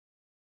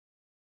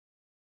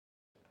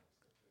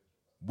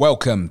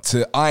Welcome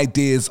to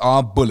Ideas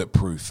Are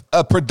Bulletproof,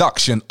 a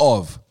production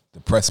of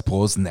the Press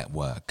Pause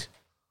Network.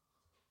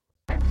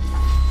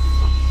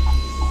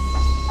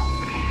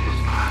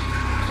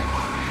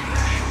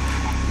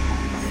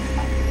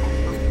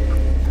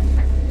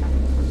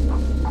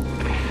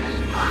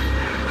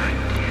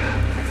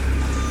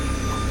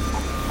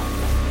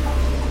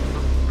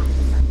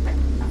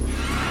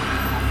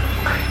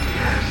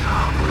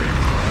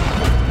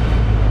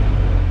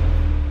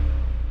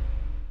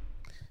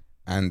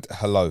 And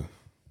hello.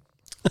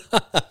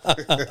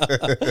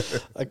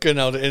 I couldn't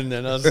hold it in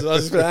then. I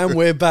was and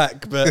we're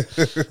back, but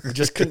we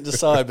just couldn't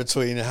decide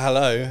between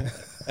hello.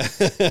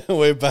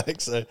 We're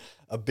back, so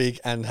a big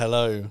and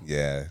hello.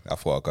 Yeah, I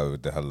thought I'd go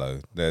with the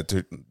hello.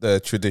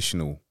 The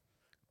traditional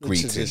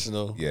greeting.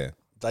 Traditional. Yeah.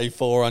 Day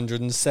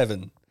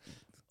 407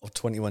 of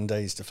 21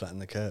 days to flatten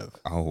the curve.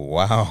 Oh,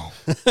 wow.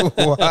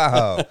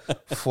 Wow.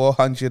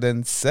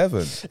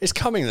 407. It's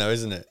coming though,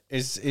 isn't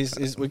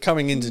it? We're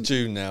coming into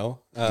June now,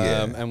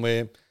 and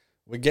we're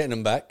getting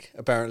them back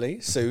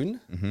apparently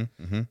soon.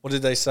 What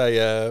did they say?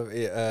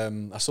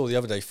 I saw the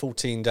other day,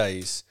 14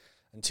 days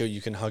until you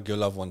can hug your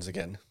loved ones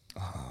again.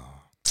 Oh,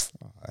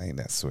 ain't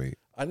that sweet?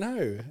 I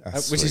know,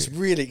 That's which is sweet.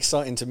 really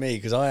exciting to me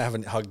because I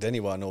haven't hugged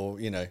anyone or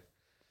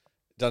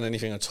done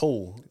anything at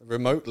all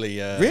remotely.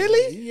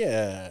 Really?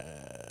 Yeah.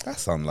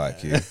 That's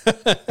unlike you.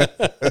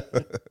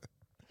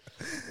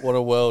 What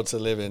a world to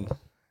live in.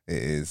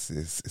 It is.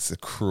 It's a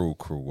cruel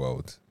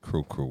world.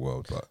 Cruel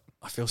world. But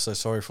I feel so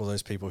sorry for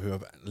those people who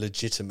have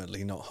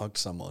legitimately not hugged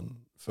someone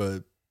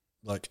for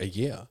like a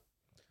year.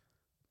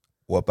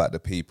 what about the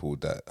people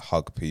that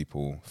hug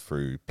people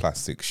through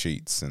plastic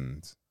sheets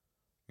and,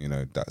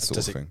 that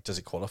sort of thing? Does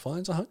it qualify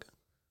as a hug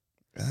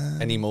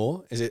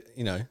anymore? Is it,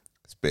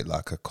 It's a bit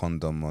like a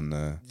condom on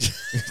the...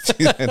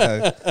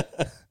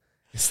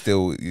 It's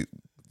still...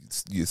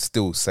 You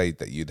still say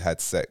that you'd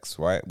had sex,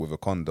 right, with a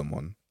condom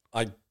on.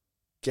 I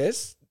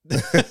guess.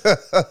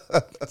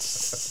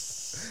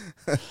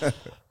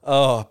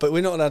 Oh, but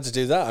we're not allowed to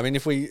do that. I mean,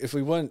 if we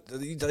weren't,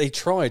 they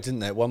tried, didn't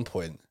they, at one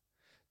point,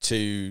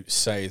 to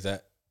say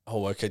that,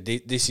 oh, okay,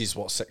 this is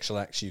what sexual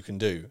acts you can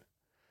do.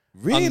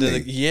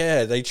 Really?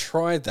 Yeah, they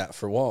tried that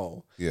for a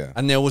while. Yeah.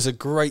 And there was a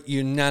great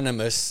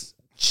unanimous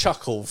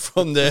chuckle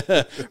from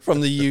the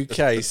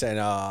UK saying,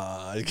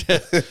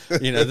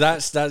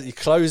 that's that. You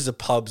close the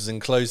pubs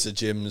and close the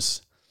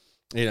gyms.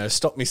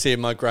 Stop me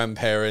seeing my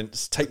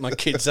grandparents. Take my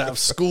kids out of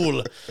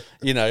school.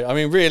 I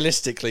mean,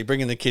 realistically,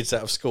 bringing the kids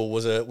out of school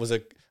was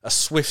a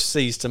swift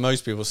seize to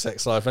most people's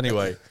sex life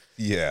anyway.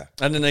 Yeah.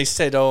 And then they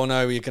said, oh,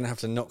 no, you're going to have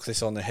to knock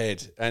this on the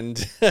head.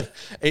 And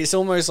it's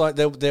almost like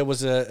there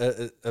was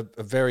a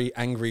very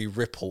angry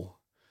ripple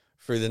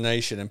through the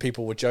nation and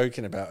people were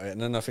joking about it.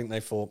 And then I think they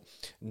thought,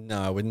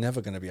 no, we're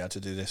never going to be able to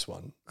do this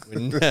one.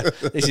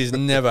 This is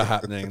never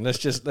happening.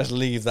 Let's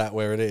leave that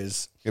where it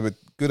is. Yeah, but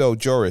good old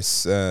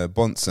Joris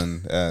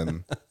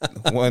Bonson,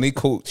 when he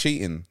caught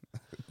cheating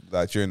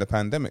during the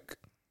pandemic.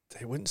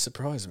 It wouldn't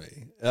surprise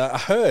me. I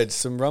heard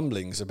some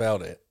rumblings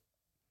about it,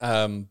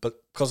 but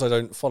because I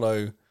don't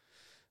follow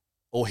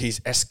all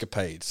his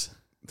escapades,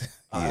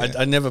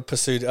 I never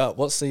pursued it up.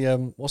 What's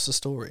the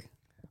story?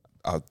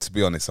 To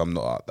be honest,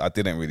 I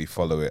didn't really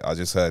follow it. I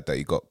just heard that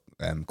he got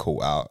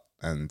caught out,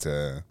 and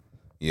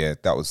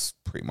that was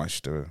pretty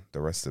much the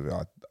rest of it.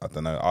 I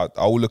don't know.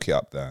 I'll look it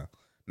up there.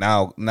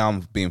 Now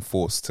I'm being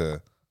forced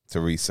to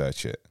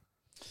research it.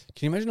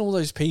 Can you imagine all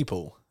those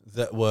people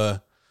that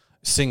were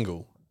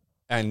single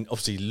and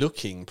obviously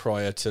looking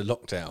prior to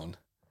lockdown,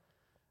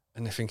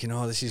 and they're thinking,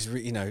 oh, this is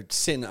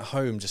sitting at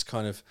home just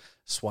kind of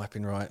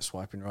swiping right,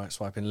 swiping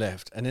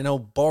left, and then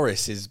old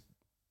Boris is.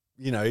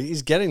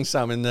 He's getting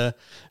some during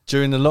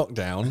the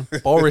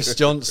lockdown. Boris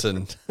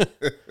Johnson.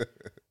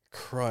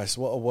 Christ,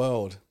 what a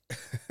world.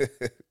 Do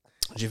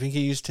you think he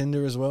used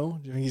Tinder as well?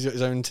 Do you think he's got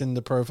his own Tinder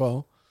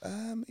profile?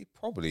 He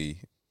probably,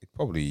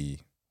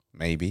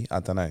 maybe. I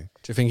don't know. Do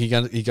you think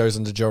he goes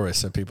under Joris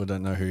so people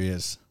don't know who he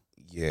is?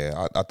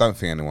 Yeah, I don't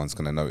think anyone's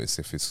going to notice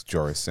if it's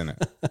Joris, innit?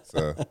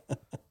 So,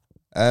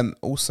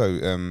 also,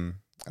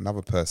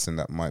 another person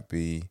that might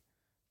be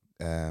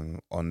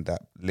on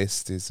that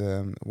list is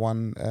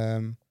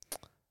one...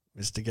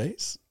 Mr.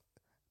 Gates?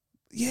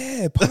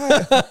 Yeah,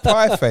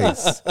 pie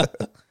face. Do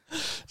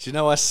you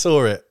know, I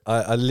saw it.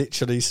 I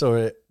literally saw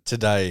it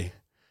today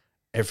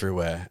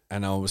everywhere.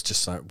 And I was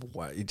just like,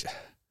 wait,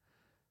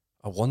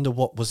 I wonder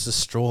what was the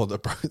straw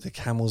that broke the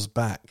camel's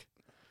back.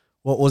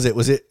 What was it?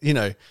 Was it,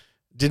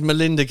 did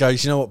Melinda go,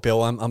 you know what,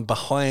 Bill, I'm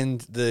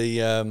behind what's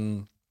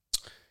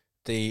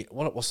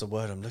the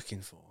word I'm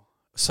looking for?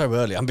 So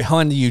early. I'm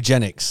behind the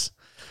eugenics.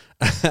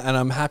 And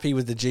I'm happy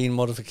with the gene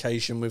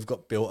modification we've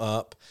got built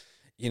up.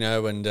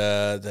 And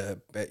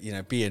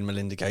Bill and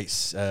Melinda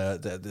Gates,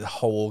 the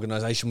whole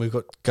organisation we've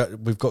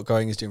got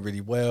going is doing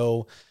really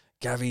well.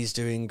 Gavi's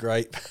doing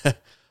great,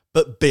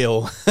 but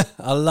Bill,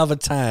 I love a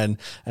tan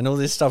and all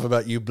this stuff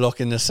about you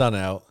blocking the sun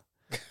out.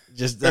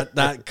 Just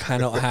that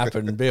cannot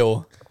happen,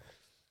 Bill.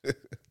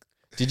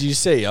 Did you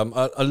see?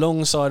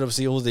 Alongside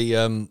obviously all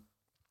the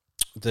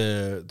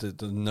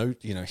the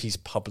note, his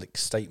public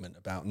statement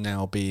about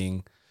now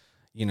being,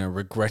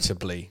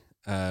 regrettably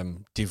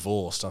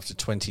divorced after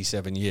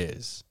 27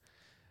 years.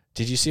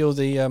 Did you see all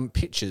the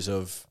pictures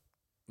of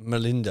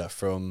Melinda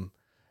from,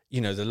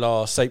 the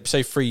last,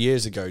 say 3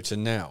 years ago to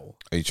now?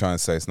 Are you trying to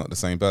say it's not the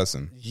same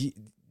person?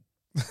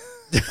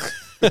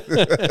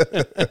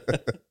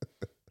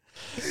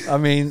 I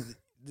mean,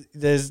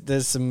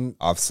 there's some.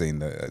 I've seen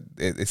that.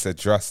 It's a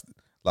dress.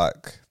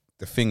 Like,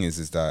 the thing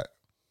is that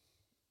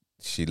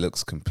she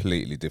looks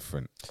completely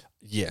different.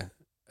 Yeah,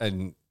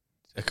 and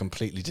a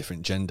completely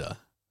different gender.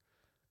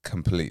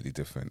 Completely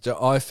different. So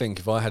I think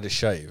if I had a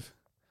shave,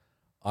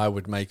 I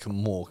would make a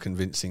more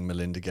convincing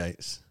Melinda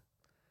Gates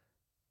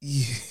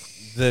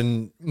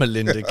than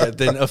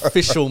than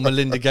official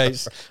Melinda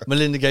Gates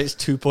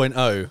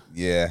 2.0.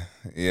 Yeah.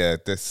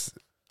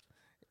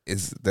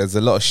 There's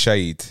a lot of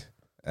shade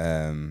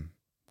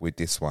with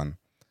this one.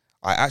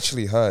 I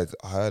actually heard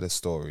a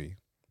story.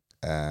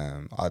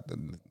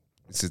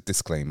 It's a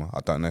disclaimer. I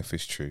don't know if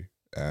it's true,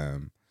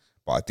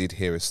 but I did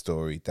hear a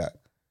story that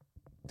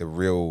the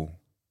real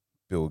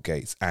Bill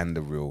Gates and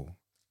the real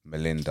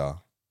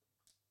Melinda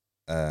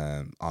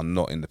are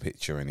not in the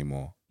picture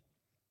anymore,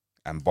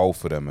 and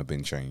both of them have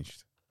been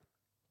changed.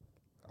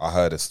 I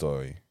heard a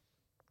story.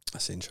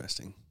 That's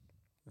interesting.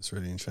 That's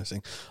really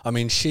interesting. I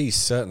mean, she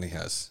certainly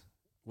has,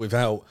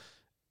 without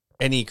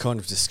any kind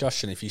of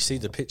discussion. If you see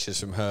the pictures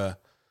from her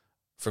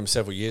from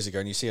several years ago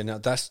and you see her now,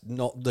 that's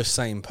not the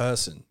same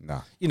person.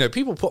 Nah.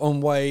 People put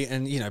on weight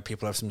and,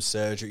 people have some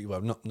surgery.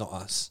 Well, not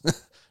us,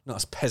 not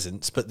us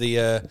peasants, but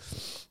the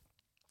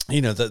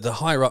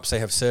higher ups, they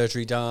have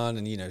surgery done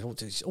and, all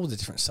the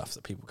different stuff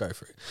that people go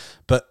through.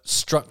 But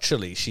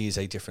structurally, she is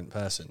a different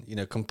person,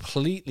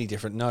 completely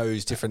different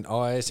nose, different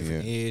eyes,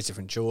 different ears,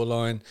 different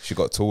jawline. She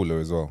got taller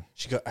as well.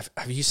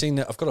 Have you seen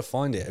that? I've got to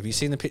find it. Have you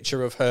seen the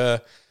picture of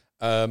her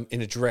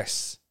in a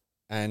dress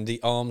and the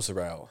arms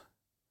are out?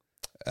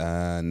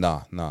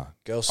 Nah.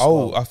 Girl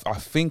swole. I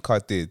think I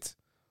did.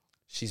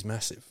 She's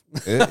massive.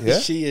 Yeah?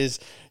 She is.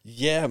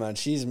 Yeah, man.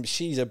 She's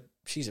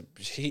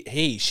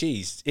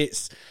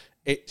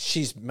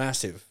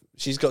massive.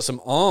 She's got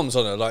some arms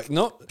on her, like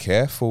not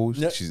careful.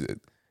 No. She's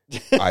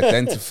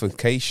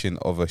identification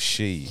of a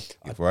she,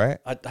 right?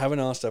 I haven't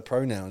asked her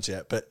pronouns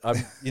yet, but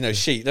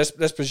she.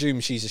 Let's presume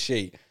she's a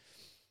she.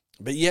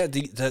 But yeah,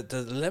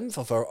 the length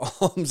of her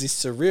arms is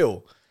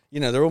surreal.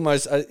 They're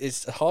almost.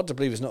 It's hard to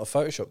believe it's not a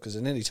Photoshop because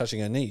they're nearly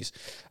touching her knees.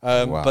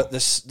 Wow. But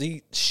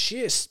the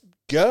sheer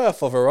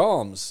girth of her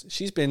arms.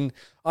 She's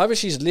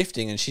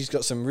lifting and she's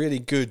got some really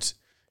good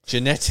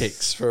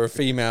genetics for a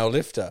female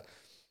lifter.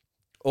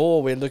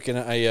 Or we're looking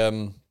at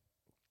a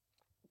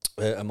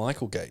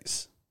Michael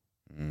Gates.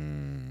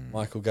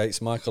 Michael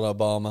Gates, Michael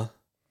Obama.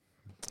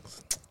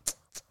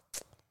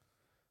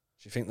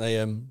 Do you think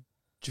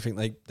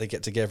they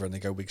get together and they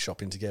go wig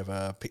shopping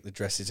together, pick the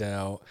dresses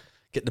out,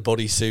 get the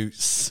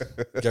bodysuits,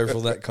 go for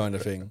all that kind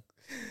of thing?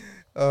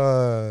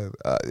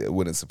 It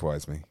wouldn't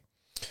surprise me.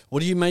 What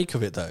do you make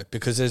of it though?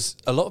 Because there's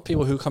a lot of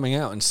people who are coming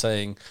out and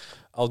saying,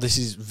 "Oh, this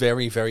is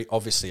very, very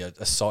obviously a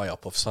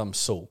psyop of some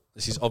sort.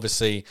 This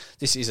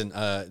isn't.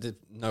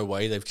 No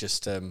way. They've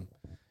just,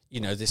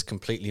 this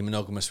completely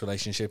monogamous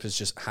relationship has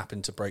just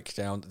happened to break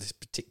down at this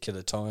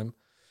particular time."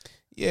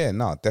 Yeah,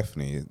 no,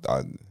 definitely.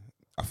 I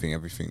think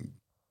everything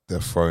they're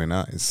throwing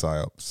out is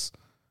psyops.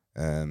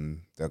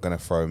 They're gonna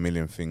throw a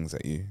million things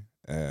at you,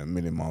 a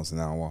million miles an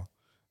hour.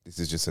 This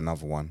is just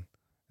another one.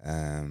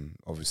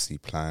 Obviously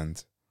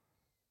planned.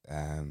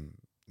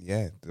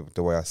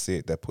 The way I see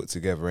it, they're put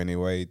together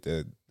anyway,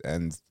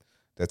 and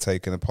they're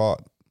taken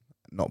apart,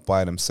 not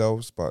by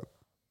themselves, but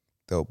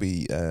they'll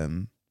be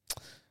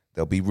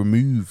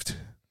removed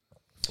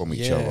from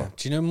each other.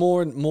 Do you know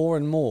more and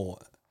more,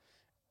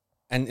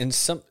 and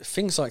some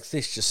things like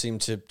this just seem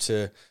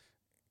to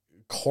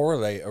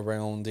correlate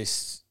around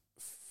this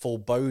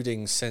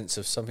foreboding sense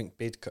of something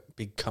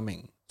big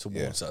coming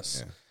towards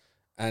us. Yeah.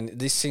 And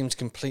this seems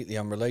completely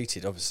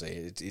unrelated. Obviously,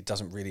 it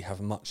doesn't really have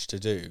much to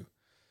do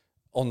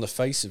on the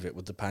face of it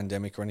with the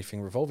pandemic or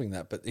anything revolving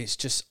that, but it's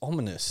just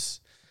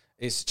ominous.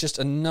 It's just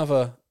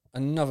another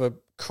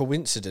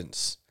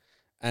coincidence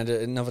and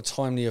another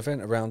timely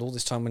event around all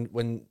this time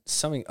when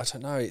something, I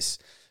don't know,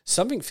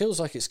 something feels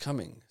like it's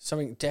coming.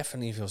 Something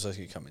definitely feels like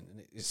it's coming.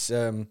 It's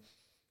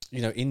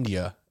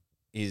India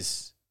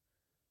is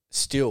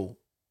still,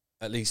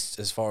 at least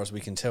as far as we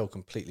can tell,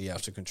 completely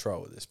out of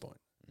control at this point.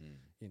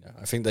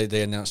 I think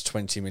they announced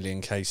 20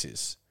 million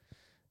cases,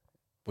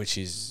 which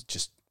is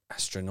just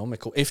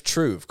astronomical, if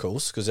true, of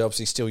course, because they're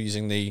obviously still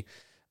using the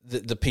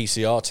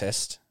PCR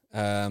test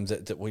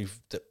that we've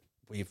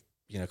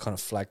kind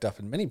of flagged up,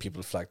 and many people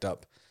have flagged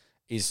up,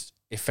 is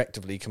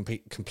effectively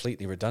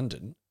completely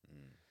redundant.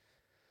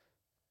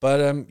 But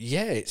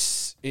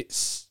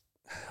it's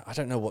I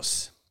don't know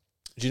what's.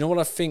 Do you know what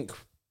I think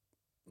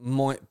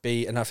might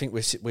be? And I think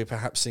we're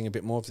perhaps seeing a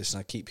bit more of this, and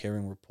I keep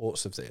hearing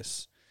reports of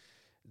this.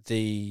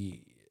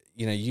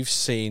 You've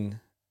seen,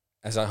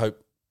 as I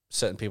hope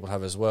certain people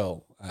have as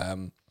well,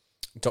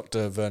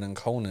 Dr. Vernon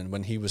Coleman,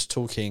 when he was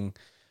talking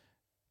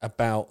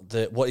about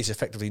what is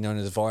effectively known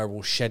as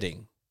viral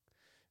shedding.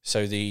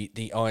 So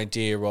the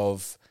idea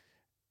of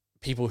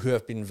people who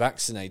have been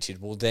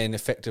vaccinated will then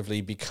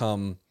effectively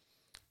become,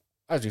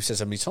 as we've said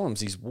so many times,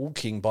 these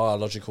walking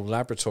biological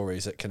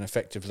laboratories that can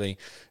effectively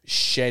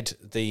shed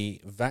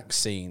the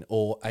vaccine,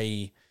 or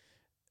a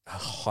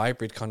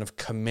hybrid kind of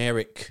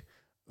chimeric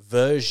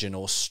version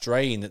or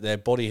strain that their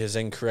body has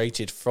then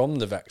created from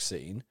the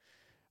vaccine,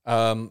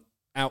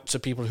 out to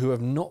people who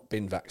have not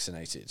been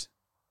vaccinated.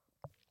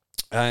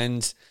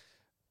 And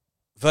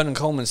Vernon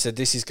Coleman said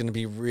this is going to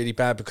be really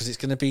bad, because it's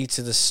going to be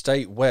to the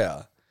state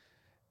where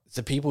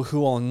the people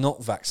who are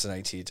not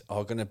vaccinated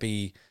are going to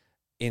be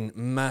in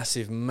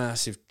massive,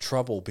 massive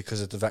trouble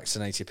because of the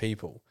vaccinated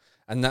people.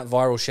 And that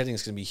viral shedding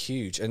is going to be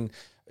huge. And,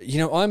 you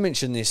know, I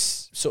mentioned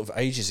this sort of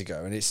ages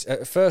ago, and it's,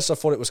 at first I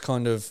thought it was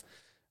kind of,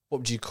 what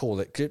would you call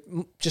it?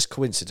 Just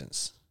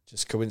coincidence.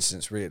 Just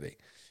coincidence, really.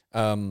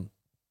 But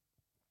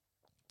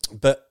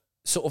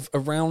sort of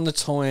around the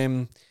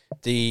time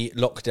the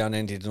lockdown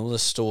ended and all the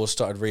stores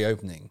started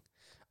reopening,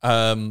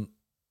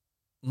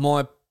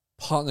 my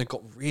partner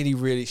got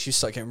she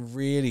started getting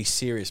really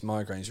serious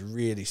migraines.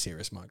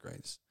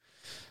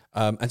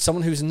 And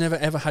someone who's never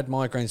ever had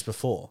migraines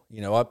before,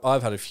 you know,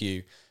 I've had a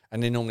few,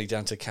 and they're normally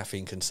down to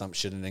caffeine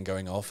consumption and then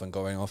going off.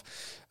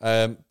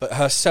 But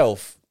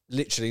herself,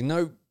 literally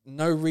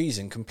no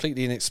reason,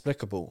 completely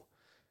inexplicable.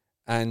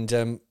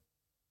 And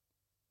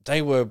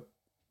they were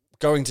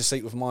going to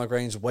sleep with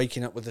migraines,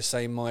 waking up with the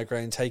same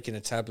migraine, taking a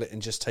tablet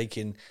and just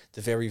taking the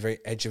very, very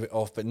edge of it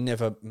off, but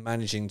never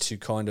managing to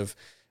kind of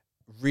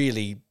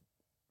really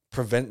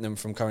prevent them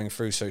from coming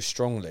through so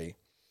strongly.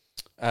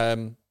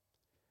 And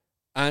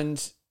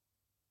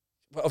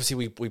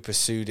obviously we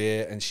pursued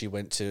it, and she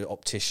went to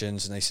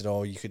opticians, and they said,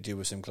 oh, you could do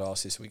with some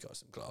glasses. So we got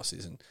some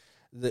glasses, and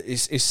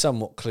it's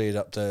somewhat cleared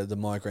up the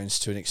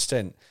migraines to an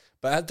extent.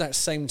 But at that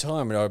same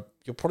time,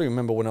 you'll probably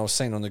remember when I was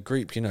saying on the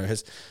group, you know,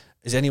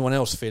 is anyone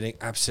else feeling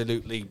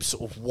absolutely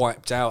sort of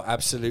wiped out,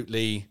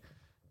 absolutely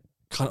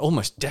kind of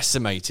almost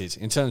decimated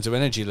in terms of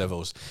energy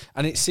levels?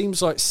 And it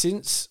seems like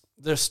since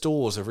the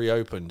stores have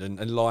reopened and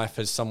life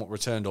has somewhat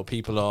returned, or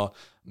people are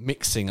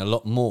mixing a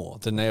lot more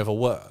than they ever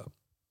were,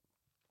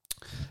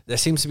 there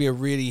seems to be a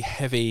really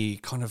heavy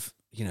kind of,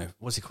 you know,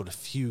 what's it called? A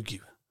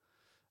fugue.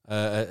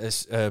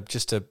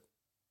 Just a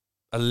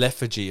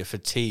lethargy, a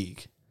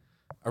fatigue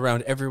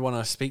around everyone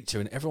I speak to,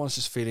 and everyone's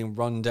just feeling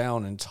run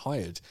down and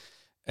tired.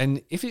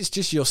 And if it's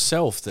just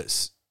yourself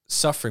that's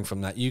suffering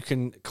from that, you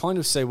can kind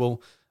of say,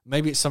 well,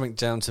 maybe it's something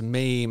down to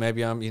me.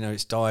 Maybe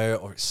it's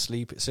diet, or it's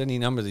sleep. It's any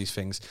number of these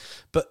things.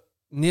 But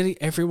nearly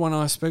everyone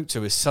I spoke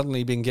to has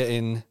suddenly been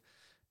getting,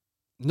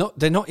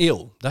 they're not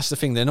ill. That's the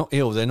thing. They're not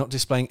ill. They're not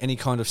displaying any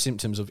kind of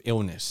symptoms of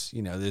illness.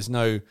 You know, there's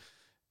no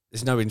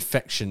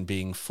infection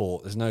being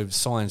fought. There's no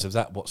signs of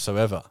that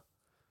whatsoever.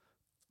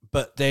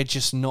 But they're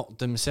just not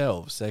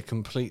themselves. They're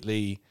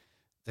completely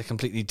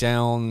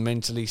down,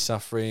 mentally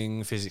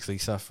suffering, physically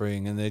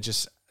suffering, and they're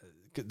just,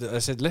 I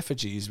said,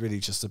 lethargy is really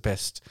just the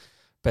best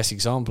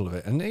example of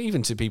it. And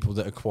even to people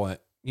that are quite,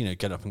 you know,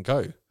 get up and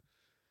go.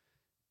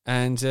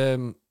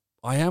 And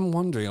I am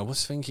wondering, I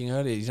was thinking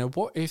earlier, you know,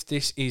 what if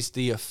this is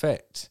the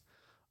effect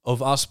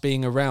of us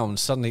being around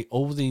suddenly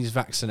all these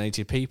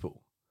vaccinated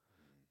people?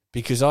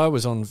 Because I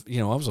was on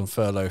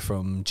furlough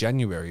from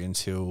January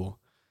until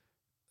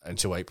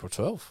April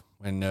 12th,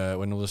 when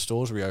all the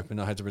stores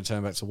reopened. I had to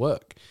return back to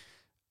work.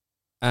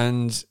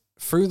 And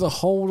through the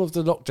whole of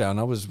the lockdown,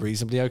 I was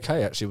reasonably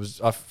okay, actually.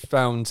 I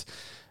found,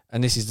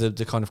 and this is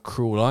the kind of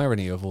cruel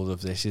irony of all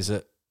of this, is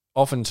that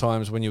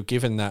oftentimes when you're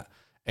given that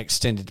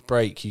extended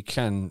break, you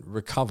can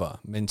recover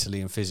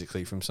mentally and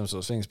physically from some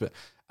sort of things. But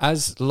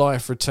as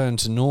life returned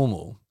to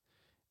normal,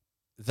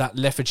 that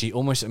lethargy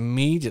almost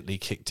immediately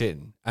kicked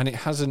in, and it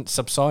hasn't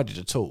subsided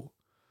at all,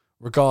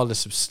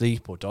 regardless of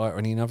sleep or diet or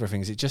any other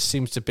things. It just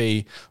seems to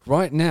be,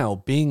 right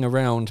now, being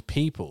around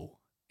people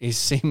is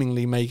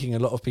seemingly making a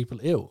lot of people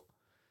ill.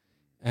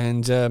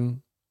 And,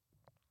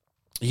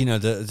 you know,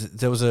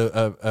 there was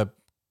a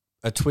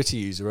Twitter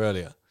user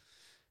earlier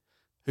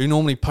who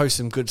normally posts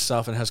some good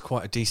stuff and has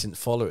quite a decent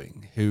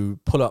following, who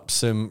put up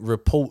some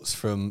reports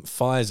from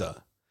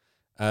Pfizer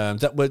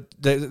that were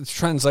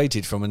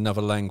translated from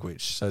another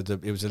language, so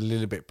it was a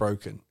little bit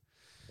broken.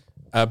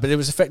 But it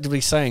was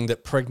effectively saying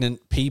that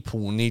pregnant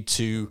people need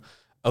to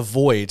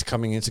avoid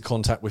coming into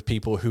contact with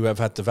people who have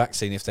had the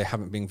vaccine if they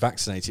haven't been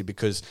vaccinated,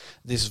 because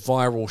this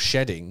viral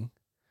shedding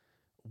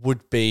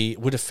would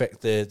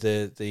affect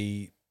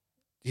the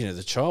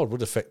child,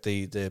 would affect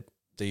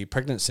the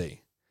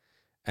pregnancy.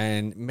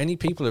 And many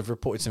people have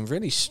reported some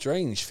really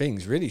strange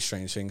things,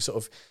 sort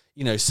of,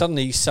 you know,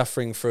 suddenly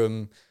suffering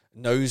from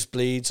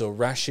nosebleeds or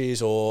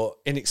rashes or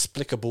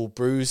inexplicable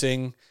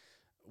bruising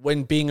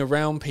when being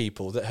around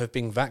people that have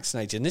been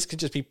vaccinated. And this could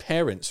just be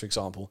parents, for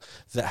example,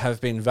 that have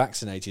been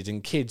vaccinated,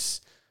 and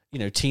kids, you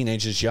know,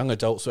 teenagers, young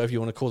adults, whatever you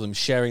want to call them,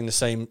 sharing the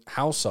same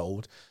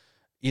household.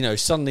 You know,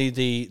 suddenly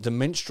the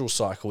menstrual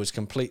cycle is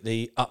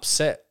completely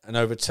upset and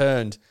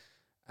overturned.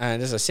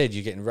 And as I said,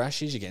 you're getting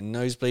rashes, you're getting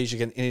nosebleeds,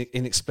 you're getting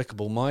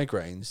inexplicable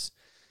migraines.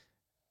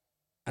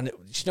 And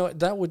you know,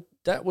 that would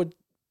that would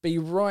be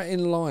right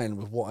in line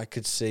with what I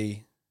could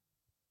see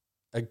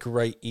a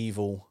great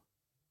evil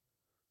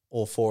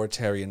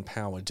authoritarian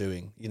power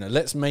doing. You know,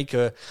 let's make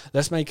a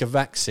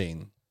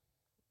vaccine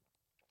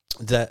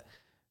that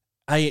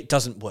it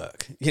doesn't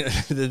work. You know,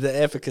 the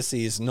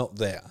efficacy is not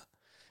there.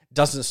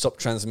 Doesn't stop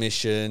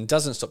transmission,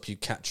 doesn't stop you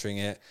capturing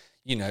it.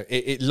 You know,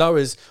 it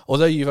lowers,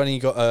 although you've only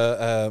got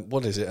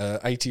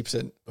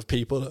 80% of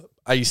people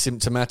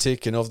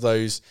asymptomatic, and of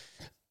those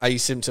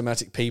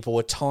asymptomatic people,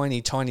 a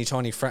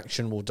tiny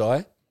fraction will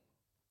die.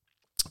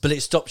 But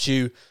it stops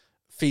you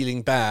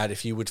feeling bad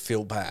if you would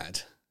feel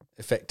bad,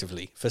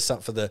 effectively, for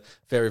the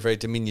very, very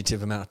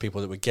diminutive amount of people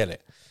that would get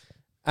it.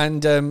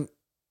 And then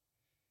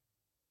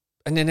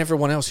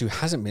everyone else who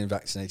hasn't been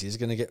vaccinated is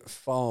going to get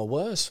far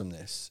worse from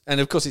this. And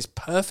of course, it's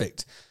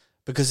perfect,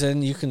 because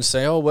then you can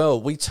say, oh, well,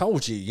 we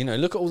told you, you know,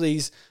 look at all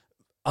these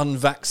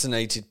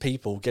unvaccinated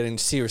people getting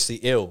seriously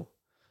ill.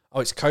 Oh,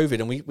 it's COVID,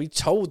 and we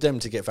told them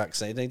to get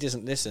vaccinated. They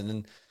didn't listen,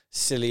 and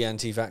silly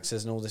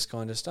anti-vaxxers and all this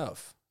kind of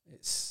stuff.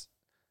 It's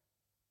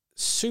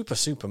super,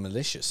 super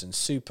malicious and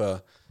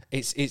super...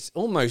 It's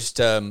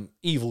almost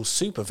evil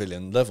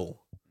supervillain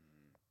level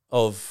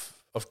of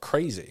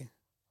crazy.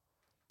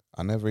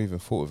 I never even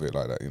thought of it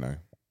like that, you know.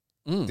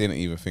 Didn't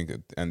even think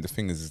it. And the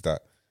thing is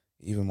that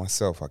even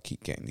myself, I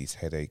keep getting these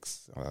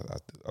headaches.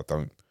 I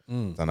don't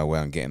know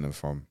where I'm getting them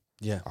from.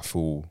 Yeah. I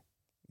feel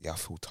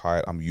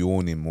tired. I'm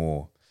yawning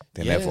more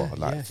than ever,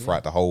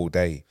 throughout the whole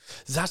day.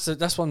 That's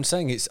what I'm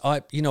saying.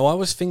 I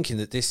was thinking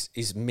that this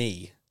is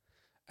me,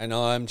 and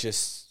I'm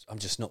just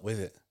not with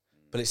it.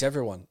 But it's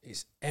everyone.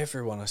 It's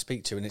everyone I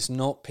speak to, and it's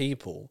not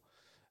people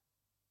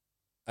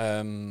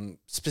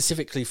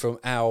specifically from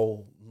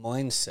our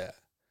mindset.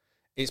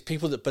 It's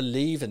people that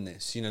believe in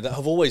this, you know, that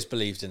have always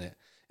believed in it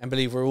and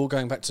believe we're all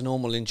going back to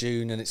normal in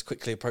June and it's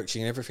quickly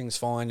approaching and everything's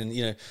fine, and,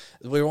 you know,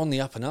 we're on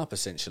the up and up,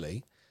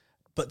 essentially.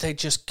 But they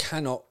just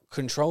cannot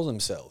control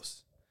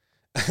themselves.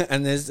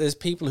 And there's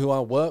people who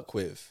I work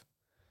with,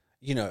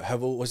 you know,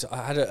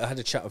 I had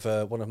a chat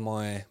with one of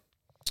my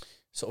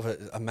sort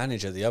of a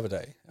manager the other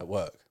day at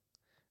work.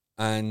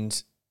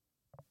 And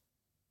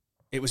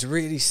it was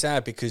really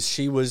sad because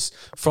she was,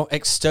 from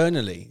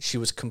externally, she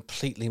was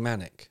completely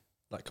manic.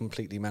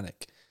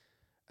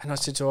 And I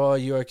said to her, "Are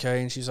you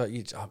okay?" And she's like,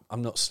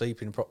 "I'm not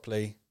sleeping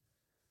properly."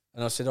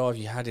 And I said, "Oh, have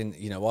you had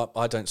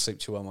I don't sleep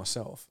too well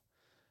myself."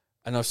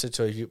 And I said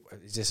to her,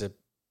 "Is this a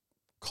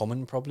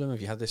common problem?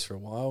 Have you had this for a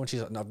while?" And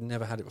she's like, "No, I've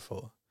never had it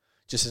before.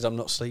 Just said I'm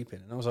not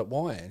sleeping." And I was like,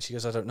 "Why?" And she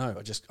goes, "I don't know.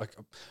 I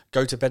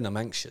go to bed and I'm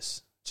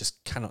anxious.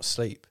 Just cannot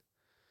sleep."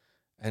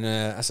 And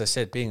as I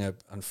said, being an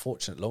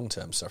unfortunate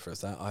long-term sufferer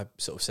of that, I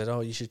sort of said,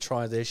 "Oh, you should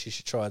try this,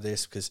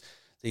 because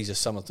these are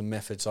some of the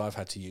methods I've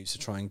had to use to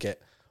try and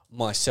get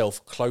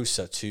myself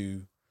closer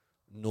to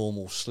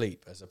normal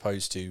sleep as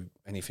opposed to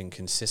anything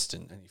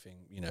consistent,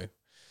 you know."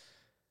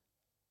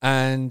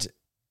 And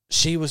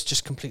she was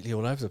just completely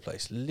all over the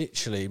place,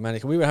 literally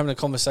manic. We were having a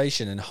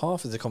conversation, and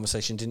half of the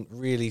conversation didn't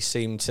really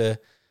seem to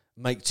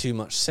make too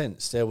much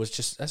sense. There was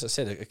just, as I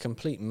said, a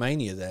complete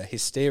mania there,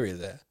 hysteria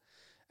there.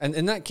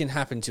 And that can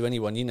happen to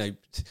anyone, you know.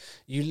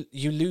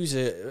 You lose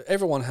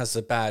everyone has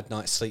a bad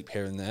night's sleep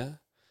here and there,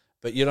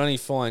 but you'll only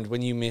find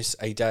when you miss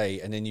a day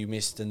and then you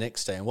miss the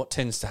next day. And what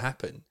tends to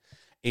happen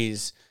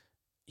is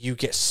you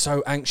get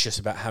so anxious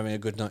about having a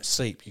good night's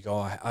sleep. You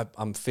go,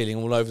 I'm feeling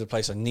all over the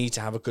place. I need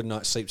to have a good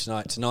night's sleep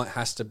tonight.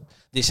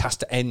 This has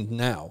to end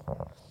now.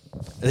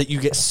 That you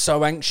get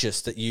so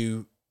anxious that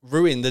you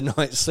ruin the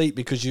night's sleep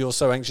because you're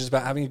so anxious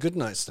about having a good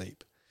night's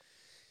sleep.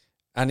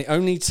 And it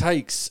only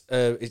takes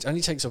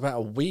about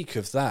a week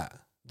of that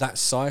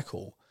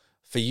cycle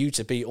for you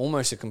to be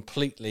almost a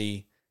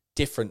completely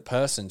different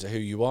person to who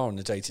you are on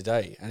the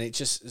day-to-day. And it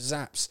just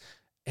zaps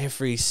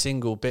every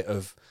single bit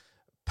of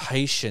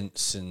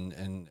patience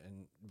and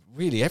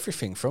really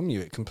everything from you.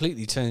 It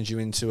completely turns you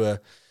into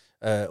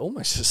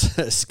almost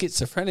a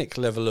schizophrenic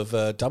level of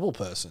double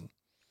person.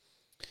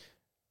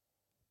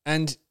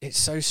 And it's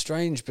so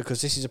strange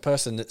because this is a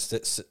person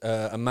that's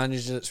a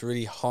manager that's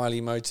really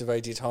highly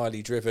motivated,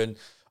 highly driven,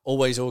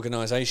 always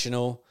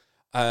organisational.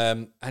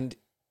 And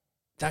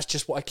that's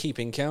just what I keep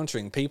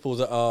encountering. People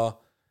that are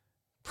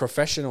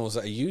professionals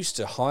that are used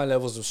to high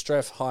levels of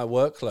stress, high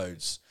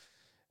workloads,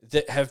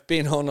 that have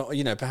been on,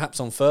 you know,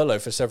 perhaps on furlough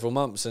for several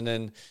months and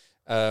then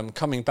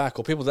coming back,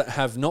 or people that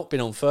have not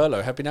been on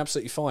furlough, have been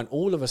absolutely fine,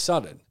 all of a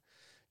sudden,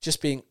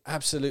 just being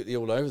absolutely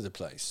all over the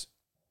place.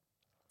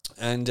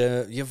 And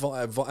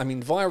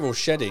viral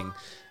shedding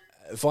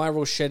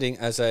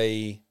as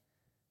a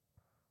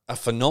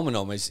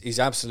phenomenon is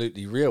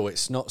absolutely real.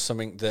 It's not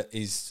something that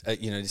is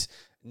this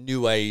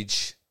new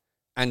age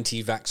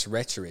anti-vax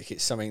rhetoric.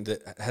 It's something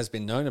that has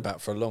been known about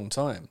for a long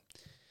time,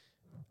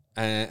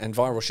 and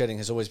viral shedding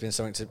has always been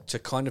something to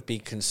kind of be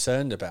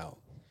concerned about.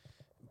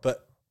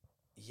 But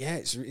yeah,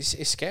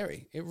 it's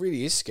scary. It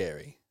really is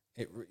scary.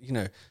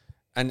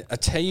 And I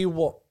tell you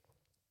what.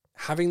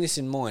 Having this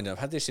in mind, I've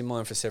had this in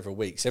mind for several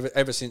weeks,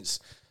 ever since,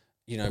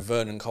 you know,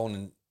 Vernon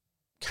Coleman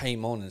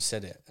came on and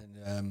said it.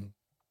 And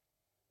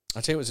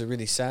I tell you, it was a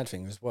really sad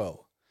thing as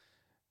well.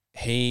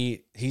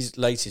 his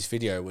latest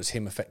video was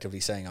him effectively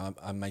saying,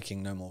 I'm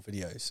making no more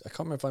videos. I can't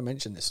remember if I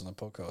mentioned this on the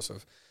podcast or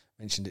I've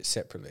mentioned it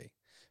separately.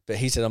 But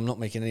he said, I'm not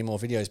making any more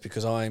videos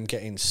because I'm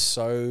getting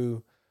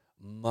so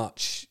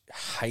much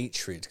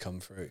hatred come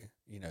through.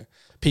 You know,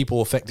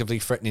 people effectively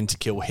threatening to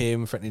kill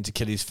him, threatening to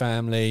kill his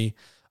family,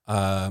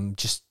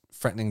 just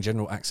threatening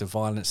general acts of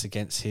violence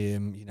against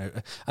him. You know,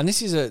 and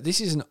this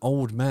is an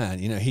old man.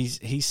 You know,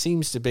 he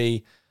seems to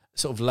be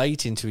sort of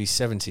late into his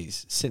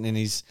 70s, sitting in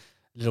his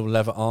little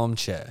leather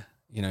armchair,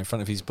 you know, in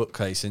front of his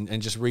bookcase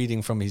and just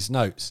reading from his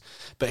notes.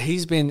 But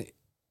he's been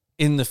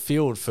in the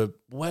field for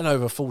well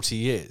over 40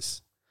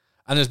 years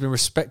and has been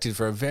respected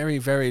for a very,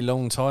 very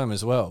long time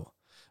as well.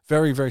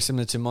 Very, very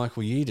similar to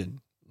Michael Yeadon,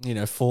 you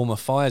know, former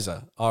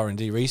Pfizer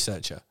R&D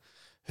researcher,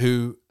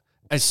 who,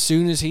 as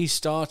soon as he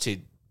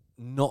started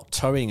not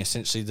towing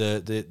essentially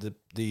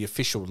the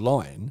official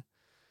line,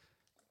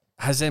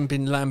 has then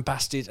been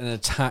lambasted and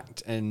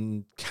attacked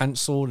and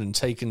cancelled and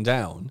taken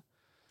down.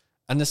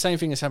 And the same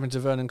thing has happened to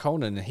Vernon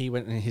Coleman. He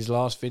went in his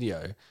last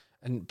video,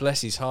 and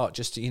bless his heart,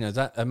 just to, you know,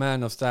 that a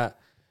man of that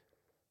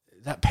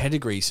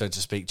pedigree, so to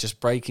speak,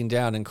 just breaking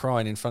down and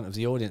crying in front of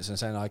the audience and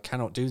saying, I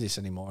cannot do this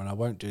anymore and I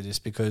won't do this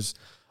because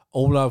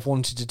all I've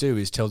wanted to do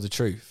is tell the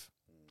truth.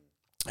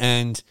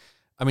 And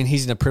I mean,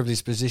 he's in a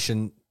privileged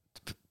position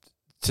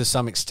to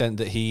some extent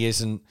that he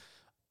isn't,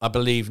 I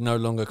believe, no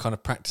longer kind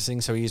of practicing,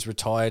 so he is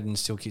retired and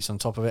still keeps on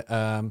top of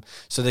it.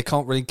 So they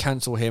can't really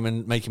cancel him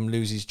and make him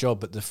lose his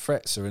job, but the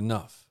threats are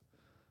enough,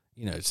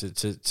 you know,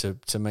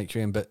 to make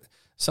you in. But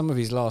some of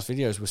his last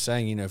videos were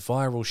saying, you know,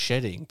 viral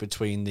shedding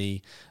between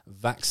the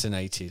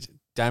vaccinated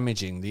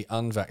damaging the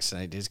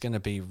unvaccinated is going to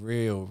be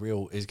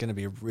is going to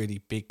be a really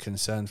big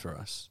concern for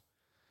us.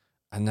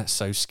 And that's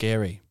so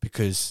scary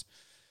because,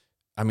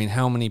 I mean,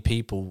 how many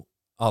people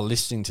are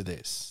listening to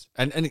this?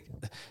 And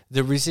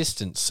the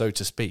resistance, so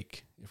to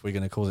speak, if we're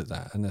going to call it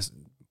that, and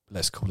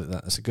let's call it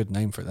that. That's a good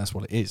name for it. That's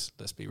what it is.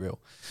 Let's be real.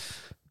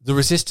 The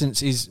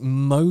resistance is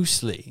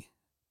mostly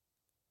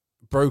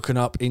broken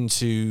up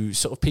into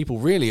sort of people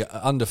really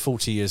under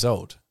 40 years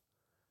old.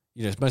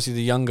 You know, it's mostly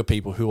the younger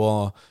people who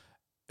are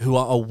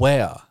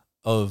aware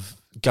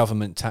of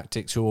government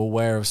tactics, who are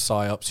aware of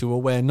psyops, who are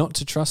aware not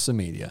to trust the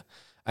media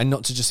and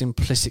not to just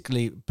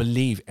implicitly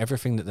believe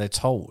everything that they're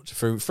told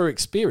through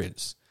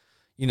experience.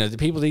 You know, the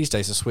people these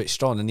days are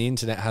switched on, and the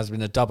internet has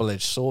been a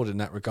double-edged sword in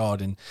that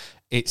regard. And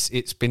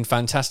it's been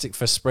fantastic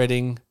for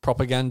spreading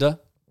propaganda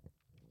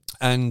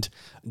and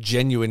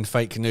genuine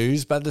fake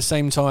news, but at the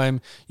same time,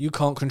 you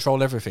can't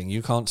control everything.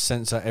 You can't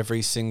censor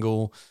every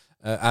single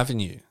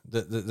avenue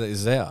that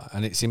is there,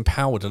 and it's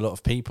empowered a lot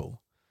of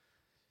people.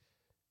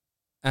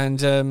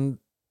 And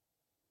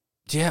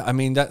yeah, I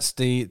mean that's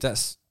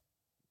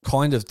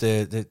kind of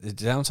the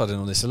downside in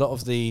all this. A lot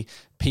of the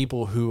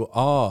people who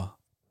are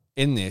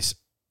in this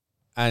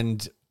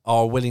and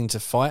are willing to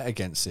fight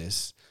against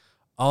this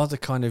are the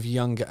kind of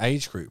younger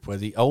age group, where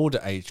the older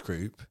age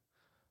group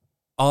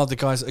are the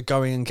guys that are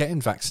going and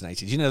getting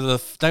vaccinated. You know,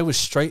 they were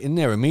straight in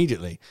there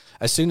immediately.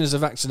 As soon as the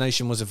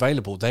vaccination was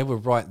available, they were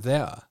right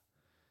there.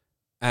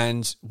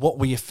 And what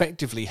we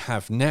effectively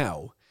have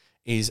now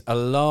is a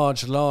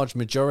large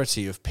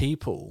majority of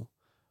people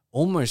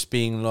almost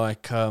being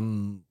like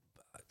some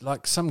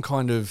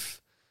kind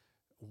of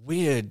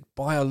weird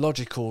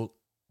biological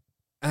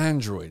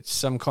androids,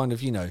 some kind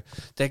of, you know,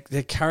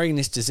 they're carrying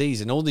this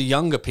disease, and all the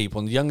younger people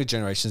and the younger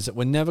generations that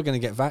were never going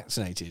to get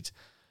vaccinated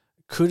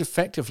could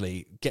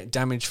effectively get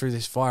damaged through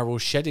this viral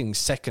shedding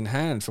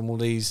secondhand from all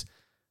these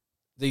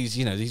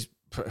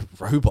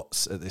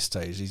robots at this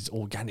stage, these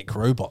organic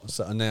robots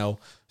that are now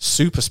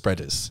super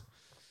spreaders.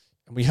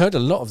 And we heard a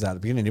lot of that at the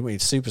beginning, didn't we?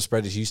 Super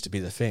spreaders used to be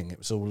the thing. It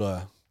was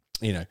all,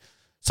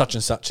 such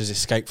and such has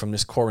escaped from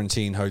this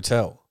quarantine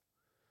hotel.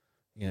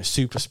 You know,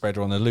 super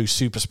spreader on the loose,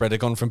 super spreader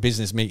gone from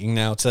business meeting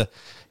now to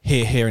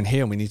here,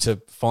 and we need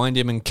to find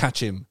him and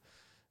catch him.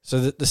 So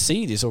that the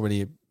seed is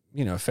already,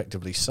 you know,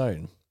 effectively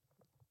sown.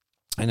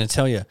 And I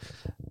tell you,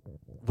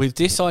 with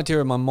this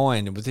idea in my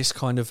mind and with this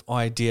kind of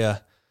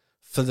idea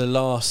for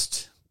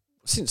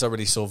since I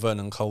really saw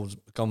Vernon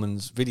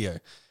Coleman's video,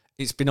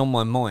 it's been on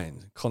my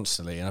mind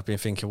constantly. And I've been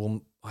thinking,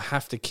 well, I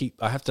have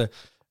to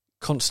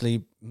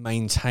constantly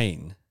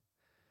maintain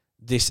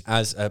this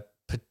as a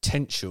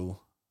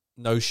potential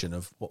notion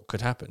of what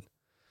could happen.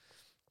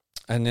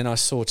 And then I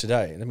saw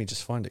today, let me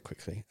just find it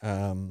quickly.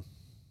 Here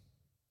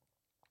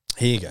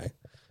you go.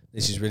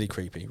 This is really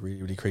creepy,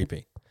 really, really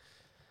creepy.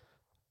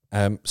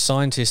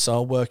 Scientists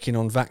are working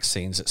on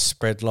vaccines that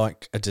spread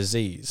like a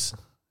disease.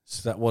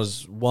 So that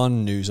was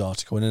one news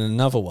article. And in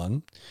another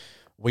one,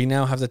 we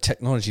now have the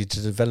technology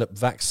to develop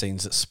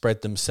vaccines that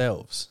spread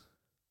themselves.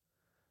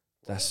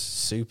 That's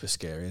super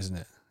scary, isn't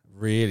it?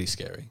 Really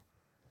scary.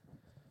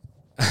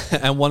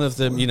 And one of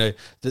them, you know,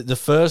 the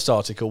first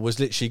article was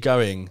literally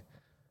going,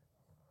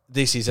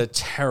 this is a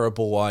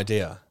terrible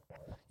idea.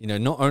 You know,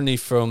 not only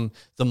from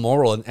the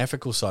moral and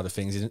ethical side of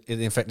things,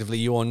 effectively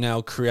you are now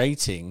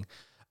creating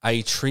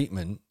a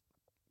treatment,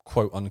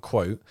 quote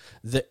unquote,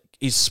 that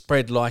is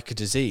spread like a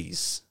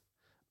disease.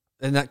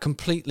 And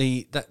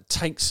that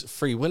takes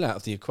free will out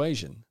of the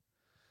equation.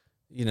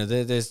 You know,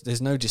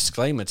 there's no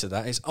disclaimer to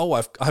that. It's,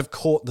 I've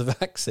caught the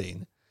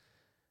vaccine.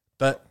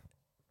 But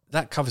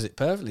that covers it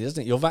perfectly,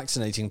 doesn't it? You're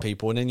vaccinating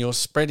people and then you're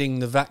spreading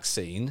the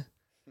vaccine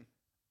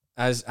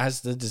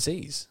as the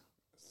disease.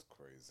 It's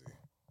crazy.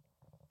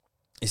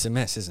 It's a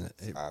mess, isn't it?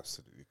 It's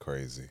absolutely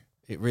crazy.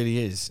 It really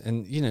is.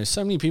 And, you know,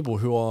 so many people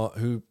who are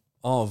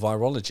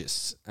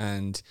virologists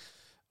and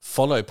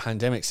follow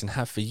pandemics and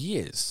have for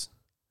years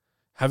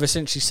have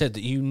essentially said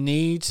that you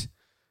need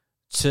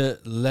to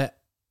let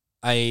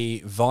a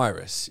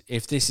virus,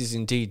 if this is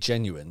indeed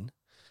genuine,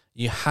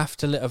 you have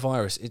to let a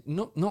virus,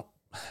 not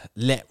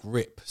let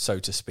rip, so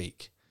to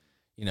speak.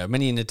 You know,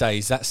 many in the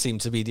days, that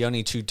seemed to be the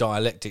only two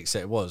dialectics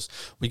that it was.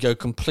 We go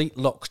complete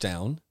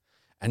lockdown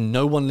and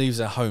no one leaves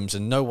their homes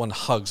and no one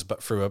hugs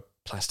but through a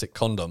plastic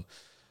condom.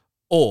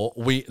 Or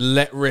we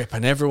let rip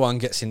and everyone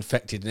gets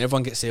infected and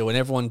everyone gets ill and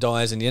everyone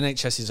dies and the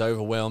NHS is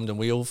overwhelmed and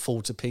we all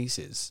fall to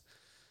pieces.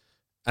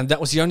 And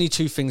that was the only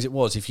two things it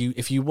was.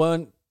 If you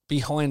weren't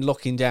behind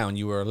locking down,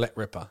 you were a let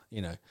ripper.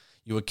 You know,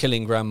 you were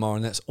killing grandma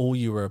and that's all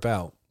you were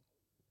about.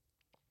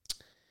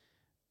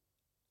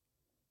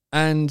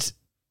 And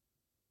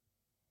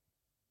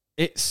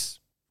it's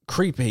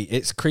creepy.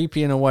 It's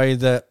creepy in a way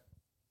that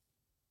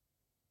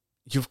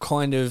you've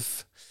kind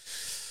of...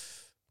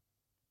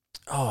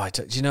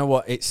 do you know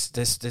what? It's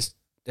this.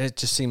 It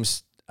just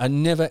seems a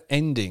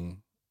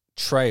never-ending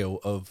trail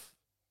of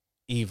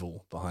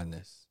evil behind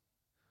this.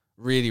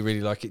 Really, really,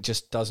 like it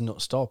just does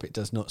not stop. It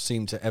does not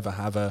seem to ever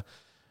have a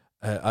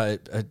I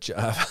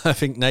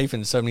think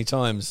Nathan so many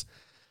times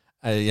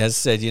has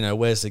said, you know,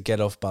 where's the get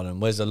off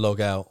button? Where's the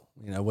log out?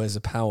 You know, where's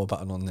the power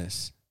button on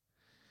this?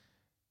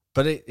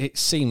 But it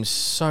seems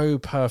so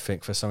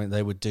perfect for something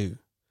they would do.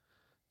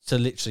 To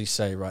literally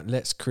say, right,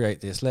 let's create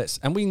this.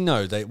 And we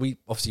know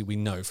we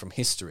know from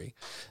history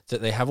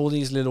that they have all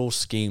these little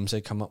schemes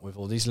they come up with,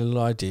 all these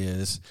little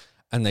ideas,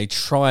 and they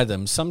try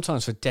them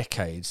sometimes for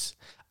decades.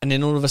 And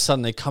then all of a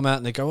sudden they come out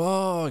and they go,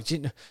 oh, you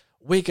know,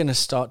 we're going to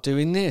start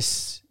doing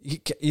this.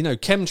 You know,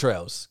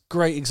 chemtrails,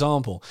 great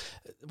example.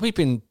 We've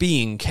been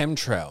being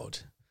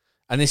chemtrailed.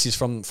 And this is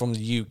from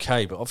the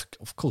UK, but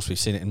of course we've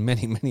seen it in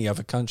many, many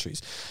other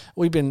countries.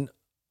 We've been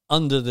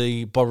under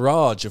the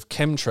barrage of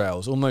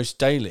chemtrails almost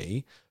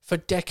daily for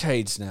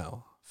decades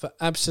now, for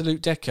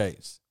absolute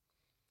decades.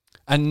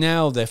 And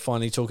now they're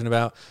finally talking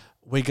about,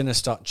 we're going to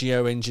start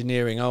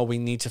geoengineering. Oh, we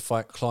need to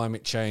fight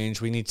climate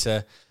change. We need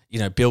to, you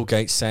know, Bill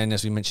Gates saying,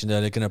 as we mentioned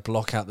earlier, going to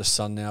block out the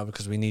sun now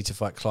because we need to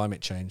fight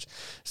climate change.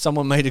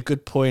 Someone made a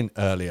good point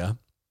earlier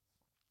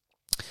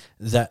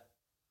that,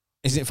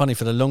 isn't it funny,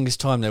 for the longest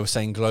time they were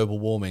saying global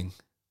warming.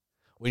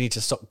 We need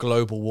to stop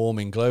global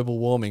warming. Global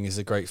warming is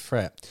a great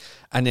threat.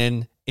 And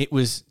then it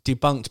was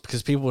debunked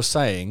because people were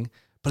saying,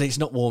 but it's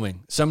not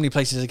warming. So many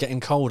places are getting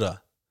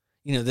colder.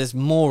 You know, there's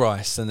more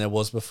ice than there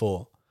was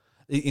before.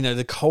 You know,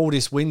 the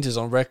coldest winters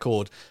on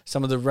record,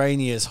 some of the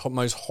rainiest,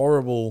 most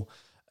horrible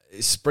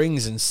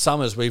springs and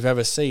summers we've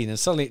ever seen. And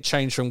suddenly it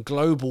changed from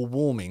global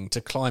warming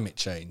to climate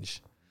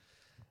change.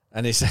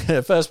 And it's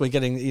at first we're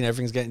getting, you know,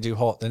 everything's getting too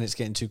hot, then it's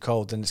getting too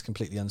cold, then it's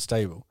completely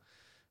unstable.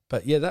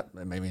 But yeah, that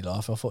made me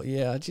laugh. I thought,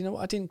 yeah, do you know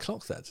what? I didn't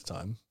clock that at the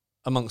time.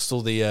 Amongst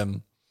all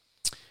the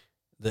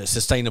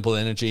sustainable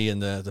energy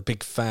and the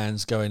big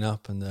fans going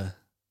up and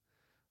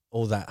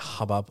all that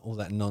hubbub, all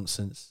that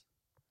nonsense.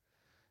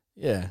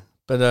 Yeah,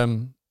 but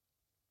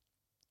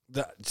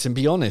to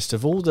be honest,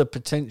 of all the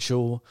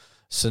potential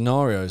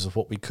scenarios of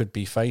what we could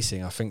be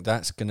facing, I think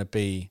that's going to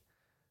be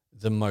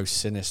the most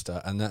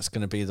sinister, and that's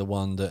going to be the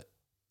one that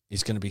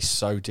is going to be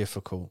so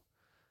difficult.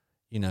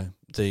 You know,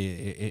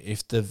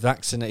 if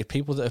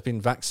people that have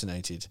been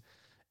vaccinated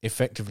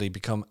effectively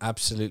become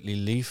absolutely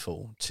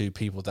lethal to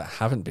people that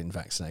haven't been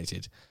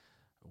vaccinated,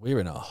 we're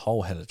in a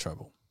whole head of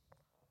trouble.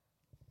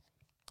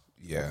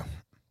 Yeah,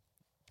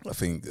 I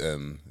think,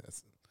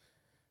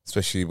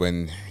 especially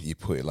when you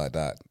put it like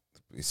that,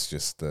 it's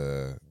just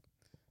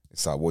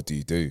it's like, what do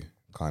you do,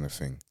 kind of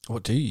thing.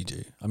 What do you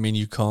do? I mean,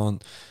 you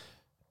can't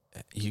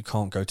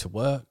go to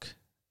work.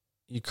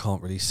 You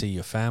can't really see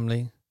your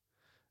family.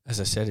 As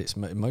I said, it's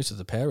most of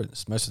the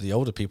parents, most of the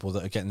older people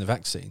that are getting the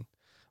vaccine.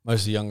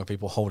 Most of the younger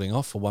people holding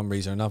off for one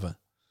reason or another,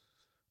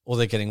 or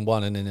they're getting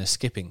one and then they're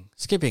skipping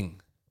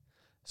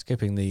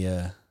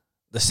the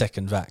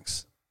second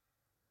vax.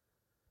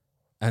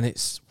 And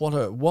it's what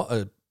a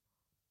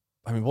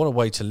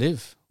way to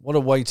live. What a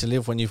way to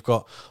live when you've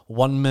got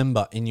one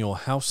member in your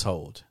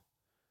household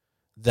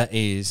that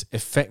is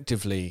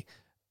effectively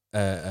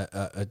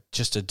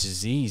just a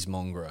disease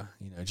mongerer,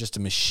 you know, just a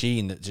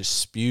machine that just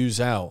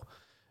spews out.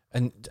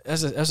 And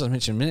as I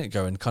mentioned a minute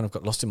ago, and kind of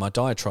got lost in my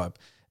diatribe,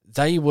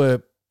 they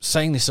were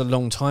saying this a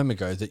long time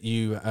ago that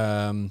you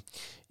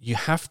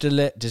have to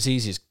let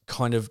diseases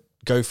kind of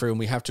go through, and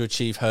we have to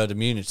achieve herd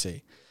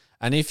immunity.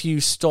 And if you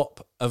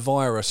stop a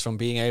virus from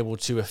being able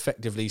to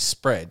effectively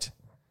spread,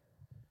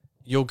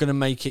 you're not going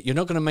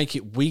to make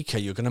it weaker.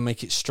 You're going to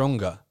make it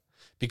stronger,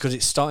 because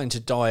it's starting to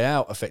die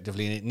out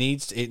effectively, and it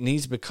needs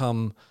to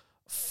become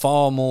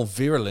far more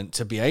virulent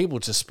to be able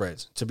to spread,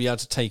 to be able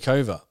to take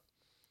over.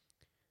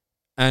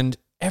 And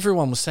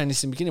everyone was saying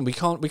this in the beginning.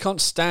 We can't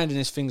stand in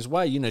this thing's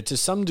way, you know, to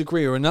some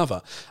degree or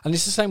another. And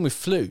it's the same with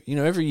flu. You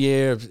know, every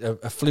year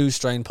a flu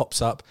strain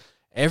pops up.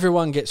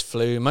 Everyone gets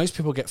flu. Most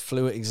people get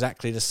flu at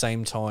exactly the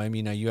same time.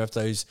 You know, you have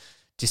those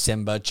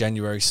December,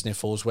 January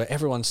sniffles where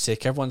everyone's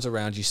sick, everyone's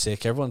around you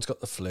sick, everyone's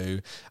got the flu.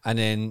 And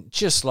then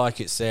just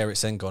like it's there,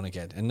 it's then gone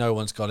again. And no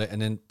one's got it.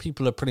 And then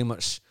people are pretty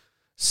much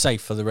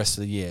safe for the rest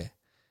of the year.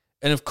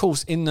 And of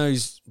course, in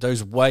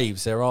those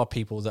waves, there are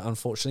people that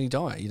unfortunately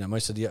die. You know,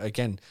 most of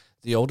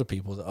the older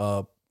people that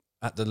are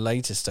at the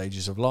later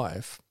stages of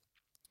life.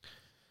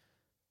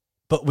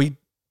 But we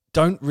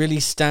don't really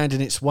stand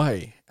in its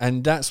way.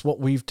 And that's what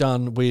we've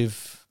done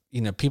with,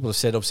 you know, people have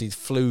said, obviously,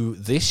 flu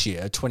this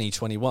year,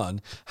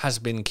 2021, has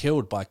been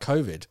killed by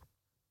COVID.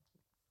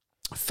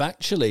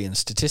 Factually and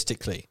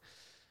statistically.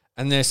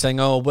 And they're saying,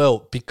 oh,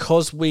 well,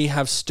 because we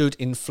have stood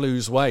in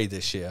flu's way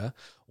this year,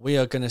 we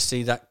are going to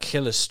see that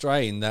killer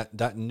strain,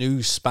 that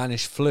new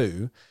Spanish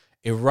flu,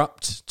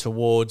 erupt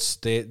towards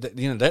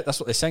that's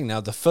what they're saying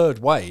now. The third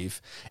wave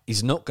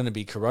is not going to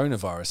be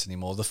coronavirus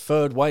anymore. The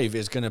third wave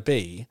is going to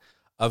be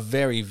a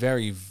very,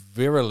 very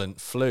virulent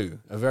flu,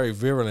 a very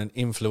virulent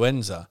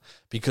influenza,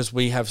 because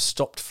we have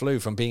stopped flu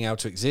from being able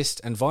to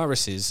exist, and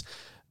viruses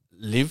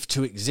live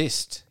to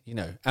exist. You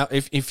know,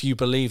 if you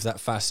believe that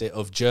facet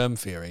of germ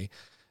theory,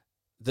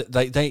 that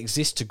they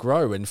exist to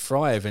grow and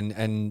thrive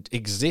and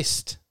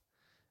exist.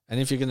 And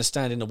if you're going to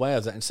stand in the way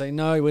of that and say,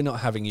 no, we're not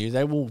having you,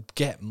 they will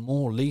get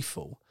more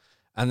lethal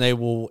and they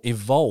will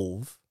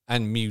evolve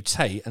and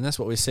mutate. And that's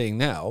what we're seeing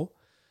now,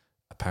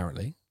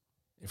 apparently,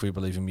 if we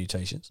believe in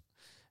mutations.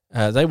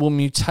 They will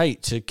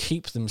mutate to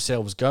keep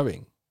themselves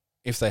going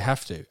if they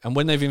have to. And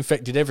when they've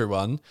infected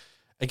everyone,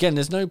 again,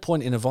 there's no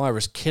point in a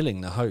virus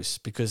killing the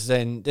host, because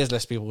then there's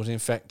less people to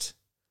infect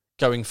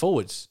going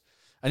forwards.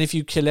 And if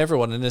you kill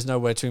everyone and there's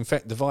nowhere to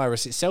infect, the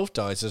virus itself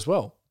dies as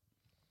well.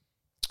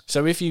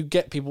 So if you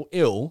get people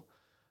ill,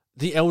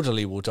 the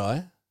elderly will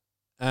die.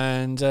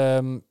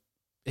 And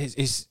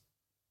it's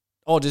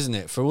odd, isn't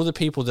it? For all the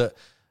people that,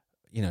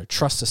 you know,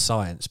 trust the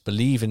science,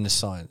 believe in the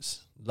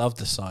science, love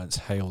the science,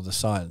 hail the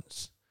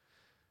science,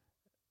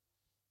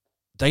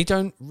 they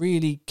don't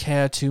really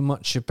care too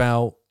much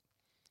about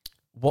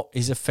what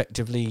is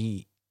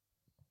effectively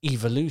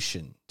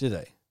evolution, do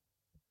they?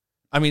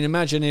 I mean,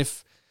 imagine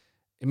if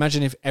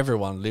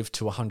everyone lived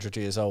to 100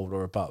 years old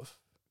or above,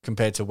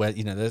 compared to where,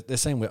 you know, they're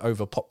saying we're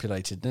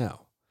overpopulated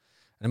now.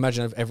 And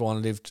imagine if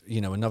everyone lived,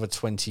 you know, another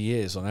 20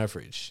 years on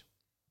average,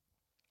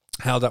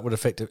 how that would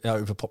affect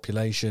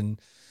overpopulation,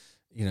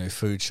 you know,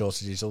 food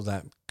shortages, all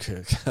that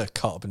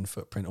carbon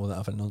footprint, all that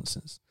other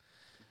nonsense.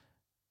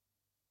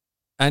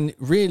 And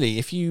really,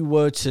 if you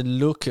were to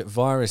look at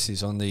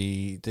viruses on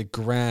the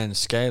grand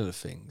scale of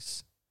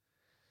things,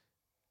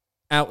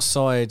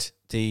 outside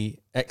the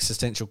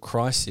existential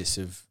crisis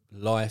of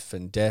life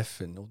and death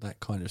and all that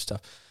kind of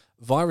stuff,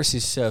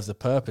 viruses serve the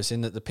purpose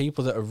in that the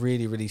people that are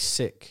really, really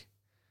sick,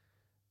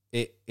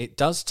 it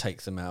does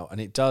take them out,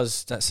 and it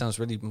does, that sounds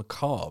really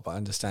macabre, I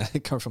understand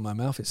it coming from my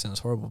mouth, it sounds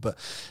horrible, but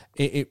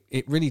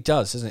it really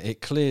does, doesn't it?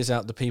 It clears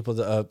out the people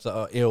that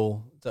are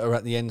ill, that are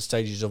at the end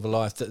stages of a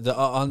life, that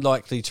are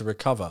unlikely to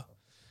recover.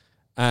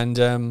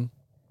 And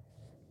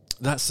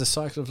that's the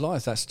cycle of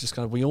life. That's just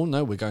kind of, we all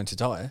know we're going to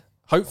die,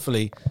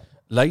 hopefully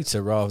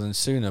later rather than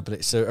sooner, but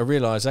it's a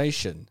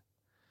realization.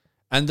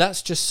 And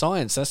that's just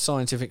science. That's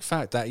scientific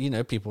fact that, you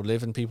know, people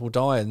live and people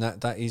die, and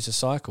that is a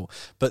cycle.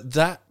 But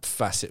that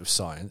facet of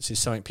science is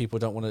something people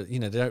don't want to, you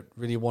know, they don't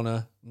really want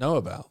to know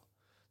about.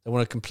 They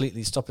want to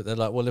completely stop it. They're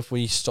like, well, if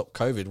we stop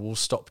COVID, we'll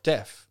stop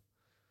death.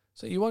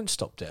 So you won't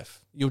stop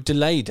death. You'll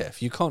delay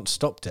death. You can't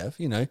stop death,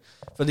 you know.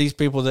 For these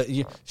people that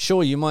you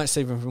might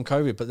save them from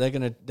COVID, but they're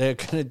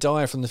gonna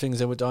die from the things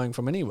they were dying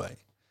from anyway.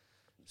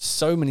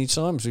 So many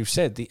times we've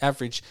said the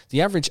average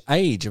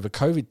age of a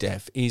COVID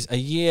death is a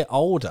year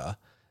older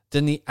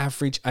than the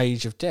average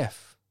age of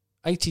death,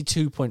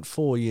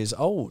 82.4 years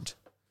old,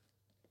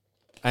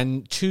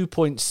 and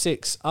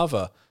 2.6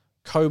 other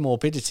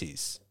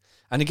comorbidities.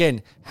 And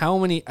again, how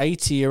many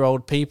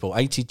 80-year-old people,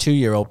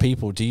 82-year-old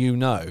people do you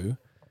know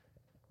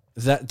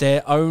that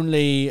their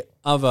only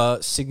other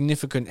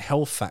significant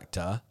health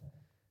factor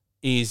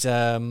is, you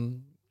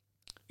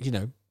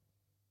know,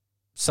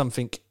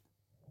 something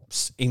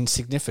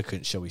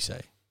insignificant, shall we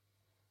say?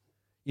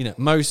 You know,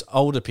 most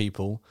older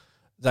people,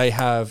 they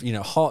have, you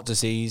know, heart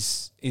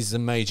disease is the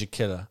major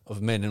killer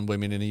of men and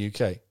women in the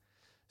UK.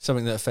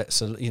 Something that affects,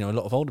 you know, a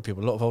lot of older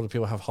people. A lot of older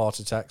people have heart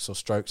attacks or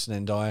strokes and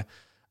then die.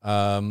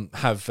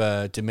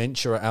 Have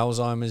dementia or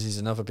Alzheimer's is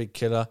another big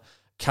killer.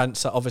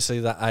 Cancer,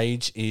 obviously, that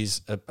age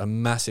is a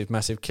massive,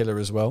 massive killer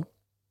as well.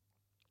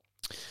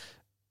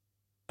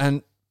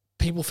 And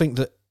people think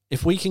that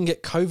if we can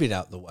get COVID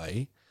out the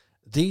way,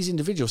 these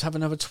individuals have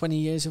another 20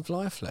 years of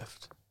life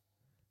left.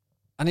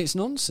 And it's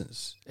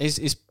nonsense.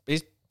 It's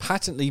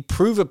patently,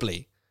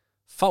 provably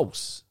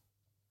false.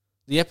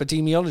 The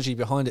epidemiology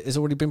behind it has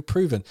already been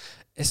proven.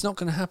 It's not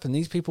going to happen.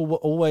 These people were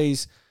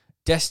always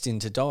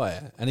destined to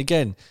die. And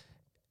again,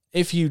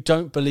 if you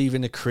don't believe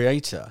in a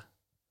creator,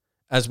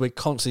 as we're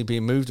constantly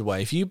being moved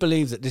away, if you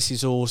believe that this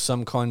is all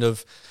some kind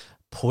of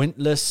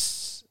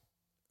pointless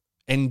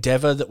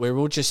endeavor that we're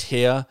all just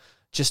here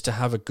just to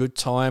have a good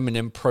time and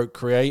then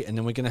procreate, and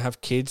then we're going to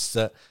have kids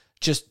that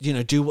just, you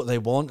know, do what they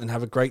want and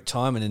have a great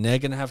time, and then they're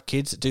going to have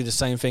kids that do the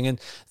same thing. And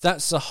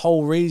that's the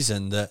whole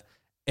reason that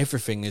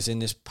everything is in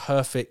this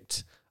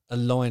perfect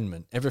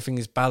alignment. Everything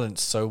is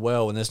balanced so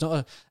well, and there's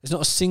not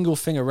a single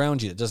thing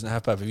around you that doesn't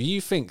have purpose. If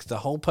you think the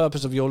whole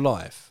purpose of your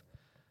life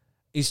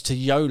is to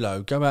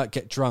YOLO, go out,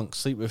 get drunk,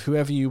 sleep with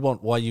whoever you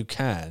want while you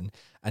can,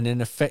 and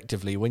then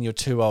effectively when you're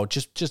too old,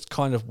 just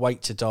kind of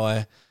wait to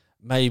die,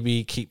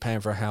 maybe keep paying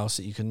for a house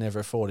that you can never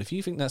afford. If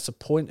you think that's the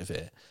point of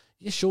it,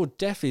 yeah, sure,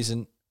 death is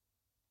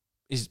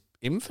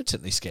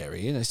infinitely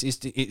scary. You know,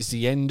 it's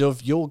the end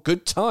of your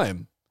good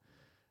time.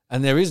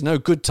 And there is no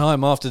good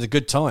time after the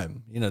good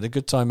time. You know, the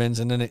good time ends,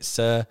 and then it's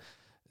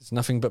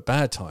nothing but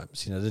bad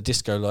times. You know, the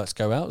disco lights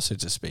go out, so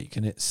to speak,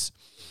 and it's.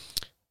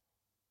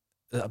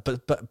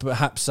 But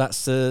perhaps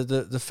that's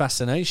the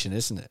fascination,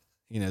 isn't it?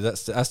 You know,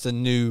 that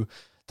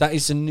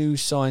is the new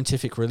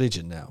scientific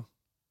religion now.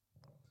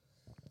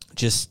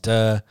 Just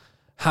have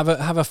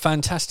a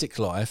fantastic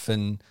life,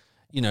 and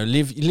you know,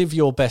 live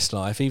your best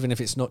life, even if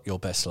it's not your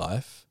best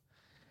life,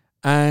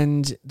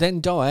 and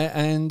then die,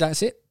 and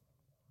that's it.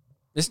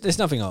 There's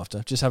nothing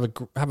after. Just have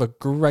a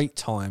great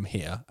time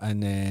here,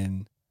 and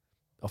then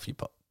off you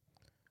pop.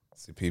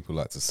 See, people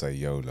like to say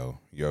YOLO.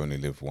 You only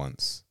live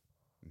once.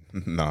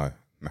 No.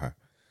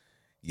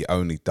 You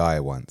only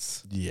die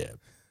once. Yeah,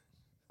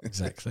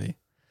 exactly.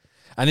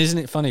 And isn't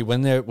it funny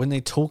when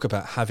they talk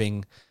about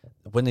the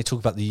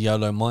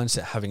YOLO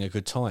mindset, having a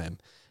good time?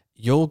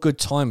 Your good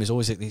time is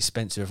always at the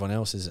expense of everyone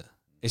else, is it?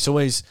 It's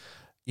always,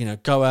 you know,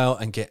 go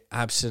out and get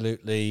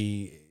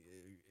absolutely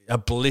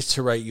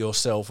obliterate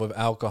yourself with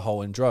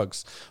alcohol and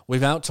drugs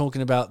without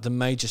talking about the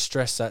major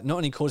stress that not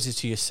only causes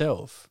to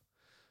yourself,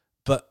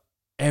 but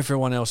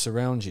everyone else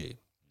around you.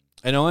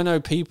 And I know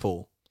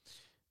people,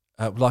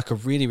 like a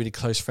really, really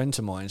close friend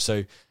of mine.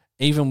 So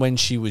even when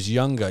she was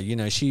younger, you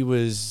know, she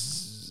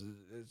was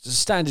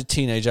standard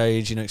teenage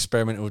age, you know,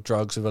 experimental with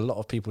drugs, with a lot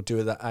of people do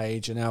at that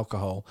age, and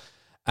alcohol.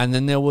 And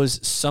then there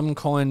was some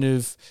kind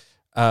of,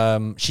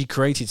 she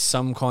created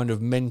some kind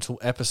of mental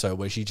episode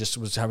where she just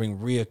was having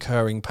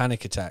reoccurring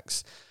panic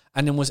attacks,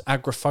 and then was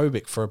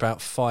agoraphobic for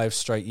about 5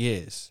 straight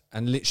years,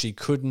 and literally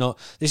could not.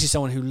 This is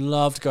someone who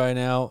loved going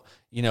out.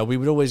 You know, we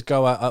would always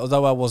go out,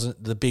 although I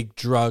wasn't the big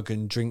drug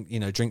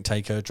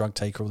taker, drug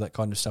taker, all that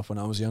kind of stuff when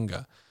I was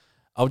younger.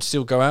 I would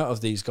still go out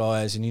with these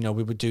guys, and, you know,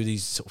 we would do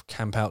these sort of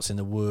camp outs in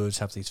the woods,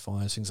 have these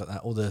fires, things like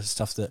that, all the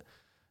stuff that,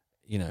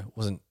 you know,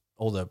 wasn't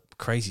all the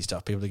crazy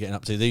stuff people are getting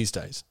up to these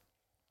days.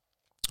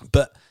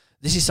 But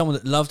this is someone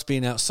that loved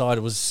being outside,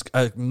 was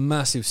a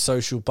massive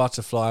social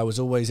butterfly, was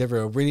always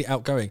everywhere, really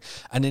outgoing,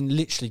 and then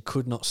literally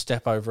could not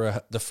step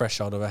over the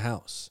threshold of a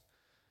house,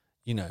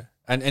 you know.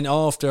 And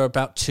after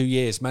about 2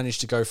 years,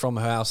 managed to go from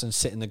her house and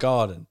sit in the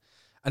garden.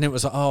 And it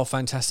was like, oh,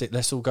 fantastic,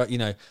 let's all go, you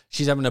know,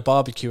 she's having a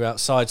barbecue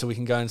outside so we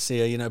can go and see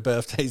her, you know,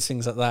 birthdays,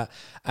 things like that.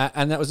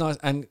 And that was nice.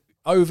 And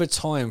over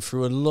time,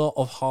 through a lot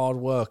of hard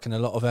work and a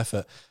lot of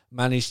effort,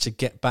 managed to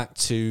get back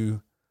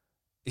to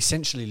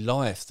essentially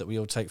life that we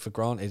all take for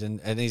granted,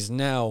 and is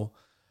now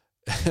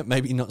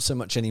maybe not so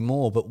much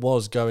anymore, but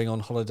was going on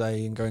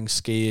holiday and going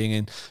skiing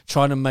and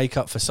trying to make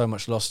up for so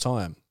much lost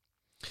time.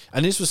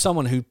 And this was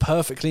someone who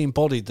perfectly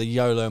embodied the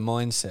YOLO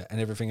mindset and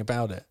everything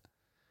about it,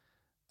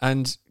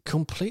 and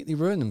completely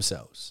ruined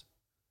themselves.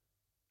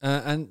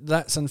 And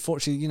that's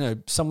unfortunately, you know,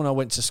 someone I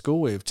went to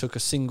school with took a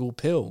single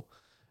pill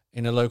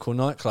in a local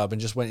nightclub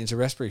and just went into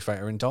respiratory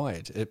failure and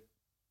died at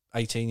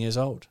 18 years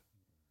old.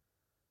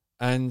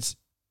 And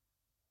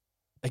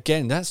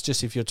again, that's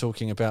just if you're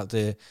talking about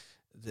the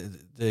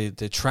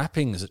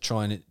trappings that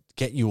try and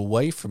get you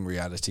away from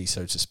reality,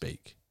 so to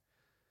speak.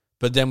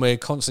 But then we're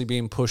constantly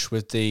being pushed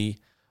with the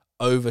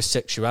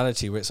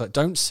over-sexuality, where it's like,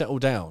 don't settle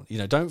down. You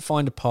know, don't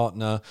find a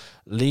partner.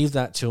 Leave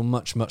that till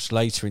much, much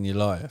later in your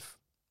life.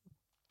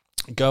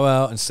 Go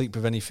out and sleep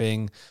with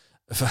anything.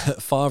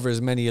 Father as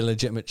many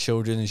illegitimate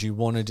children as you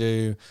want to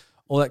do.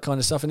 All that kind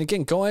of stuff. And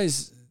again,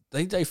 guys,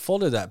 they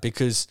follow that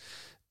because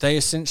they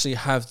essentially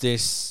have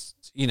this,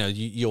 you know,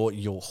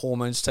 your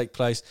hormones take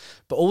place,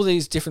 but all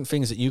these different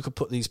things that you could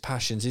put these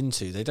passions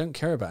into, they don't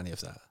care about any of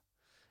that.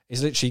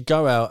 It's literally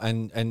go out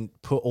and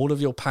put all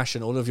of your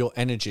passion, all of your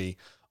energy,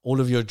 all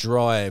of your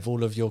drive,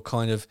 all of your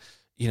kind of,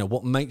 you know,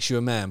 what makes you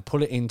a man,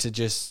 pull it into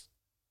just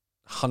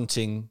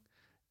hunting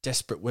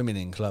desperate women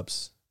in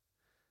clubs.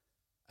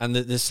 And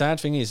the sad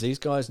thing is, these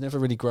guys never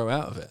really grow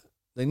out of it.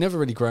 They never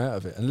really grow out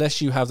of it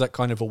unless you have that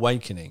kind of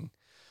awakening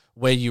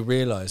where you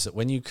realize that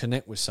when you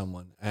connect with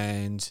someone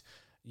and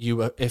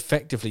you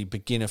effectively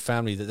begin a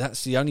family,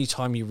 that's the only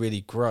time you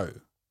really grow.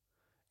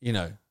 You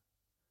know,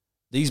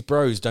 these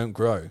bros don't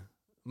grow.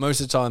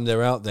 Most of the time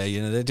they're out there,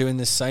 you know, they're doing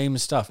the same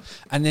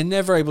stuff and they're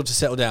never able to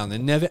settle down. They're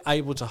never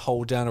able to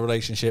hold down a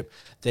relationship.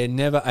 They're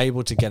never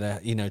able to get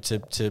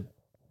to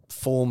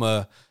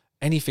form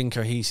anything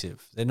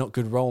cohesive. They're not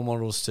good role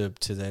models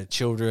to their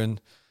children,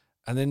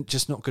 and then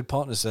just not good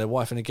partners to their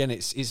wife. And again,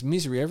 it's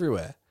misery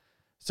everywhere.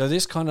 So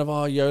this kind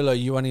of, YOLO,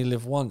 you only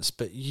live once,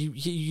 but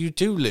you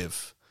do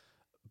live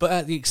but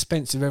at the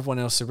expense of everyone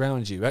else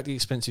around you, at the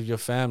expense of your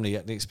family,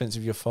 at the expense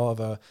of your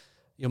father,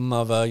 your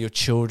mother, your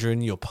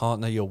children, your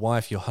partner, your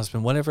wife, your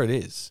husband, whatever it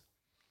is.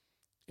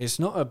 It's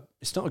not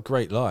a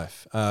great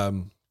life.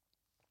 And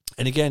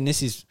again,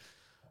 this is,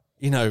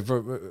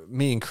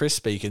 me and Chris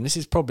speaking, this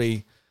is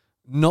probably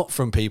not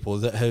from people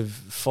that have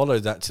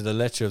followed that to the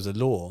letter of the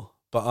law,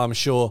 but I'm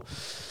sure,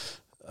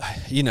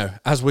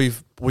 as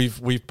we've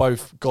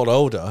both got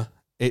older,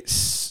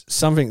 it's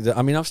something that,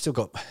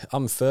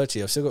 I'm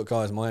 30, I've still got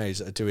guys my age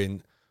that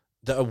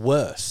are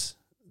worse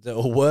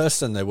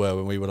than they were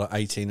when we were like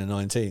 18 and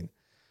 19.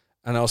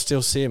 And I'll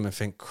still see them and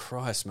think,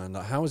 Christ, man,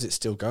 like, how is it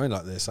still going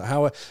like this? Like,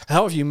 how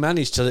have you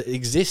managed to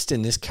exist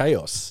in this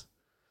chaos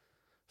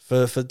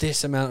for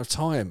this amount of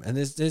time? And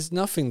there's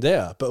nothing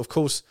there. But of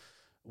course,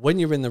 when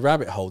you're in the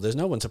rabbit hole, there's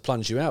no one to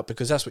plunge you out,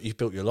 because that's what you've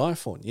built your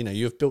life on.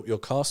 You've built your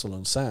castle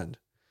on sand.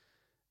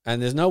 And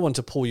there's no one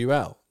to pull you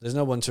out. There's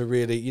no one to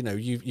really,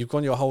 you've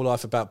gone your whole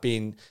life about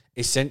being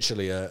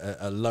essentially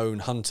a lone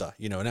hunter,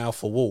 an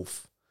alpha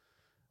wolf.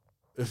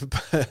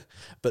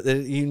 But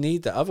then you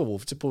need that other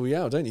wolf to pull you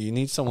out, don't you? You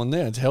need someone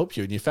there to help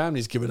you, and your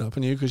family's given up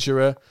on you because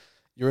you're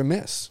a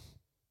mess.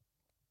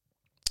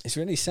 It's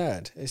really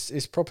sad.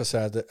 It's proper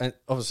sad that, and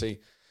obviously,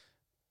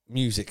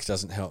 music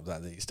doesn't help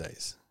that these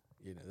days.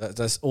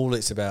 That's all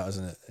it's about,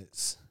 isn't it?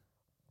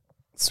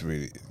 It's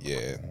really,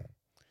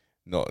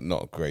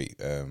 not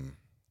great.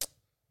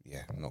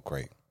 Not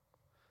great.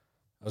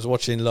 I was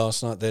watching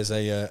last night. There's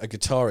a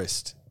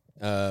guitarist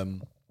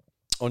on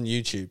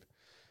YouTube,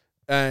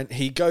 and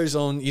he goes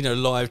on,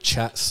 live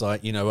chats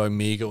like,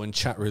 Omegle and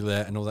Chat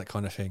Roulette and all that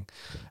kind of thing.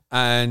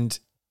 And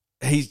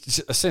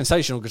he's a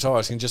sensational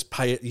guitarist, can just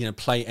play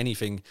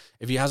anything.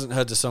 If he hasn't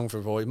heard the song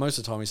before, most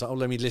of the time he's like,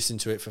 let me listen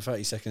to it for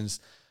 30 seconds,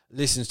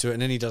 listens to it,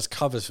 and then he does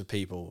covers for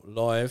people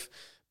live.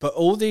 But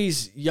all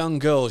these young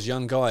girls,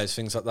 young guys,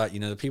 things like that,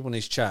 the people in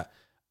his chat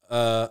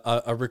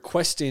are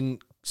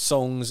requesting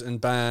songs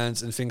and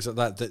bands and things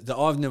like that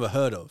I've never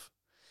heard of.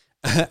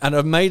 And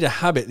I've made a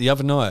habit the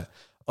other night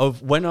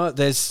of when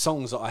there's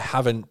songs that I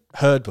haven't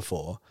heard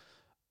before,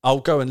 I'll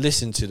go and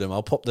listen to them.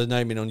 I'll pop the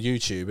name in on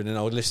YouTube and then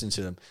I'll listen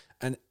to them.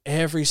 And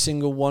every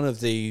single one of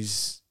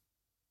these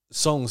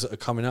songs that are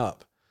coming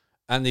up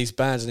and these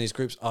bands and these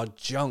groups are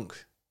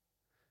junk.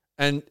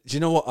 And do you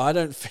know what?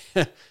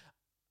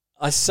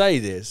 I say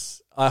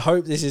this, I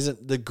hope this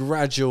isn't the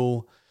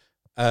gradual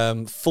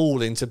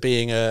fall into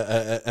being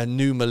a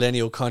new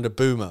millennial kind of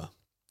boomer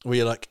where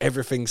you're like,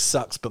 everything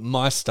sucks but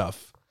my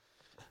stuff.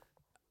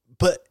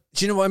 But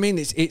do you know what I mean?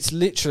 It's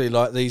literally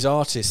like these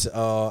artists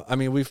are,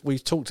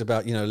 we've talked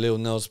about, Lil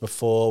Nas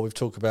before, we've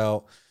talked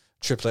about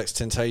Triple X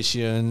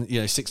Temptation,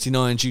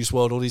 69, Juice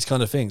WRLD, all these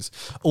kind of things.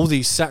 All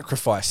these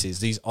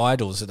sacrifices, these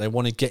idols that they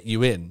want to get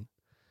you in.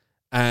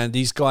 And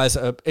these guys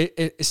are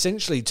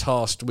essentially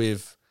tasked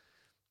with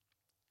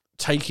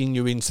taking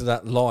you into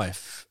that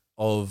life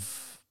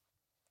of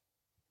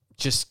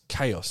just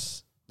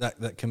chaos,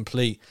 that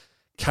complete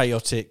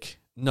chaotic,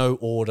 no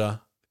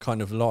order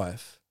kind of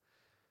life.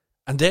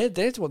 And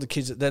they're what the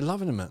kids, they're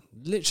loving them, man.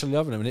 Literally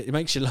loving them. And it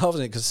makes you love it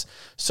because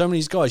so many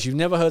of these guys, you've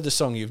never heard the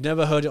song, you've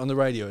never heard it on the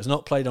radio. It's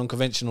not played on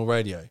conventional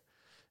radio.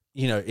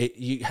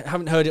 You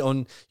haven't heard it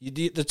on,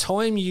 the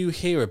time you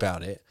hear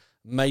about it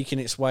making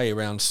its way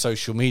around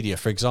social media,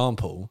 for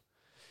example,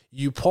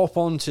 you pop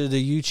onto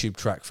the YouTube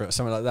track for it,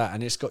 something like that,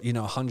 and it's got,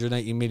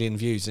 180 million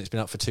views and it's been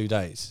up for 2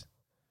 days.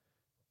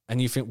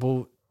 And you think,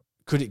 well,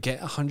 could it get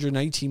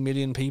 180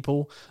 million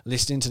people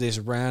listening to this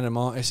random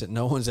artist that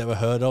no one's ever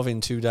heard of in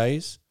 2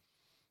 days?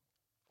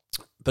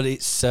 But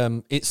it's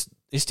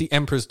the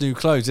emperor's new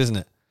clothes, isn't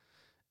it?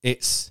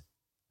 It's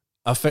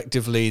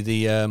effectively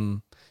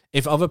the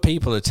if other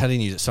people are telling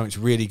you that something's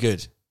really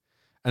good,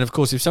 and of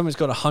course if someone's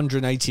got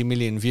 180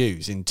 million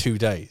views in 2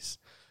 days,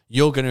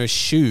 you're going to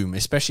assume,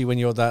 especially when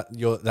you're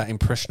that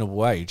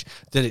impressionable age,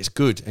 that it's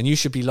good and you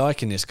should be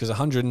liking this because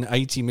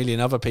 180 million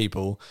other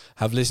people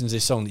have listened to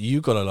this song, that you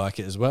got to like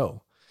it as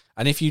well.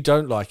 And if you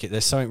don't like it,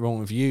 there's something wrong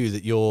with you,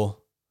 that you're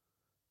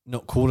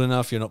not cool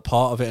enough, you're not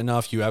part of it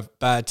enough, you have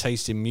bad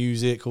taste in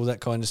music, all that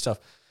kind of stuff.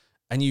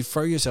 And you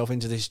throw yourself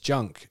into this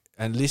junk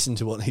and listen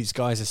to what these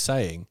guys are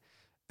saying,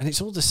 and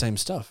it's all the same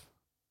stuff.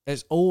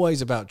 It's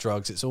always about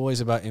drugs, it's always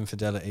about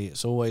infidelity,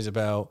 it's always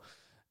about,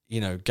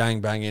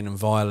 gangbanging and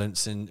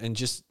violence and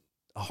just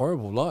a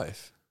horrible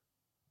life.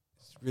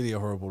 It's really a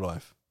horrible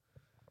life.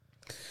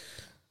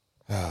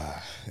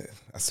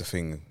 That's the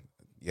thing.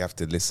 You have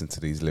to listen to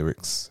these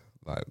lyrics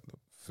like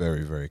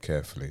very, very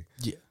carefully.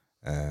 Yeah.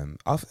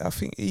 I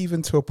think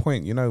even to a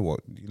point, you know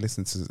what? You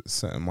listen to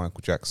certain Michael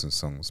Jackson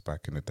songs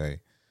back in the day,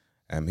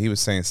 he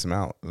was saying some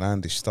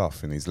outlandish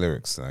stuff in his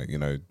lyrics,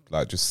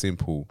 like just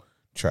simple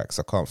tracks.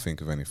 I can't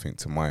think of anything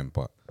to mind,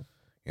 but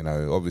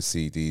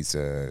obviously these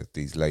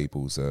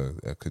labels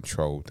are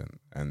controlled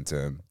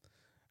and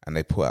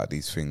they put out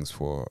these things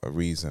for a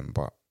reason.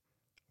 But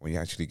when you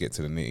actually get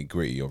to the nitty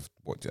gritty of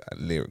what the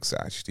lyrics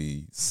are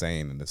actually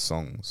saying in the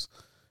songs,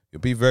 you'll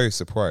be very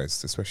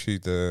surprised, especially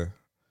the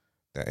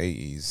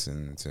 80s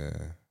and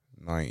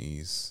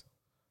 90s.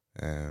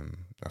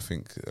 I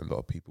think a lot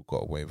of people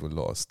got away with a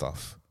lot of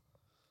stuff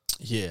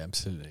Yeah,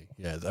 absolutely.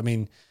 Yeah, I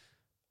mean,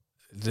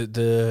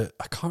 the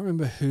I can't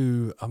remember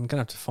who. I'm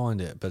gonna have to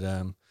find it, but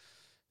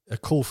A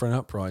Call for an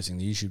Uprising,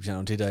 the YouTube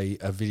channel, did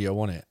a video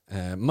on it.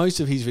 Most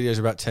of his videos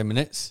are about 10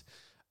 minutes,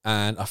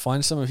 and I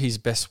find some of his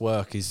best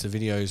work is the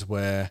videos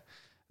where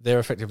they're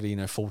effectively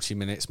 40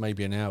 minutes,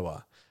 maybe an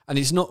hour, and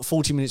it's not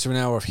 40 minutes or an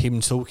hour of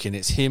him talking.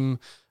 It's him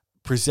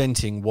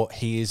presenting what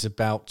he is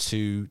about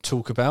to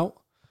talk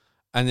about,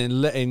 and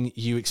then letting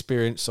you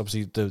experience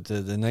obviously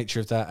the nature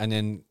of that, and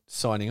then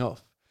signing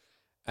off.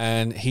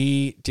 And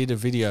he did a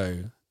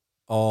video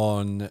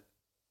on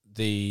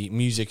the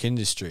music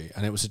industry,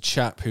 and it was a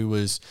chap who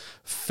was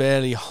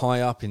fairly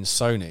high up in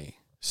Sony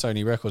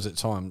Records at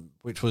the time,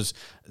 which was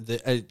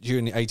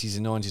during the 80s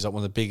and 90s like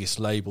one of the biggest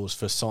labels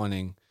for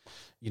signing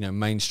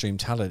mainstream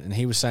talent. And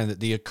he was saying that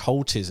the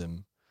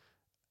occultism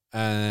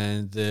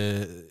and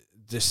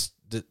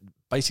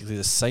basically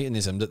the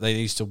Satanism that they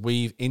used to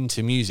weave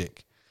into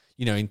music,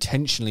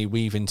 intentionally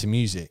weave into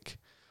music,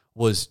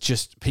 was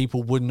just,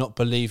 people would not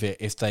believe it.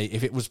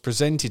 If it was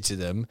presented to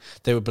them,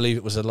 they would believe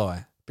it was a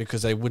lie,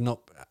 because they would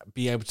not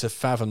be able to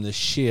fathom the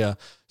sheer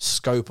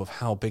scope of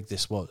how big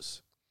this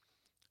was.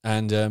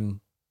 And,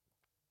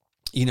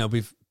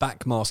 with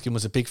backmasking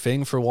was a big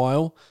thing for a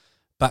while.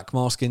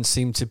 Backmasking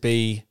seemed to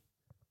be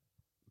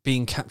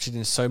being captured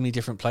in so many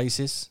different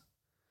places.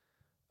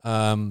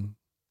 I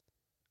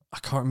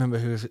can't remember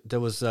who there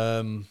was.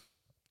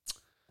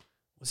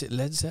 Was it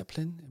Led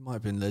Zeppelin? It might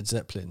have been Led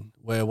Zeppelin,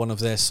 where one of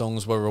their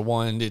songs were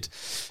rewinded.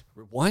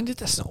 Rewinded?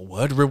 That's not a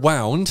word.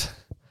 Rewound.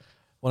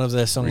 One of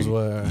their songs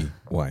were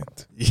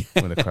White.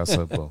 With a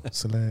crossover.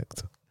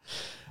 Select.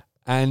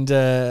 And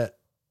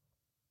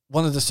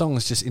one of the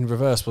songs just in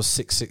reverse was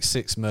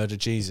 666 Murder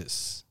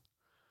Jesus.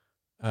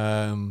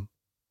 It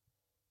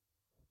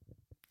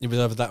was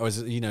over that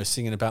was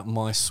singing about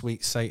My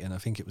Sweet Satan. I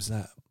think it was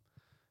that.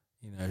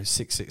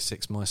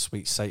 666 My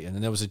Sweet Satan.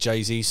 And there was a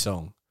Jay-Z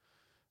song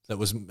that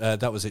was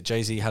it.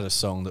 Jay-Z had a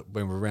song that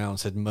went around,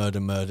 said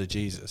Murder, Murder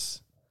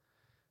Jesus.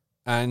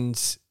 And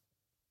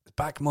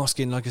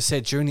backmasking, like I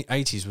said, during the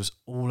 80s was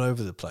all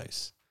over the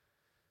place.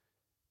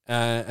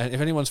 And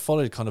if anyone's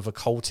followed kind of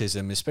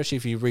occultism, especially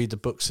if you read the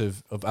books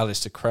of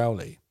Aleister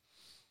Crowley,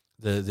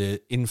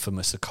 the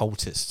infamous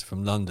occultist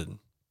from London,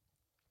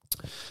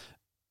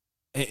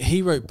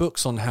 he wrote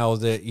books on how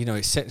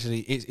essentially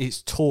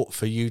it's taught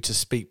for you to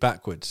speak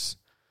backwards,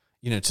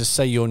 to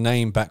say your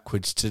name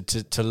backwards,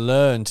 to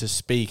learn to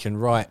speak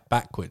and write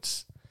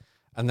backwards.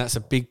 And that's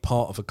a big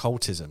part of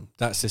occultism.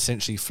 That's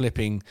essentially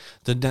flipping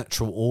the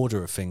natural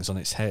order of things on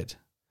its head.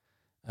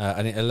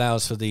 And it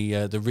allows for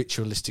the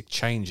ritualistic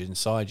change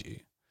inside you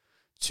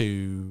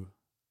to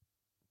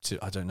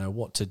I don't know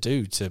what to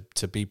do,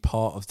 to be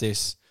part of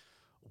this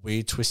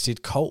weird,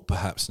 twisted cult,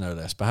 perhaps, no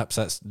less. Perhaps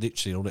that's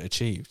literally all it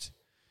achieved.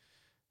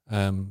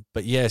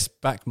 But yes,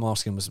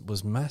 backmasking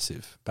was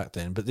massive back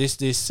then. But this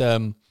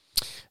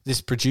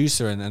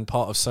producer and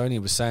part of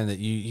Sony was saying that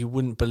you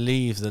wouldn't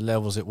believe the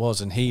levels it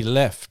was, and he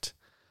left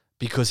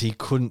because he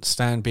couldn't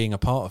stand being a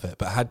part of it,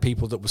 but had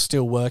people that were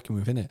still working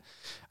within it.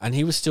 And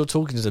he was still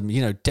talking to them,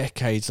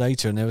 decades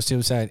later, and they were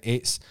still saying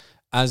it's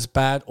as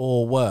bad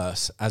or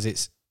worse as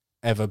it's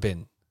ever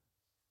been.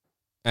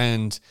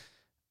 And,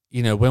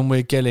 when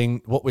we're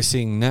getting what we're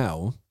seeing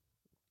now,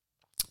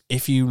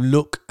 if you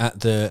look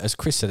at as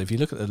Chris said, if you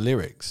look at the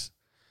lyrics,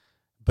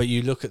 but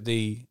you look at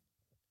the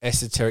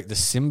esoteric, the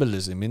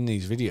symbolism in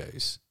these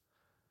videos,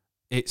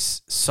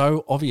 it's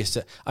so obvious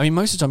that,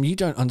 most of the time you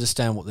don't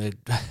understand what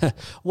they're...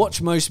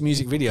 Watch most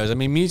music videos.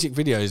 Music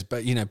videos,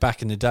 but,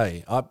 back in the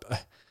day, I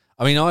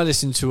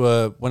listened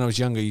to, when I was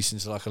younger, I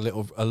listened to like a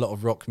lot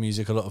of rock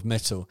music, a lot of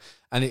metal.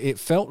 And it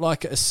felt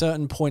like at a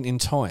certain point in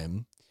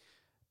time,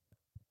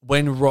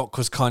 when rock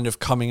was kind of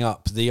coming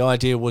up, the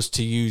idea was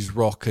to use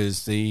rock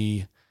as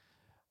the...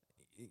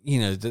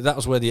 that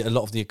was where a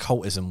lot of the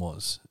occultism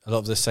was. A lot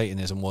of the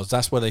Satanism was.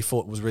 That's where they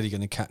thought was really going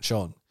to catch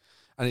on.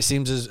 And it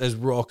seems as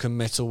rock and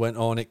metal went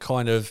on,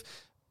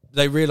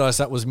 they realised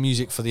that was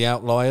music for the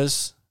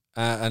outliers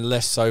and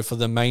less so for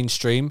the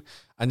mainstream.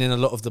 And then a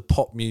lot of the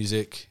pop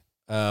music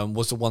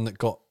was the one that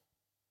got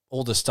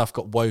all the stuff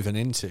got woven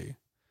into.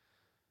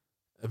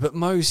 But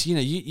most,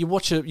 you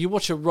watch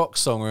a rock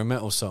song or a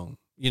metal song,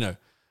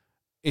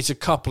 it's a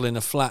couple in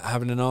a flat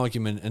having an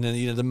argument, and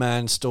then the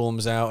man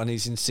storms out and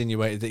he's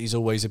insinuated that he's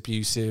always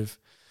abusive,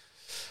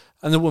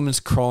 and the woman's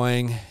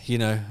crying,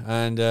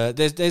 and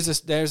there's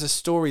a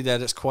story there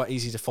that's quite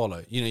easy to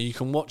follow. You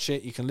can watch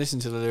it, you can listen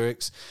to the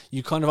lyrics,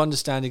 you kind of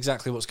understand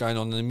exactly what's going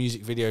on, and the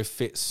music video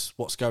fits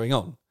what's going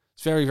on.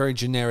 It's very, very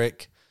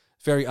generic,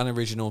 very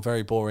unoriginal,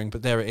 very boring,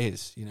 but there it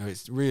is.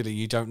 It's really,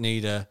 you don't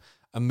need a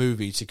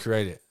movie to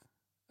create it.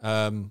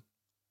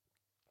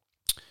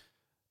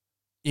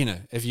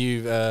 If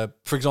you,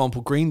 for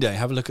example, Green Day,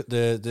 have a look at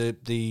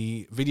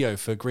the video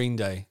for Green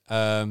Day.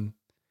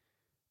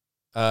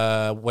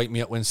 Wake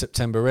Me Up When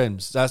September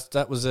Ends.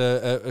 That was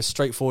a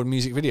straightforward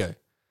music video.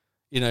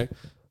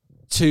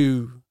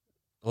 Two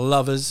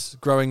lovers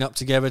growing up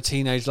together,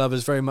 teenage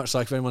lovers, very much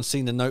like if anyone's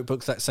seen The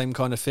Notebook, that same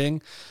kind of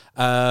thing.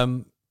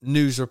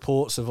 News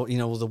reports of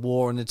all the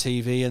war on the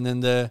TV, and then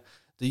the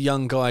the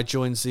young guy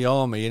joins the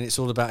army, and it's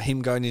all about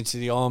him going into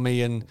the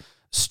army and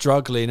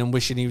struggling and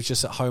wishing he was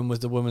just at home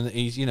with the woman that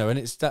he's, and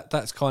it's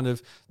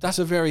that's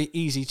a very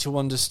easy to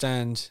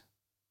understand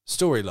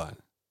storyline.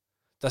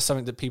 That's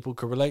something that people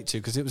could relate to,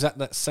 because it was at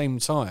that same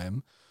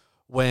time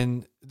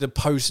when the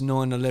post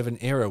 9/11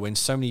 era, when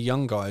so many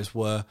young guys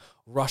were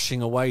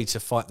rushing away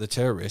to fight the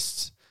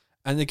terrorists.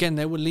 And again,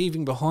 they were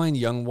leaving behind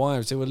young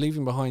wives. They were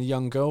leaving behind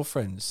young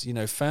girlfriends,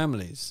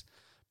 families,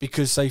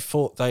 because they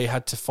thought they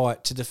had to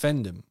fight to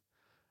defend them.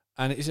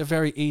 And it's a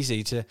very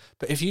easy to...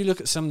 But if you look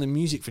at some of the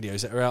music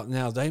videos that are out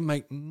now, they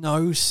make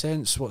no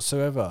sense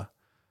whatsoever.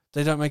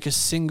 They don't make a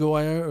single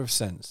iota of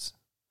sense.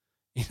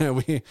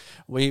 We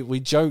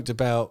joked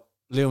about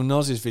Lil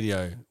Nas's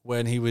video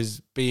when he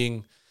was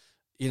being,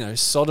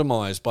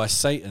 sodomized by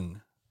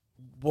Satan.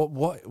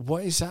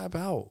 What is that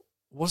about?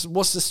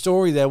 What's the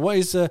story there?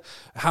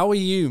 How are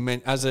you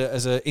meant as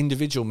a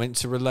individual meant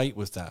to relate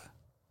with that?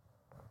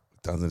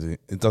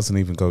 It doesn't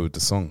even go with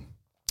the song.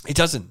 It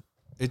doesn't.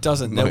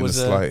 Not There in was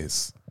the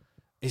slightest.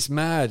 It's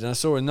mad. And I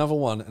saw another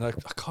one, and I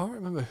can't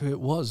remember who it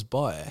was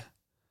by.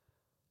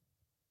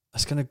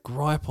 That's going to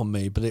gripe on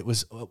me, but it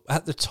was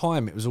at the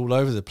time. It was all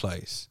over the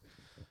place.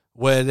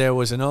 Where there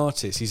was an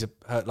artist. He's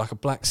like a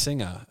black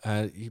singer.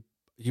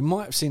 You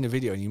might have seen the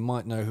video, and you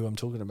might know who I'm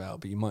talking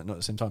about, but you might not at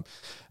the same time.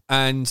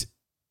 And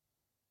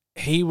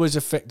he was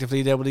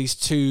effectively, there were these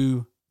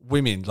two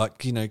women, like,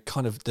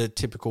 kind of the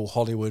typical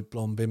Hollywood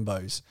blonde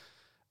bimbos.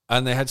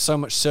 And they had so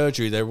much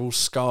surgery, they were all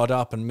scarred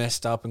up and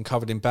messed up and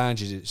covered in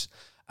bandages.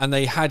 And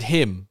they had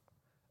him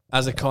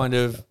as a kind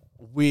of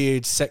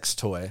weird sex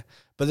toy.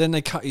 But then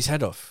they cut his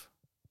head off.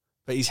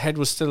 But his head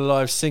was still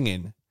alive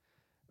singing.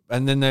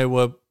 And then they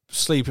were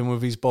sleeping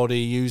with his body,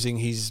 using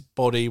his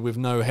body with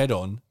no head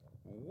on.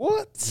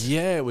 What?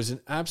 Yeah, it was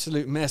an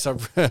absolute mess. I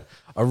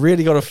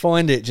really got to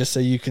find it just so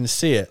you can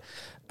see it.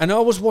 And I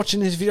was watching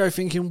this video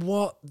thinking,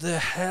 what the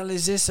hell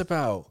is this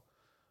about?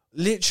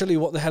 Literally,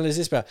 what the hell is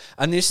this about?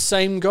 And this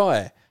same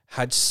guy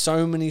had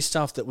so many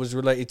stuff that was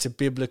related to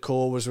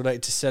biblical, was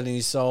related to selling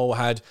his soul,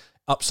 had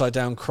upside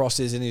down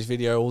crosses in his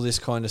video, all this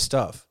kind of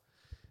stuff.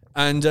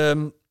 And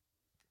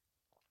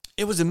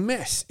it was a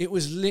mess. It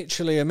was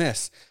literally a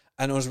mess.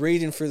 And I was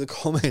reading through the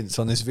comments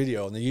on this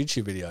video, on the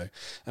YouTube video,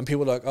 and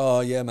people were like, oh,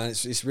 yeah, man,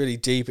 it's really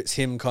deep. It's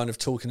him kind of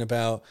talking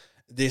about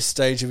this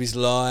stage of his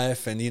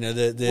life and,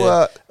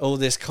 all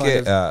this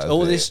kind of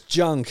all this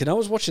junk. And I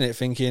was watching it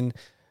thinking,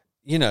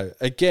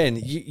 again,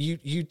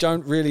 you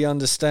don't really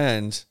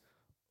understand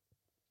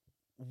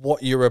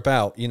what you're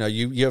about.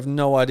 You have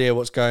no idea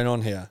what's going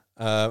on here.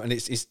 And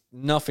it's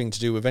nothing to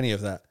do with any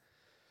of that.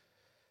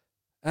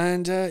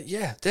 And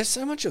there's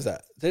so much of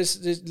that.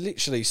 There's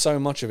literally so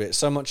much of it.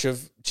 So much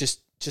of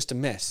just a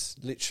mess,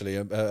 literally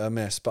a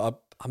mess. But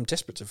I'm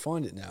desperate to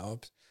find it now.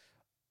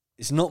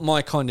 It's not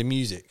my kind of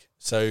music.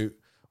 So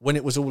when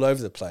it was all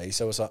over the place,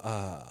 I was like,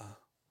 I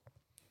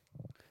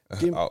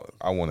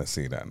want to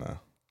see that now.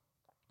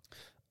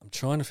 I'm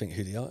trying to think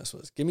who the artist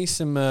was. Give me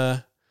some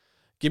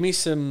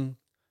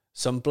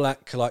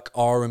black like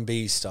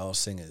R&B style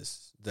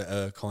singers that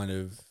are kind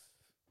of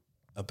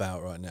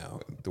about right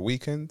now. The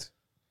Weeknd.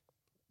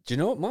 Do you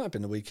know what? Might have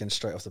been The Weeknd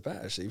straight off the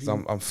bat, actually.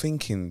 I'm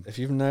thinking... If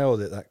you've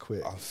nailed it that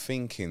quick. I'm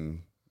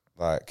thinking,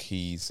 like,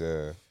 he's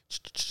done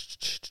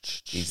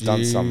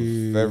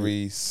some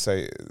very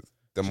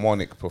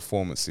demonic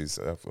performances.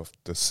 Of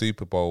the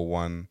Super Bowl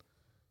one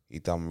he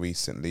done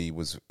recently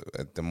was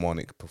a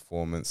demonic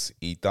performance.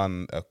 He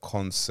done a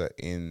concert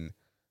in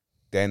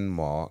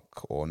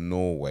Denmark or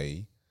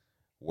Norway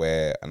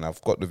where, and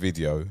I've got the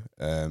video,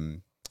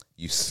 if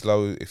you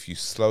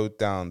slow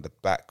down the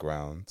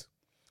background...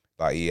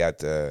 Like he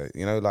had,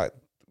 like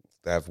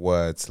they have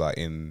words like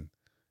in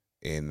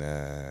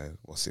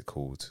what's it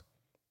called?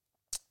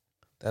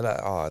 They'll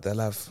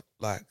have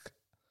like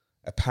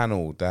a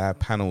panel. They have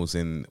panels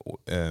in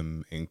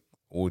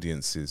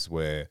audiences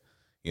where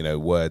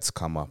words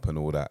come up and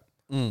all that.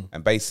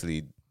 And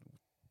basically,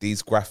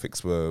 these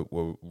graphics were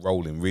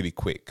rolling really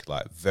quick,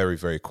 like very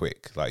very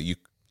quick. Like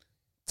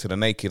to the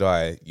naked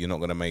eye, you're not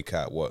gonna make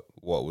out what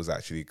was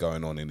actually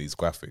going on in these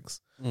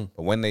graphics.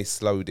 But when they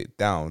slowed it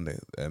down,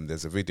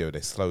 there's a video,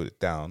 they slowed it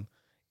down,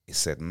 it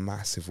said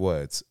massive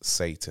words,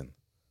 Satan.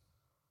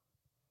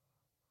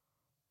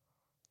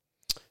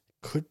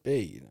 Could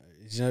be,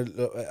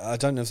 look, I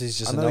don't know if this is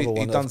just another one.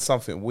 He done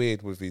something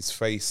weird with his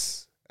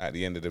face at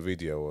the end of the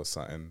video or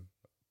something.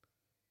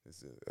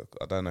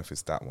 I don't know if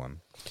it's that one.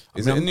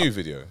 Is it a new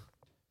video?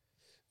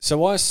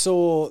 So I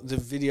saw the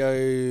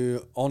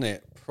video on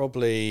it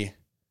probably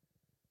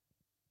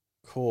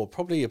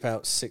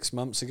about 6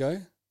 months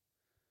ago.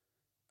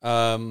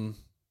 So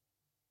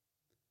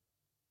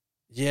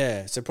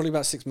probably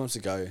about 6 months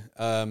ago.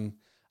 And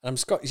I'm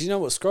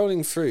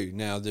scrolling through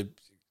now,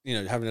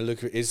 having a look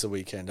at it is The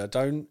Weeknd. I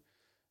don't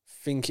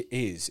think it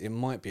is. It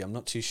might be. I'm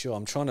not too sure.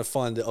 I'm trying to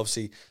find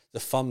obviously the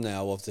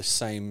thumbnail of the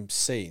same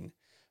scene.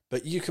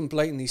 But you can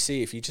blatantly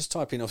see if you just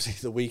type in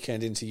obviously The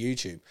Weeknd into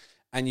YouTube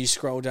and you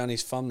scroll down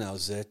his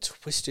thumbnails, they're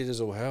twisted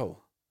as all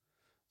hell.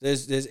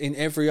 There's in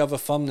every other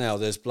thumbnail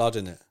there's blood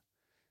in it.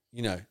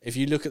 You know, if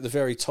you look at the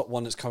very top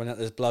one that's coming out,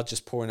 there's blood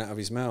just pouring out of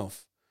his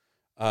mouth.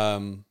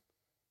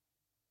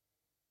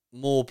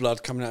 More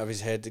blood coming out of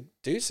his head. The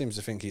dude seems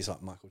to think he's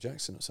like Michael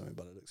Jackson or something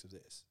by the looks of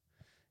this.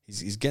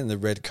 He's getting the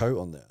red coat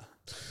on there.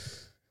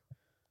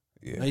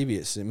 Yeah. Maybe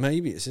it's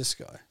this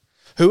guy.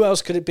 Who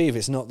else could it be if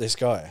it's not this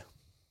guy?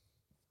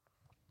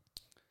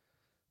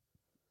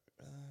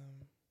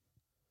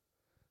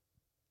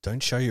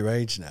 Don't show your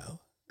age now.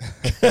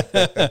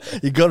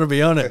 You got to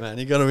be on it, man.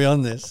 You got to be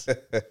on this.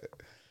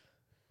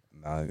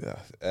 No,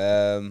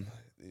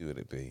 who would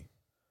it be?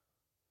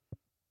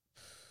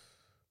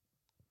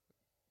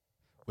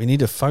 We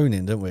need a phone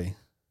in, don't we?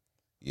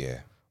 Yeah.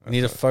 We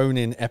need a phone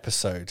in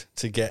episode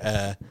to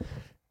get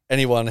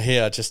anyone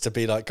here just to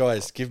be like,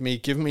 guys, give me.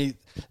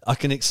 I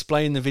can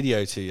explain the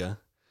video to you,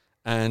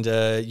 and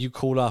you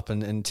call up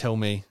and tell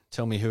me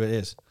who it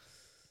is.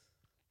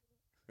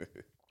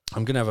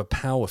 I'm gonna have a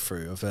power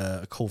through of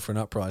a Call for an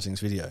Uprisings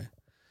video,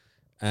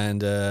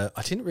 and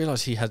I didn't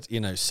realize he had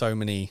so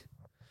many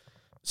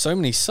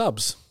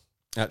subs.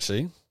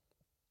 Actually,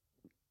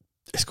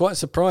 it's quite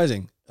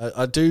surprising.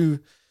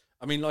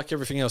 I mean, like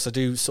everything else, I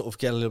do sort of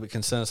get a little bit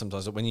concerned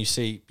sometimes that when you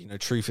see,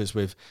 truthers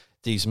with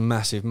these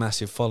massive,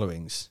 massive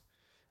followings,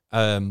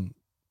 that,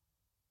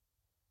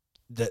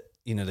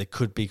 they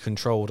could be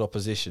controlled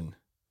opposition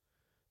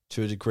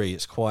to a degree.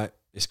 It's quite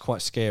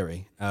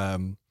scary.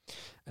 And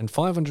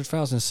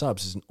 500,000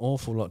 subs is an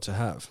awful lot to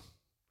have.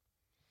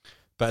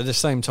 But at the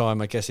same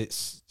time, I guess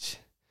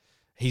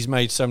he's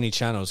made so many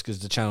channels because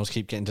the channels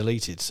keep getting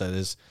deleted. So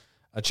there's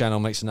a channel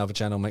makes another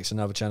channel, makes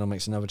another channel,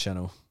 makes another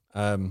channel.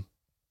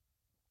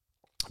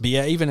 But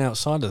yeah, even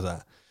outside of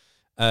that,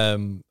 I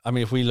mean,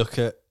 if we look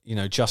at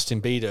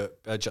Justin Bieber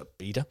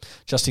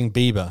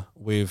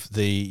with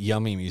the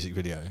Yummy music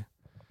video,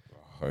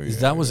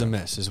 that was a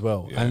mess as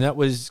well. Yeah. And that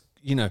was,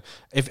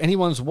 if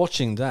anyone's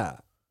watching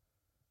that,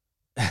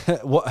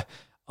 what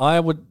I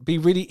would be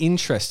really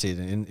interested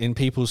in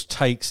people's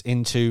takes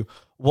into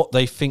what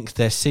they think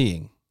they're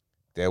seeing.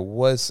 There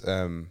was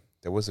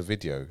a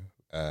video.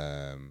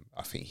 I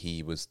think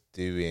he was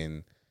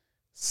doing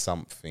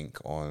something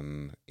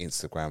on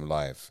Instagram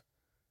Live,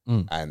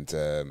 and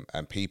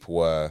people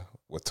were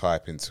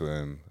typing to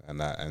him and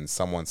that, and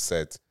someone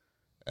said,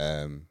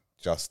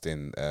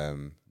 Justin,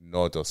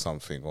 nod or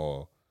something,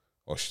 or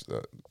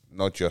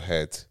nod your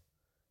head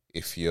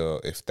if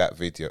that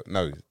video.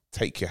 No,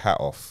 take your hat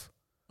off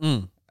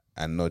and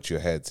nod your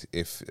head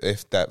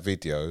if that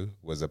video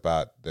was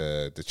about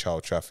the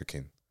child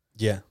trafficking.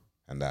 Yeah,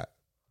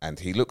 and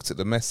he looked at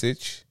the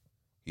message,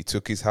 he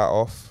took his hat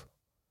off,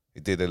 he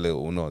did a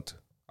little nod.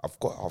 I've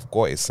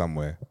got it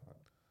somewhere.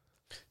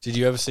 Did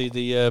you ever see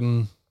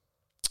the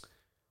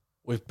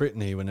with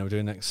Britney when they were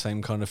doing that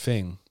same kind of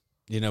thing?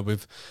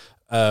 With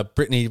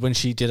Britney when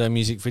she did her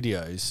music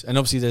videos, and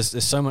obviously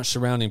there's so much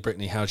surrounding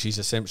Britney, how she's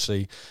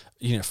essentially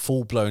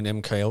full blown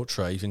MK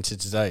Ultra even to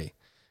today,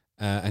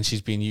 and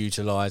she's been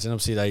utilised. And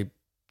obviously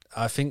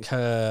I think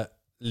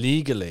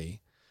legally,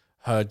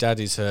 her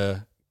dad is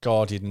her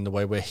guardian in the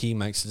way where he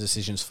makes the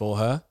decisions for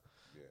her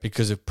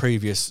because of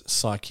previous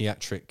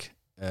psychiatric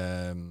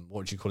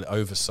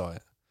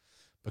oversight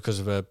because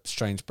of a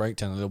strange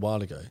breakdown a little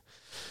while ago.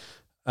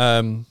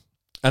 And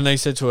they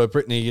said to her,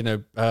 Britney,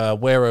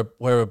 wear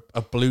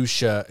a blue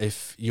shirt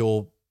if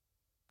you're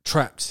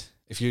trapped,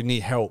 if you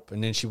need help.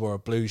 And then she wore a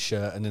blue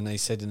shirt. And then they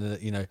said,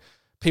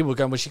 people were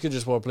going, well, she could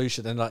just wear a blue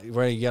shirt. Then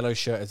wear a yellow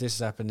shirt if this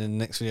has happened. And the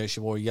next video,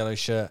 she wore a yellow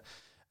shirt.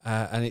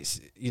 And it's,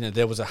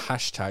 there was a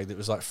hashtag that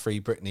was like Free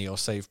Britney or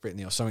Save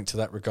Britney or something to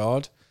that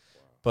regard.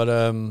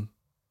 But,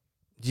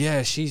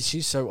 yeah,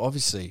 she's so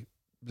obviously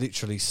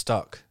literally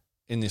stuck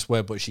in this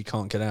web where she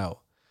can't get out,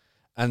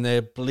 and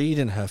they're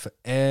bleeding her for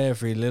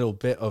every little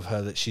bit of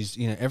her that she's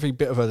every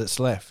bit of her that's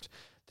left,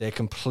 they're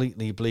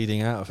completely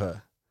bleeding out of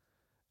her.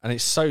 And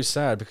it's so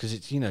sad because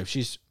it's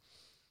she's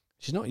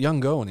not a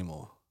young girl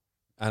anymore,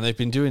 and they've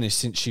been doing this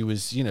since she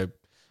was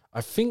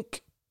I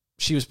think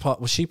she was part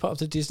of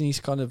the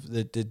Disney's kind of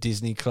the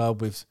Disney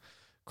club with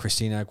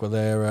Christina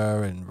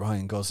Aguilera and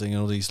Ryan Gosling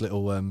and all these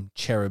little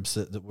cherubs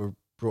that were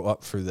brought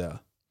up through there.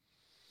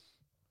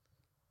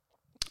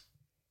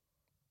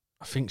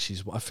 I think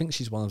she's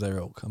one of their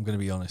ilk. I'm going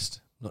to be honest,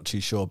 not too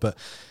sure, but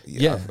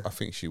yeah, I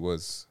think she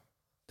was.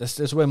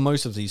 That's where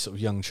most of these sort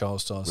of young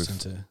child stars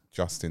tend to.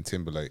 Justin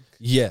Timberlake.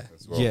 Yeah,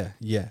 well.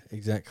 yeah,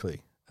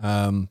 exactly.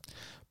 Part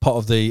of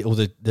all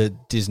the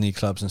Disney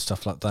clubs and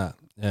stuff like that.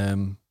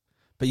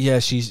 But yeah,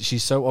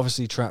 she's so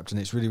obviously trapped, and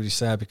it's really, really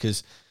sad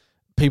because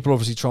people are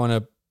obviously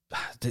trying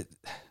to.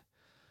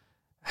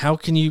 How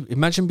can you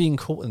imagine being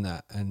caught in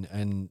that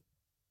and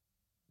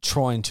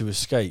trying to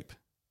escape?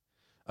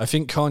 I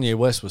think Kanye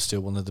West was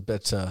still one of the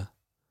better.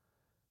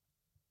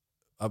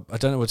 I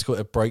don't know what to call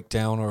it, a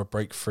breakdown or a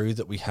breakthrough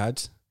that we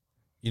had.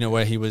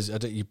 Where he was.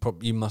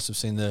 You must have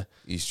seen the.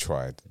 He's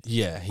tried.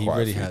 Yeah, he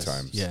really has.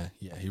 Times. Yeah,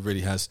 he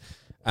really has.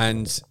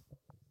 And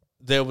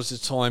there was a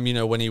time,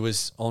 when he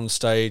was on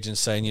stage and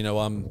saying,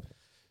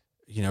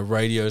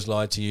 radio's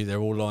lied to you. They're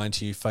all lying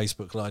to you.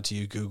 Facebook lied to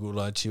you. Google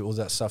lied to you. All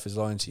that stuff is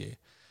lying to you.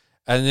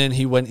 And then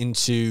he went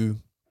into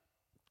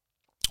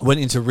went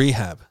into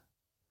rehab.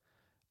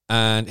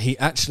 And he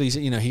actually,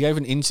 he gave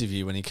an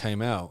interview when he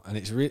came out, and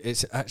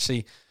it's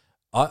actually,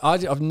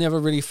 I've never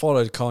really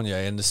followed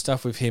Kanye, and the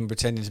stuff with him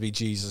pretending to be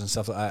Jesus and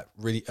stuff like that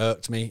really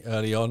irked me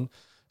early on.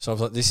 So I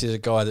was like, this is a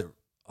guy that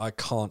I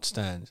can't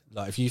stand.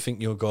 Like, if you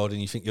think you're God and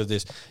you think you're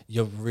this,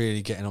 you're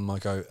really getting on my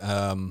goat.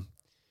 And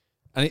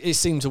it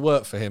seemed to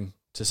work for him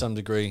to some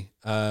degree,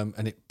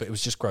 but it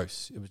was just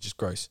gross. It was just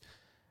gross.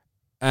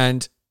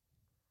 And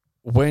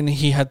when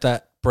he had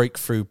that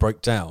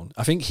breakdown,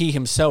 I think he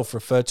himself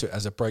referred to it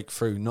as a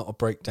breakthrough, not a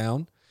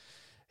breakdown.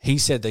 He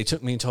said they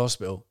took me into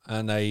hospital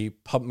and they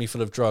pumped me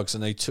full of drugs,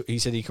 and he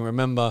said he can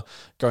remember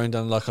going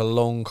down like a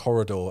long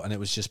corridor and it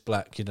was just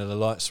black, the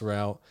lights were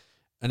out,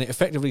 and it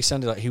effectively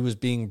sounded like he was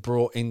being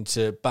brought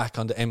back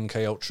under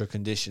MK Ultra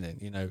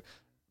conditioning,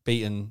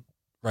 beaten,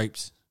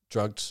 raped,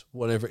 drugged,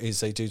 whatever it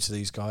is they do to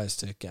these guys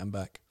to get them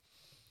back.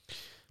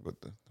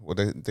 Well,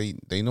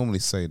 they normally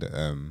say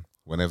that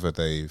whenever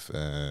they've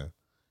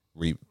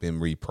been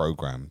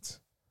reprogrammed,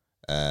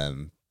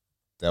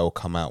 they'll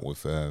come out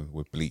with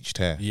bleached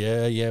hair.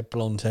 Yeah,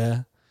 blonde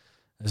hair,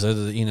 as though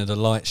the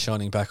light's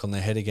shining back on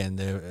their head again.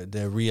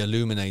 They're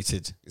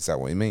re-illuminated. Is that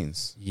what it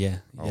means? Yeah.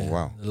 Oh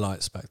wow! The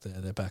light's back there.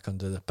 They're back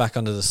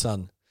under the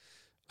sun.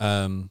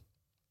 And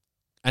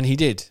he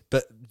did,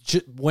 but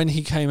when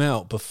he came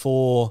out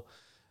before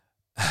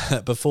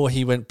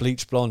he went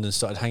bleach blonde and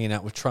started hanging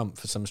out with Trump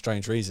for some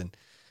strange reason,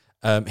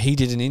 he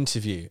did an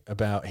interview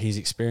about his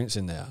experience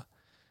in there.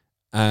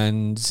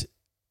 And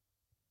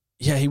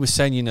yeah, he was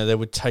saying, they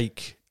would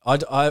take.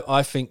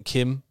 I think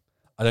Kim.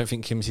 I don't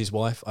think Kim's his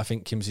wife. I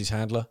think Kim's his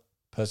handler,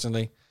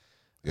 personally.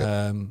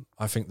 Yeah.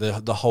 I think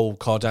the whole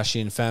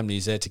Kardashian family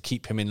is there to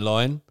keep him in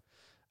line,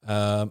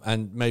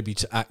 and maybe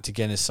to act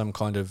again as some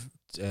kind of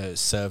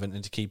servant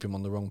and to keep him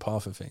on the wrong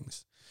path of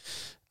things.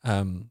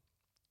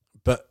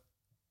 But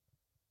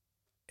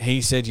he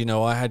said,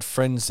 I had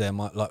friends there,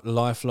 like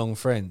lifelong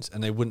friends,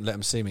 and they wouldn't let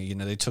them see me.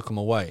 They took them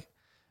away.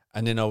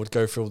 And then I would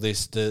go through all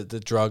this,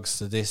 the drugs,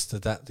 the this, the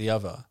that, the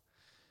other.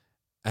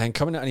 And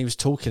coming out and he was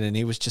talking, and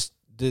he was just,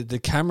 the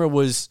camera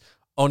was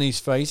on his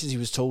face as he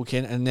was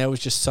talking, and there was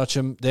just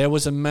there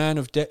was a man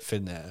of depth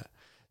in there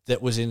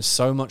that was in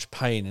so much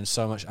pain and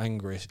so much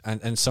anguish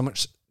and so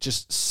much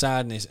just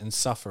sadness and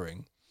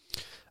suffering.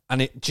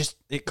 And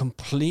it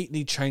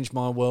completely changed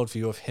my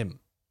worldview of him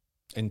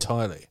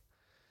entirely,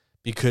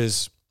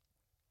 because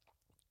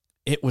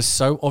it was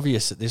so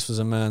obvious that this was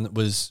a man that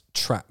was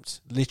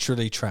trapped,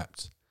 literally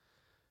trapped,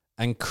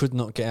 and could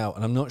not get out.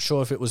 And I'm not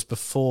sure if it was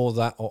before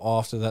that or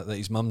after that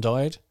his mum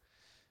died.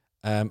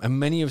 And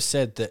many have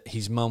said that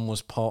his mum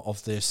was part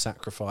of the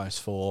sacrifice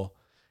for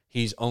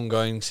his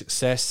ongoing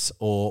success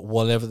or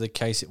whatever the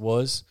case it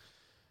was.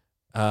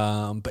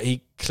 But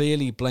he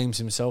clearly blames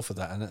himself for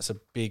that, and that's a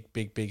big,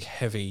 big, big,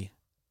 heavy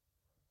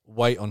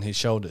weight on his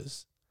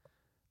shoulders.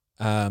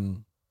 But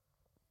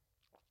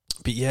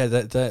yeah,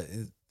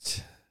 that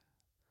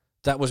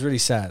was really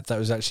sad. That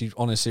was actually,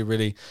 honestly,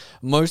 really.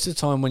 Most of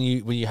the time, when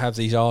you have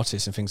these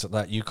artists and things like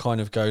that, you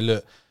kind of go,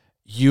 look,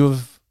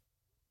 you've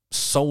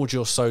sold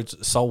your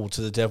soul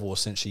to the devil.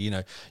 Essentially,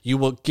 you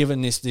were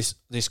given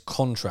this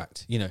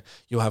contract.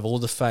 You'll have all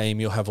the fame,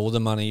 you'll have all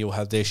the money, you'll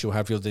have this, you'll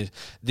have this.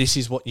 This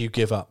is what you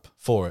give up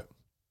for it.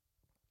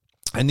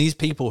 And these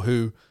people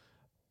who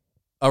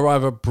are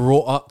either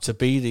brought up to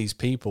be these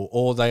people,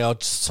 or they are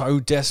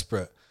so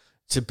desperate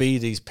to be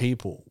these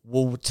people,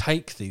 will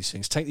take these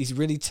things, take these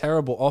really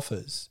terrible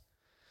offers.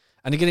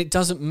 And again, it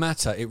doesn't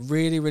matter. It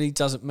really, really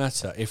doesn't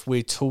matter if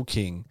we're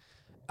talking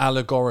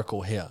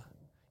allegorical here.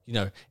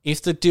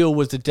 If the deal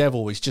with the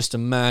devil is just a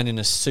man in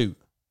a suit,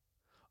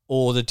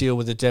 or the deal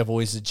with the devil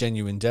is the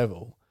genuine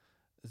devil,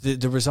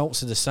 the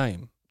results are the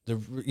same.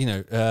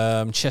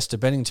 Chester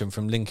Bennington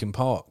from Linkin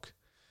Park,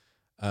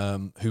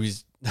 who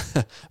is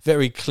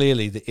very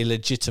clearly the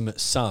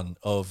illegitimate son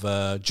of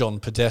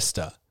John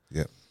Podesta.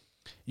 Yeah.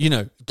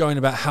 Going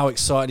about how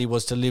excited he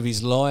was to live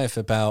his life,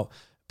 about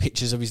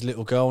pictures of his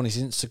little girl on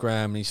his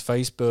Instagram and his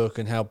Facebook,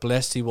 and how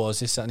blessed he was,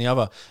 this, that, and the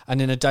other.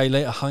 And then a day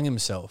later hung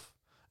himself.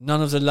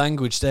 None of the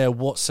language there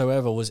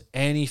whatsoever was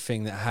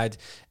anything that had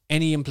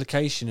any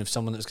implication of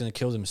someone that's going to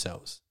kill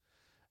themselves.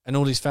 And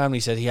all his family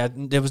said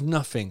there was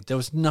nothing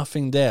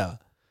there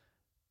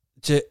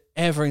to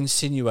ever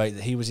insinuate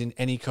that he was in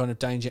any kind of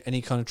danger,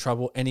 any kind of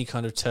trouble, any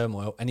kind of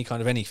turmoil, any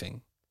kind of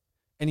anything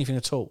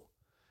at all.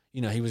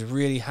 He was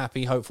really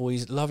happy, hopeful.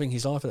 He's loving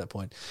his life at that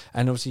point.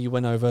 And obviously you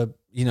went over,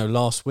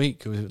 last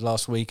week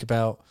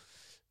about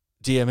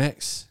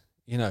DMX,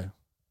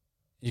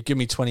 you give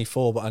me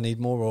 24, but I need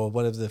more, or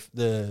whatever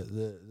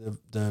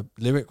the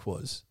lyric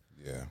was.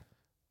 Yeah.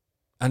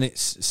 And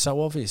it's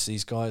so obvious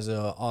these guys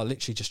are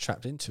literally just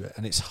trapped into it.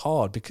 And it's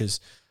hard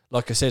because,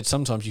 like I said,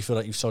 sometimes you feel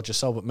like you've sold your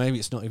soul, but maybe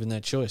it's not even their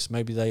choice.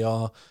 Maybe they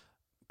are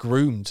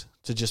groomed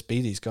to just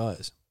be these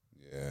guys.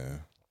 Yeah.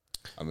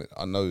 I mean,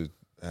 I know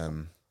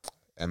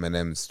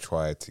Eminem's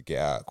tried to get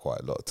out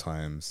quite a lot of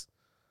times.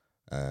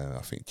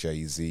 I think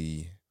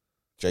Jay-Z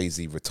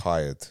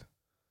retired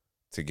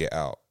to get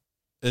out.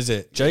 Is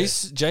it?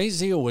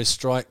 Jay-Z always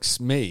strikes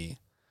me,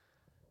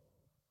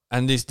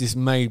 and this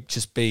may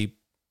just be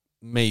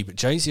me, but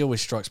Jay-Z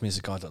always strikes me as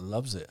a guy that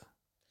loves it.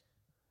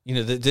 You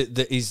know,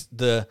 that is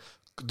the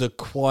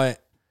quite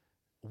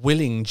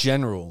willing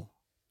general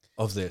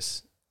of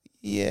this.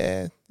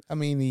 Yeah, I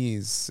mean,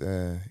 he's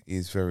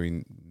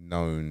very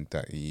known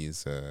that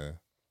he's a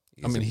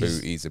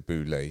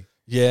boule.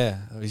 Yeah,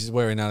 he's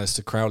wearing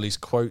Aleister Crowley's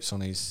quotes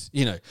on his,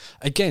 you know,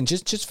 again,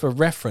 just for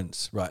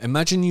reference, right?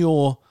 Imagine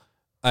you're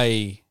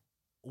a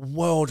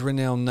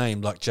world-renowned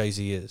name like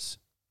Jay-Z is.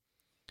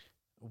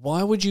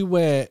 Why would you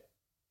wear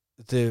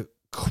the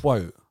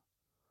quote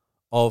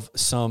of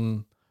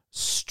some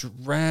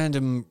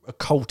random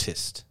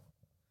occultist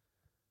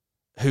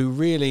who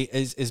really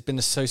has been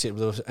associated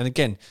with us? And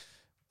again,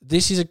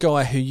 this is a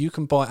guy who you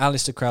can buy,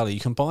 Aleister Crowley, you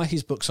can buy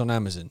his books on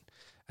Amazon,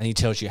 and he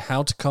tells you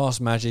how to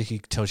cast magic, he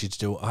tells you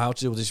how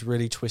to do all this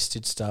really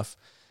twisted stuff.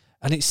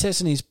 And it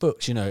says in his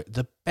books, you know,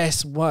 the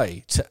best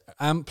way to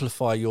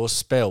amplify your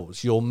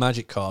spells, your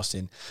magic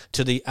casting,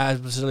 to the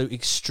absolute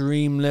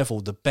extreme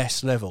level, the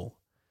best level,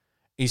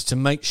 is to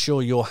make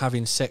sure you're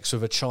having sex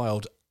with a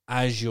child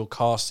as you're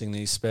casting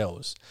these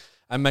spells.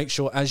 And make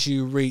sure as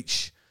you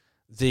reach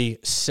the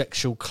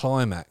sexual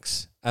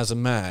climax as a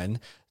man,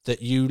 that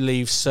you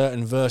leave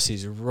certain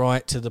verses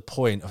right to the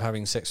point of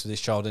having sex with this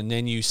child, and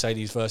then you say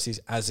these verses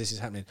as this is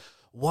happening.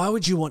 Why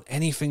would you want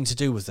anything to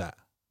do with that?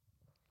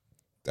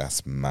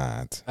 That's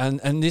mad.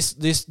 And this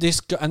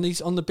guy, and he's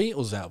on the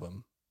Beatles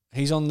album.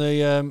 He's on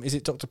the is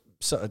it Dr.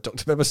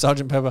 Pepper,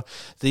 Sgt. Pepper,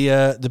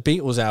 the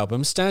Beatles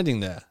album,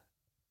 standing there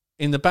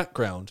in the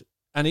background,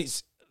 and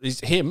it's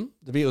him.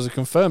 The Beatles have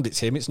confirmed it's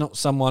him. It's not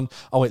someone.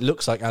 Oh, it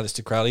looks like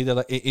Aleister Crowley. They're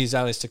like, it is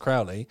Aleister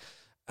Crowley.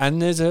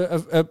 And there's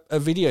a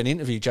video, an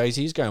interview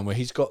Jay-Z's going where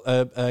he's got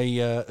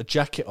a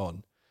jacket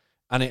on,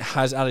 and it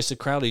has Aleister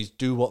Crowley's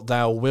 "Do What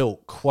Thou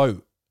Wilt"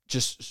 quote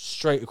just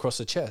straight across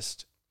the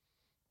chest.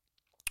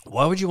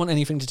 Why would you want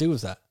anything to do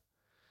with that?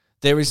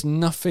 There is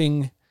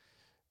nothing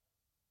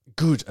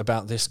good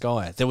about this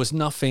guy. There was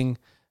nothing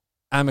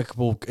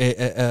admirable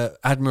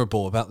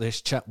about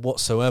this chap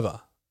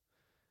whatsoever.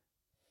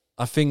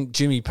 I think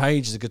Jimmy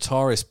Page, the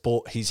guitarist,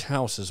 bought his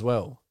house as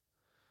well.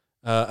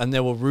 And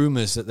there were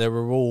rumours that there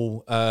were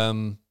all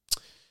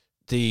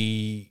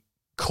the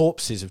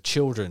corpses of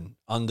children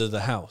under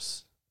the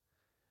house.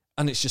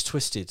 And it's just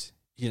twisted.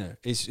 You know,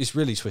 it's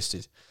really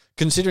twisted.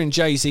 Considering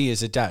Jay-Z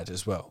is a dad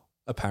as well,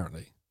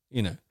 apparently.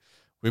 You know,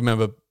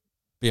 remember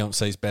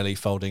Beyonce's belly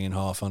folding in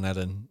half on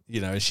Ellen, you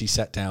know, as she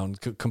sat down,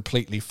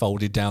 completely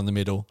folded down the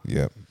middle.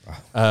 Yeah.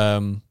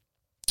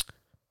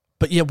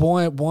 But yeah,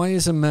 why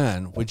as a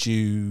man would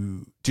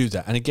you do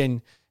that? And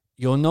again,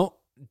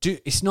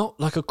 it's not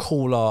like a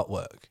cool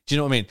artwork. Do you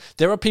know what I mean?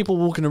 There are people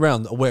walking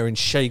around that are wearing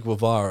Che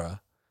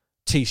Guevara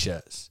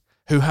t-shirts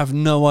who have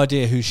no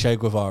idea who Che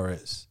Guevara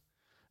is.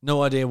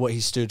 No idea what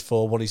he stood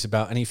for, what he's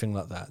about, anything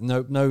like that.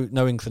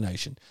 No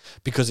inclination.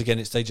 Because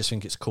again, they just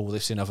think it's cool.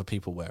 They've seen other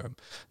people wear them.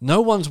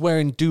 No one's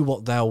wearing "Do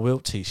What Thou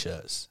Wilt"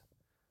 t-shirts.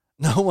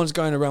 No one's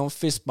going around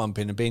fist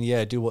bumping and being,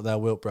 yeah, do what thou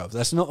wilt, bruv.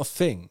 That's not a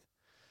thing.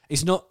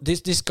 It's not,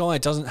 this guy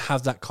doesn't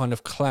have that kind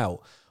of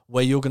clout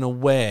where you're going to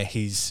wear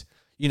his,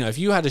 you know, if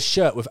you had a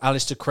shirt with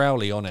Aleister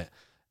Crowley on it,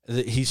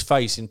 his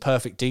face in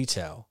perfect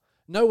detail,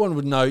 no one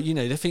would know, you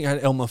know, they think you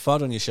had Elmer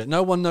Fudd on your shirt.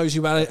 No one knows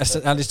who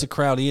Aleister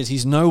Crowley is.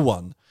 He's no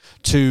one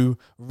to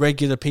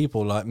regular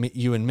people like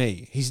you and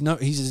me. He's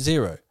a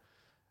zero.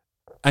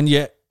 And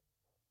yet,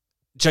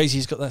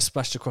 Jay-Z's got that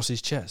splashed across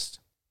his chest.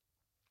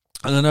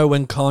 And I know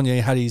when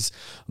Kanye had his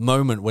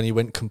moment when he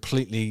went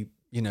completely,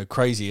 you know,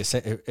 crazy,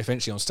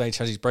 eventually on stage,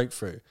 had his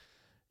breakthrough,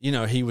 you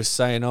know, he was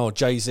saying, oh,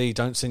 Jay-Z,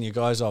 don't send your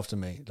guys after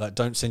me. Like,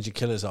 don't send your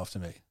killers after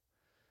me.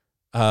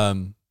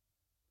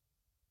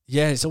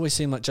 Yeah, it's always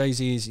seemed like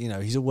Jay-Z is, you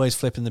know, he's always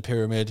flipping the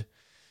pyramid.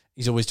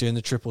 He's always doing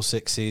the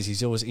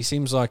 666s. He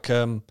seems like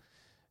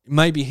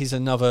maybe he's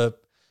another,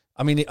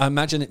 I mean, I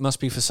imagine it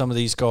must be for some of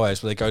these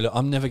guys where they go, look,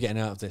 I'm never getting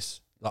out of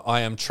this. Like,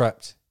 I am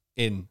trapped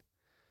in,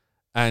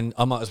 and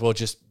I might as well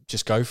just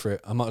go for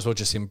it. I might as well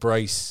just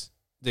embrace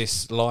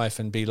this life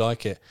and be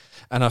like it.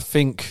 And I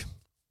think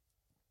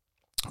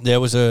there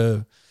was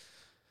a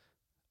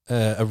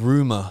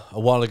rumor a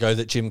while ago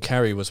that Jim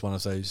Carrey was one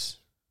of those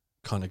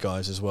kind of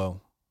guys as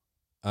well.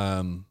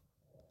 And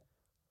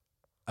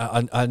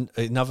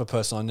another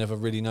person I never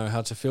really know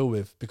how to feel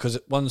with, because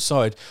at one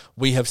side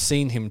we have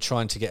seen him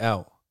trying to get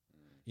out.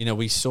 You know,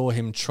 we saw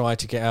him try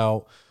to get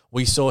out.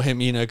 We saw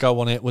him, you know,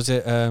 go on it. Was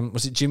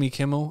it Jimmy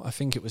Kimmel? I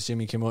think it was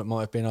Jimmy Kimmel. It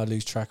might have been. I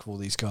lose track of all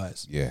these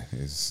guys. Yeah, it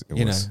was.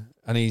 Know,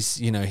 and he's,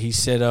 you know, he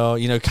said,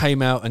 you know,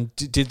 came out and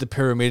did the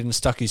pyramid and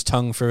stuck his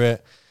tongue through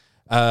it.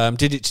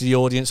 Did it to the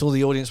audience. All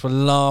the audience were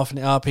laughing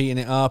it up, eating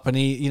it up, and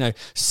he, you know,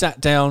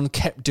 sat down,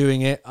 kept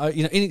doing it.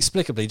 You know,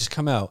 inexplicably, just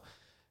come out.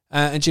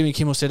 And Jimmy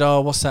Kimmel said,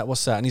 "Oh, what's that?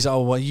 What's that?" And he's like,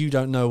 "Oh, well, you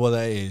don't know what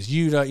that is.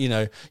 You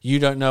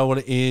don't know what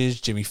it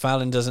is. Jimmy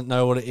Fallon doesn't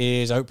know what it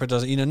is. Oprah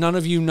doesn't. You know, none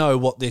of you know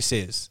what this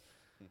is."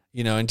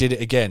 You know, and did it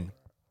again.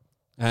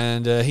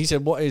 And he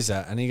said, "What is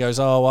that?" And he goes,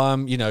 "Oh,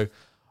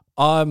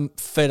 I'm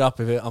fed up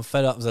of it. I'm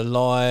fed up with the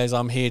lies.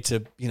 I'm here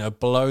to, you know,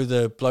 blow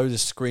the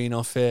screen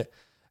off it.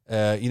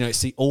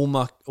 It's the all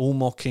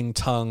mocking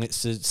tongue.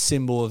 It's the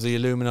symbol of the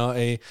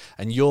Illuminati,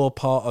 and you're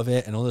part of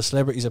it, and all the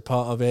celebrities are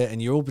part of it,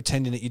 and you're all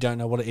pretending that you don't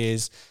know what it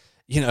is.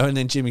 And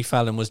then Jimmy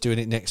Fallon was doing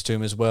it next to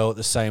him as well at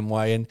the same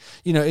way. And,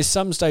 at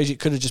some stage it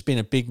could have just been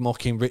a big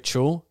mocking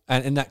ritual,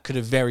 and that could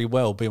have very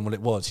well been what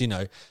it was.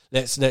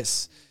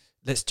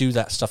 Let's do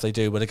that stuff they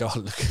do where they go,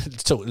 look,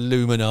 talk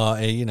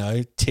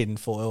Illuminati,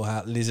 tinfoil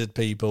hat, lizard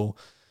people,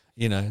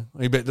 you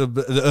bet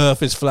the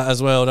earth is flat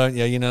as well, don't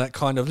you? That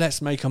kind of, let's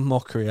make a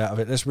mockery out of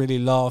it. Let's really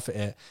laugh at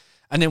it.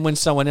 And then when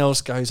someone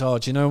else goes, oh,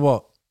 do you know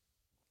what?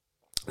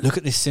 Look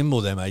at this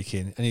symbol they're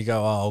making. And you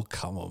go, oh,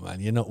 come on,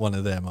 man. You're not one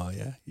of them, are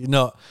you? You're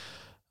not.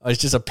 It's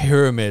just a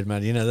pyramid,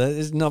 man.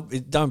 It's not.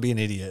 Don't be an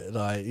idiot.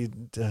 Like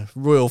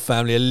royal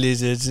family of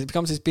lizards. It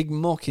becomes this big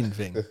mocking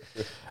thing,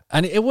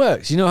 and it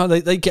works. You know how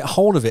they get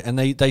hold of it and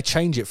they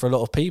change it for a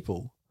lot of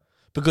people,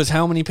 because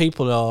how many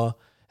people are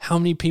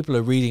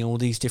reading all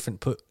these different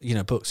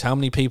books? How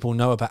many people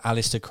know about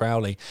Aleister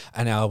Crowley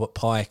and Albert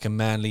Pike and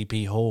Manly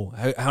P. Hall?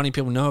 How many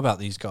people know about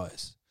these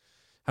guys?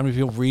 How many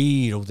people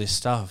read all this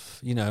stuff?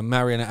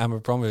 Mariana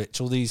Abramovich,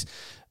 all these.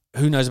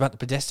 Who knows about the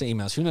Podesta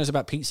emails? Who knows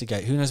about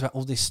Pizzagate? Who knows about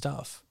all this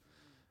stuff?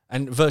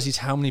 And versus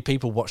how many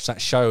people watched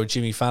that show,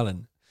 Jimmy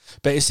Fallon?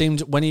 But it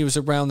seemed when he was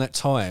around that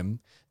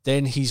time,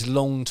 then his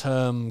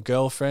long-term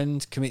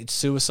girlfriend committed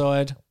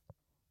suicide.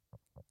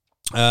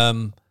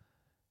 He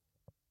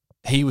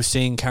was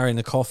seen carrying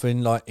the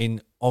coffin like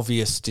in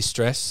obvious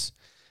distress,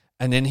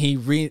 and then he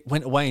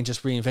went away and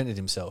just reinvented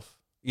himself.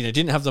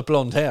 Didn't have the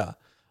blonde hair.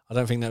 I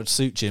don't think that would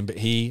suit Jim, but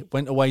he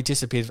went away,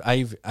 disappeared for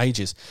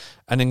ages,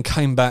 and then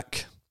came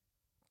back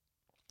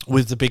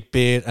with the big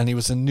beard, and he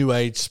was a New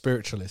Age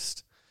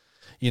spiritualist,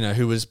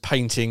 who was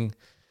painting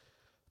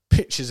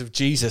pictures of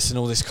Jesus and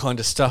all this kind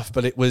of stuff.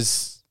 But it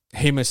was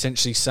him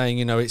essentially saying,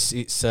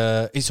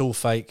 it's all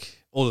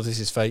fake. All of this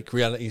is fake.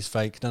 Reality is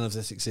fake. None of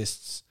this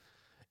exists.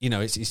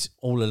 It's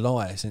all a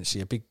lie,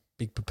 essentially, a big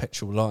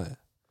perpetual lie.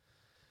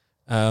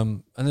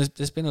 And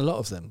there's been a lot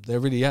of them. There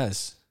really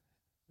has.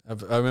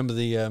 I remember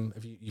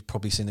you've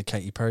probably seen the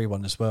Katy Perry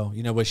one as well.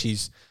 Where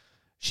she's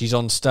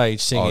on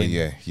stage singing. Oh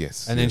yeah,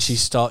 yes. And then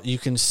you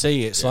can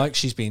see it's like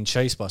she's being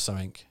chased by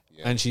something.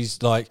 Yeah. And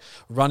she's like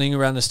running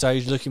around the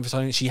stage looking for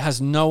something. She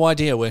has no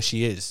idea where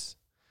she is.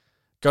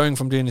 Going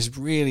from doing this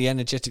really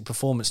energetic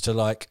performance to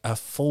like a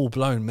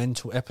full-blown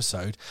mental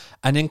episode,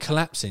 and then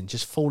collapsing,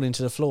 just falling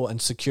to the floor,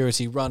 and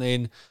security run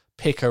in,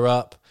 pick her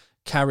up,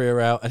 carry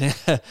her out. And then,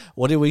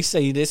 what do we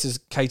see? This is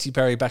Katy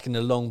Perry back in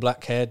the long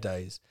black hair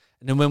days.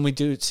 And then when we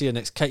do see her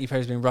next, Katy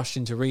Perry's been rushed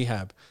into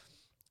rehab.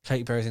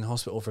 Katy Perry's in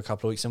hospital for a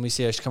couple of weeks, and we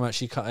see her. She come out.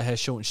 She cut her hair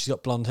short, and she's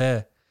got blonde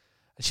hair.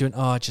 And she went,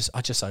 "Oh, I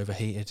just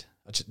overheated.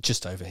 I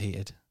just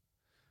overheated."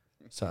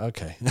 So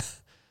okay. Yeah,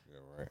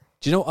 right.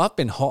 Do you know I've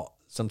been hot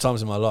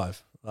sometimes in my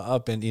life?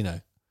 I've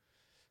been,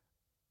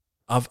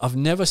 I've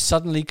never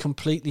suddenly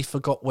completely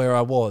forgot where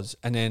I was,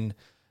 and then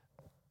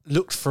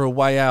looked for a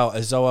way out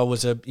as though I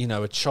was a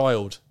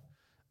child,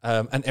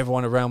 and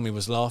everyone around me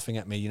was laughing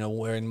at me.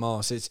 Wearing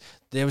masks.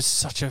 There was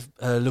such a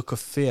look of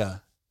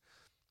fear.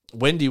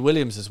 Wendy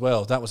Williams as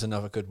well. That was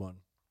another good one.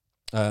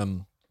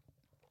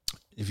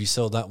 If you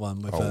saw that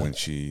one with when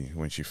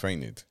she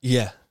fainted.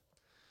 Yeah,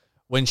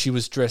 when she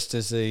was dressed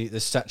as the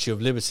Statue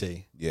of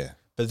Liberty. Yeah,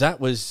 but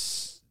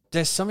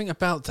there's something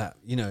about that.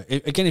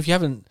 Again, if you're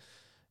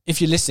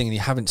listening and you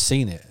haven't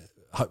seen it,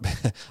 I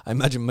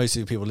imagine most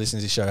of the people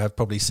listening to the show have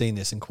probably seen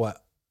this and quite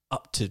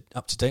up to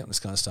date on this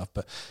kind of stuff.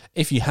 But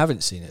if you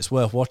haven't seen it, it's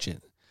worth watching.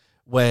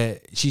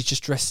 Where she's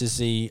just dressed as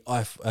the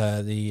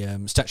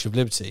Statue of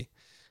Liberty.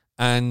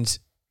 And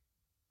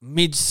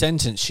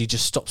mid-sentence, she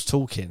just stops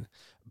talking.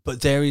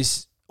 But there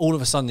is, all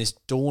of a sudden, this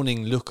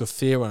dawning look of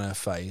fear on her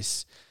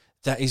face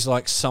that is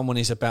like someone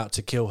is about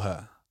to kill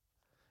her.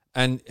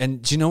 And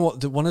do you know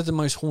what? One of the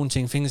most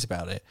haunting things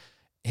about it,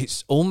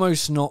 it's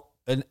almost not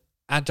an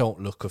adult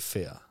look of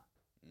fear.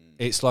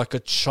 It's like a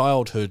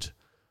childhood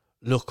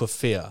look of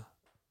fear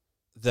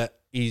that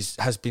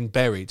has been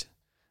buried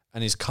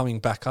and is coming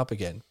back up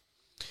again.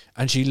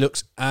 And she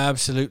looks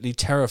absolutely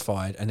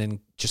terrified and then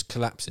just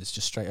collapses,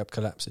 just straight up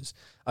collapses.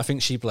 I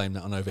think she blamed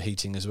that on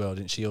overheating as well,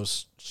 didn't she? Or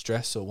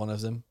stress, or one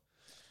of them?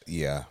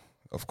 Yeah,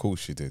 of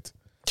course she did.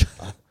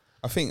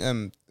 I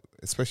think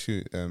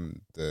especially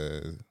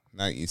the,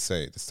 now you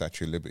say it, the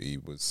Statue of Liberty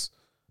was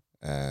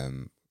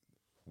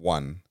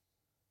one.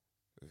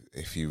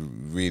 If you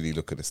really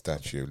look at the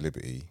Statue of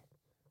Liberty,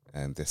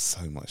 there's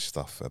so much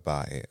stuff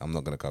about it. I'm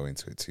not going to go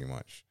into it too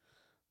much.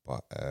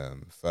 But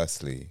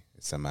firstly,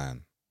 it's a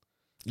man.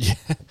 Yeah.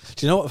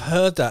 Do you know what? I've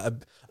heard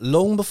that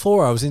long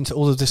before I was into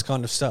all of this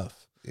kind of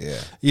stuff.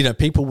 Yeah.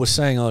 People were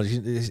saying, "Oh,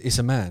 it's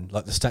a man."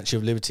 Like the Statue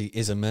of Liberty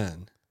is a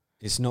man.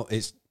 It's not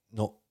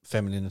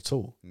feminine at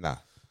all. Nah.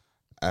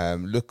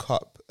 Look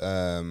up.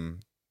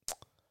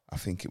 I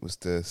think it was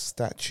the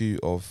statue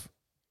of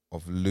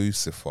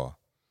Lucifer.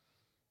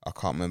 I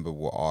can't remember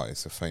what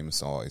artist, a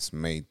famous artist,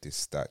 made this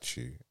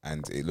statue,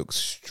 and it looks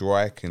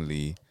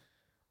strikingly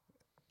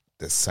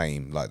the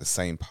same, like the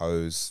same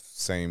pose,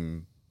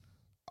 same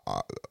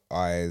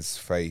eyes,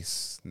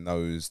 face,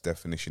 nose,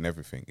 definition,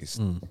 everything. It's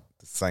the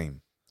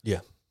same. Yeah.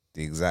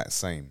 The exact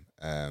same.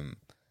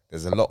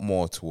 There's a lot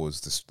more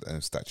towards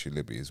the Statue of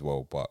Liberty as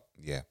well, but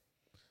yeah,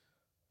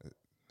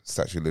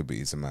 Statue of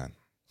Liberty is a man.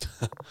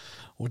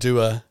 We'll do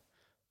a.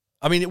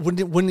 I mean,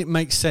 wouldn't it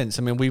make sense?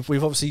 I mean, we've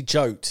obviously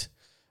joked,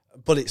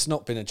 but it's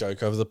not been a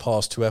joke over the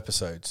past 2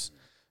 episodes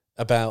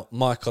about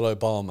Michael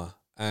Obama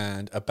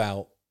and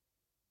about,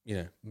 you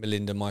know,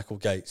 Melinda Michael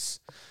Gates.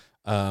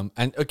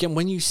 And again,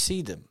 when you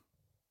see them,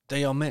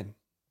 they are men.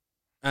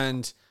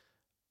 And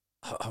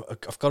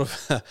I've got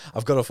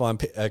to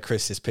find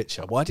Chris's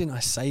picture. Why didn't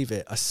I save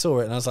it? I saw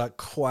it and I was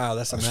like, wow,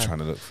 that's a man. I was trying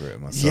to look for it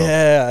myself.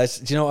 Yeah,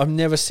 you know, I've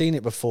never seen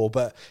it before,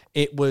 but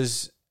it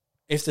was,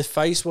 if the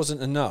face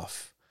wasn't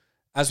enough,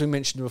 as we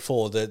mentioned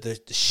before,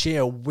 the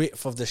sheer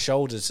width of the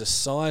shoulders, the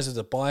size of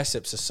the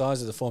biceps, the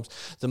size of the forearms,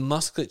 the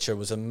musculature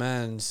was a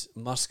man's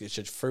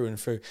musculature through and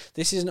through.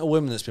 This isn't a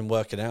woman that's been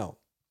working out.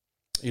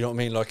 You know what I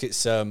mean? Like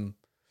it's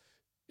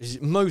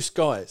most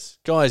guys,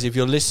 if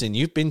you're listening,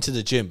 you've been to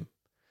the gym.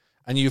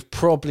 And you've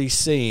probably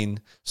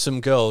seen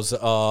some girls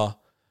that are,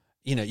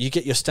 you know, you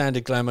get your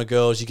standard glamour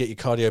girls, you get your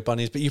cardio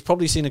bunnies, but you've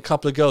probably seen a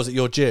couple of girls at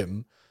your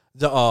gym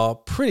that are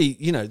pretty,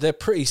 you know, they're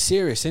pretty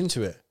serious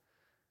into it.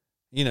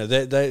 You know,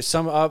 they're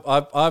some.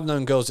 I've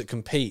known girls that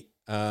compete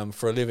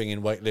for a living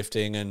in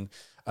weightlifting and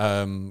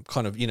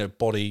kind of, you know,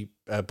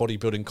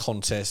 bodybuilding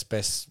contests,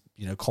 best,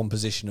 you know,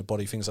 composition of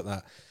body, things like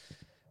that.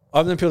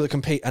 I've known people that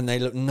compete and they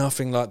look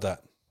nothing like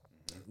that,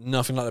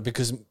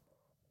 because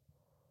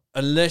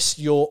unless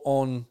you're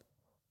on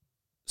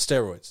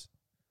steroids,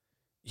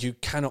 you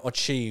cannot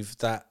achieve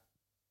that,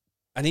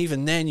 and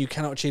even then you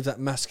cannot achieve that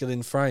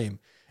masculine frame.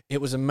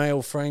 It was a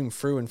male frame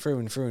through and through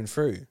and through and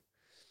through,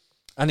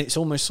 and it's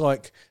almost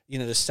like, you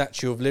know, the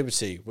Statue of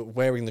Liberty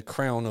wearing the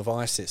crown of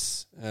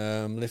Isis,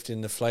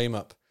 lifting the flame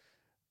up.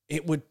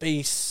 It would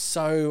be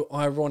so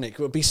ironic, it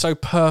would be so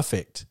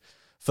perfect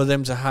for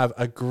them to have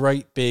a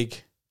great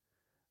big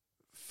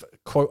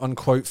quote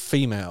unquote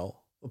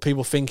female, what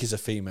people think is a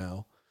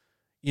female,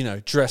 you know,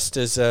 dressed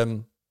as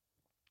a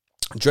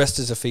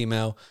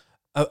female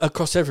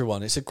across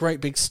everyone. It's a great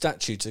big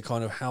statue to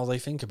kind of how they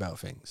think about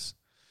things.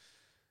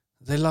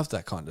 They love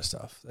that kind of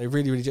stuff. They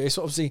really, really do. It's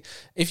obviously,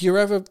 if you're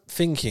ever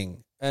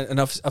thinking, and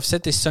I've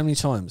said this so many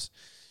times,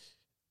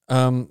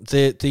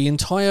 the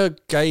entire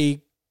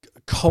gay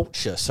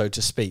culture, so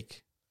to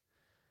speak,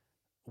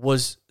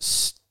 was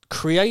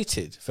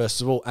created,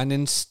 first of all, and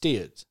then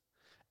steered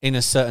in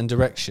a certain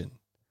direction.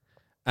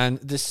 And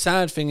the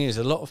sad thing is,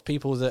 a lot of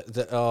people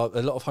that are,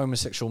 a lot of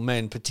homosexual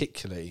men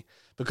particularly,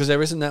 because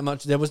there isn't that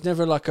much, there was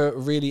never like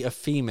a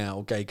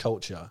female gay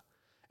culture.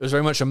 It was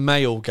very much a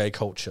male gay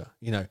culture.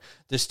 You know,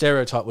 the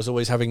stereotype was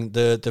always having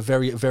the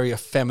very, very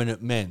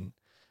effeminate men.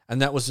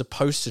 And that was the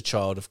poster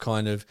child of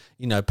kind of,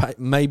 you know,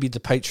 maybe the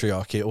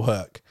patriarchy at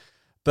work.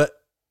 But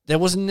there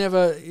was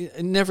never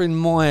in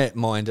my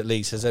mind at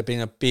least, has there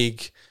been a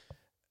big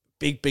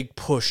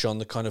push on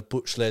the kind of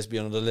butch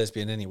lesbian or the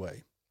lesbian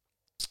anyway,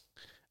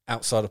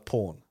 outside of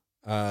porn,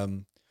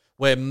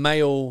 where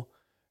male,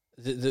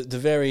 the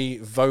very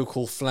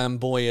vocal,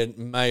 flamboyant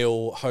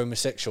male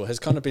homosexual has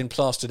kind of been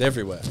plastered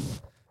everywhere,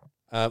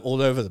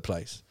 all over the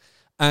place.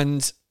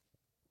 And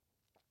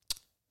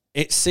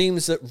it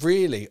seems that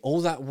really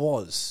all that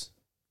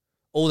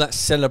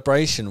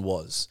celebration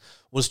was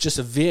just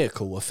a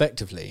vehicle,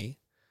 effectively,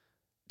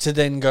 to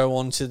then go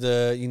on to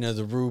the, you know,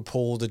 the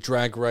RuPaul, the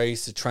Drag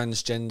Race, the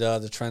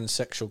transgender, the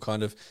transsexual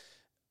kind of,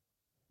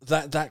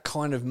 that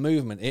kind of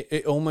movement.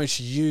 It almost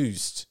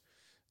used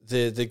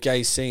the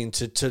gay scene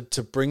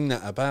to bring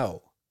that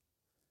about.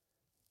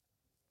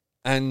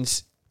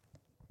 And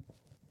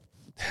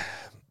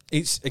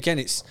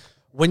it's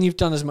when you've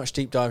done as much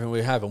deep diving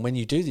we have, and when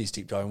you do these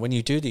deep diving, when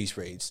you do these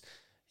reads,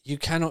 you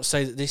cannot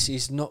say that this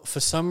is not,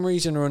 for some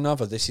reason or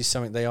another, this is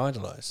something they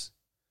idolize.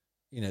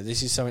 You know,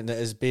 this is something that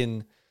has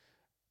been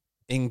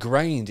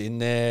ingrained in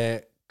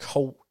their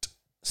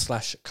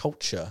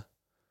cult/culture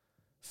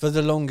for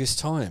the longest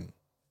time.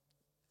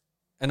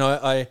 And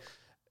I,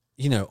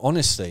 you know,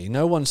 honestly,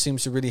 no one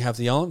seems to really have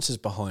the answers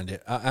behind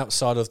it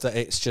outside of that.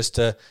 It's just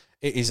it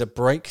is a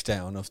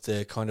breakdown of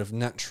the kind of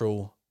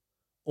natural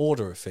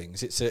order of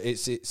things.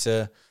 It's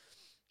a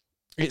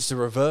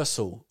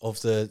reversal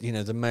of the, you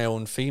know, the male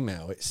and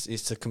female.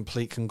 It's a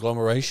complete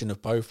conglomeration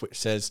of both, which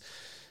says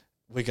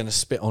we're going to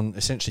spit on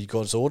essentially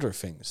God's order of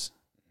things.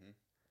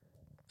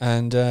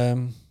 And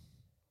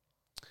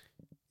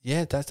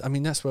yeah,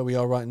 that's where we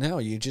are right now.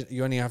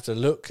 You only have to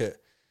look at,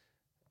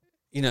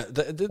 you know,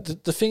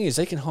 the thing is,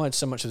 they can hide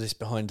so much of this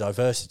behind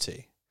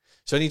diversity.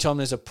 So anytime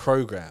there's a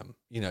program,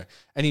 you know,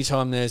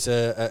 anytime there's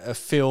a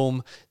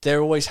film,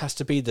 there always has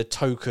to be the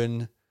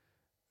token,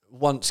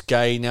 once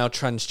gay, now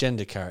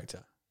transgender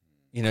character,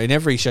 you know, in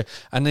every show.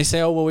 And they say,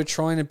 oh, well, we're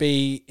trying to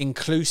be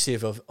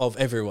inclusive of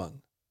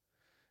everyone.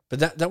 But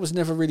that was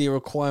never really a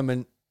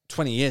requirement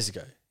 20 years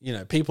ago. You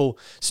know, people,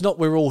 it's not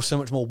we're all so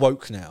much more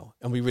woke now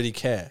and we really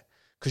care,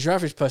 because your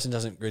average person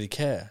doesn't really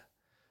care.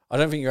 I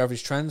don't think your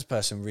average trans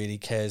person really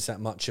cares that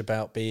much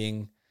about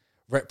being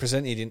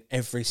represented in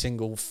every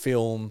single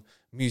film,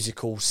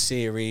 musical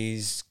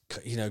series,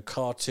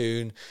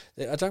 cartoon.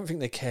 I don't think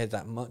they cared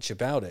that much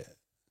about it,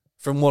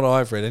 from what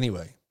I've read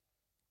anyway.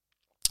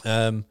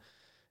 And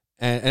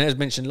as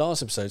mentioned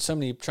last episode, so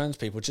many trans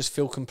people just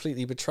feel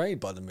completely betrayed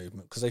by the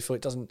movement because they feel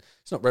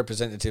it's not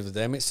representative of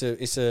them. It's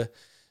a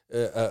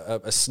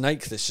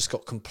snake that's just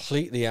got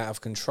completely out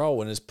of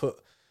control and has put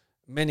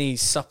many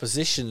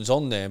suppositions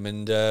on them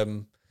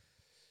and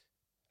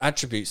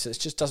attributes that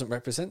just doesn't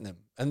represent them.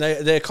 And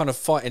they're kind of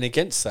fighting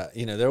against that.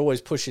 They're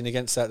always pushing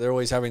against that. They're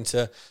always having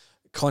to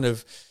kind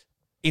of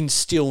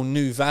instill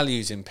new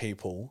values in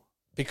people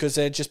because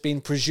they're just being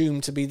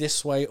presumed to be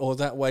this way or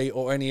that way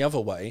or any other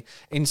way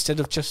instead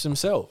of just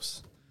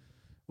themselves,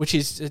 which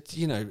is,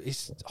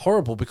 it's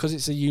horrible because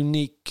it's a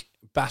unique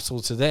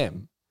battle to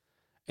them.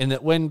 In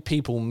that when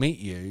people meet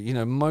you,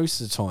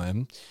 most of the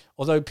time,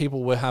 although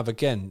people will have,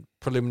 again,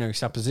 preliminary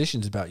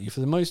suppositions about you,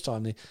 for the most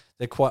time,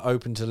 they're quite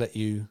open to let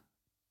you,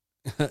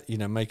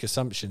 make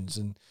assumptions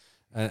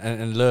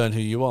and learn who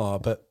you are.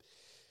 But,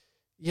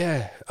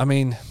 yeah, I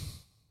mean,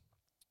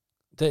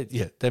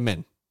 they're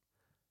men.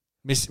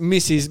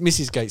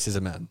 Mrs. Gates is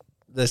a man.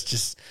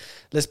 Let's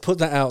put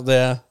that out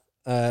there.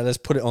 Let's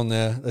put it on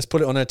there. Let's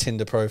put it on her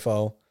Tinder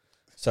profile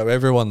so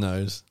everyone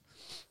knows.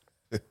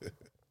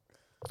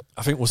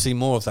 I think we'll see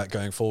more of that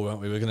going forward,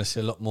 aren't we? We're going to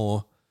see a lot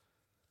more.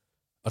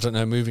 I don't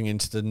know, moving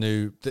into the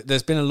new.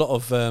 There's been a lot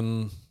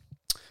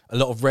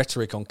of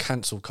rhetoric on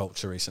cancel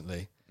culture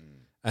recently,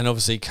 and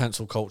obviously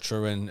cancel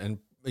culture and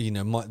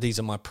these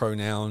are my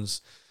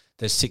pronouns.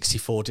 There's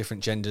 64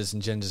 different genders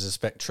and genders of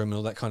spectrum and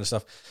all that kind of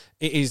stuff.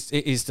 It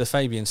is the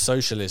Fabian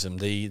socialism,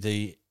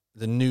 the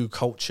new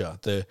culture,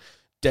 the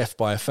death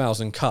by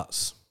 1,000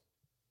 cuts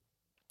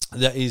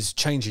that is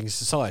changing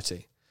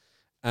society,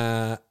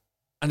 and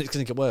it's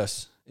going to get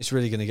worse. It's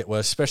really going to get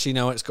worse, especially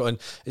now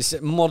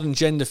it's modern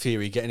gender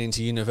theory getting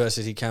into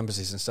university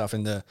campuses and stuff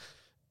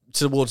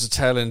towards the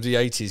tail end of the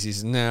 80s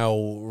is now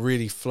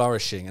really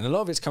flourishing. And a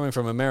lot of it's coming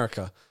from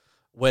America,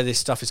 where this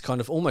stuff is kind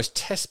of almost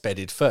test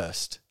bedded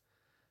first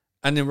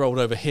and then rolled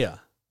over here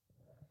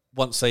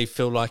once they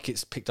feel like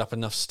it's picked up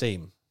enough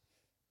steam.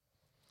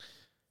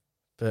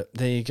 But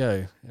there you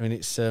go. I mean,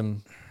 it's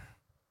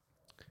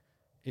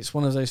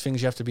one of those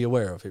things you have to be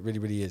aware of. It really,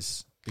 really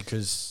is,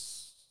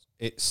 because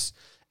it's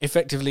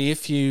effectively,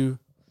 if you,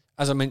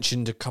 as I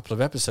mentioned a couple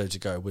of episodes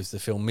ago with the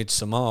film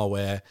Midsommar,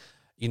 where,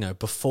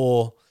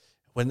 before,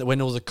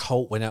 when all the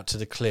cult went out to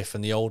the cliff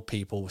and the old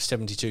people,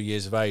 72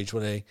 years of age,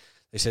 when they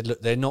said,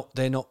 look,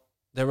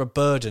 they're a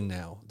burden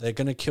now. They're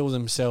going to kill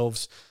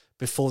themselves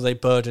before they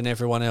burden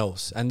everyone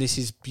else. And this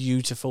is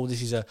beautiful.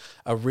 This is a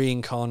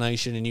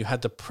reincarnation. And you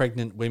had the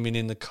pregnant women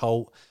in the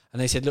cult,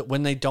 and they said, look,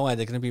 when they die,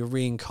 they're going to be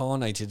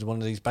reincarnated as one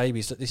of these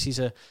babies. Look, this is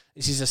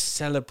a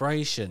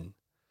celebration.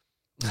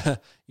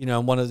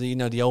 And one of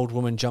the old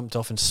woman jumped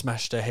off and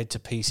smashed her head to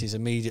pieces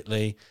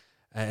immediately,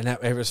 and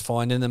that was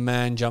fine. And the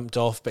man jumped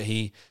off, but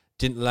he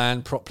didn't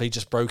land properly,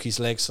 just broke his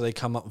leg. So they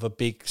come up with a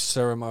big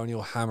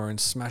ceremonial hammer and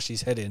smash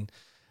his head in.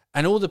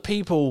 And all the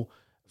people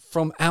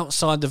from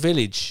outside the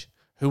village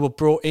who were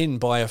brought in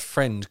by a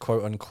friend,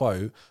 quote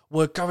unquote,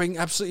 were going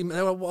absolutely,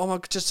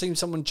 I've just seen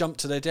someone jump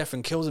to their death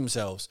and kill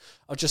themselves.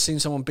 I've just seen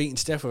someone beaten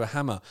to death with a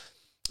hammer.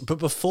 But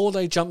before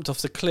they jumped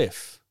off the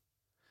cliff,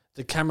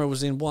 the camera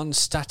was in one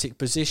static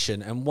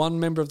position, and one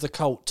member of the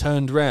cult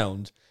turned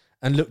round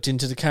and looked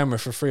into the camera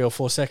for 3 or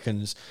 4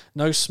 seconds.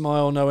 No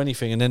smile, no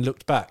anything, and then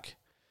looked back.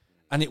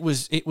 And it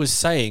was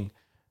saying,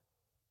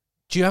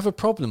 do you have a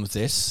problem with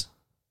this?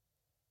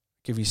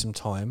 Give you some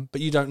time,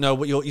 but you don't know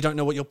what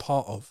you're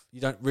part of.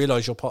 You don't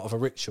realise you're part of a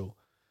ritual.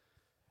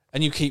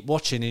 And you keep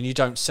watching and you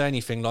don't say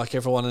anything, like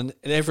everyone, and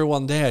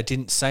everyone there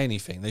didn't say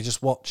anything. They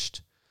just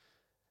watched.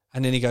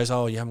 And then he goes,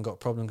 oh, you haven't got a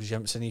problem because you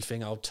haven't said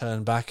anything. I'll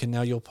turn back, and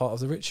now you're part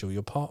of the ritual.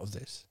 You're part of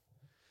this.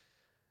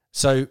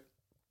 So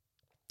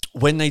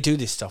when they do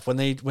this stuff, when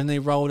they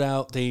rolled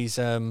out these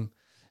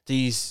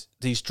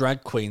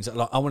drag queens that,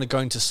 like, I want to go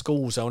into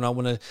schools and I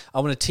want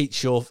to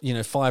teach your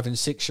 5 and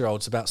 6 year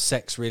olds about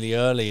sex really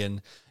early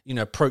and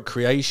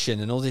procreation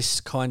and all this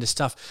kind of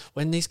stuff.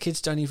 When these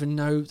kids don't even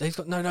know, they've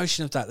got no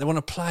notion of that. They want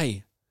to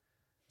play.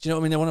 Do you know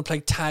what I mean? They want to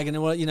play tag, and they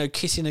want,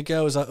 kissing a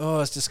girl is like,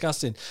 oh, it's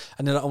disgusting.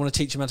 And they're like, I want to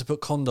teach them how to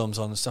put condoms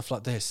on and stuff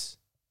like this.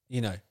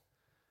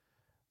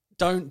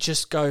 Don't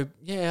just go,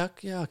 yeah,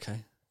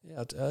 okay,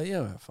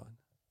 yeah,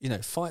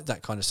 fine. Fight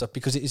that kind of stuff,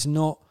 because it's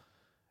not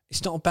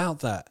about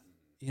that.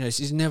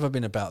 It's never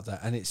been about that,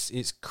 and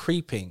it's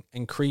creeping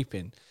and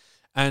creeping,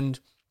 and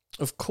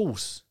of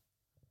course,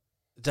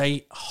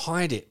 they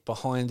hide it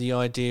behind the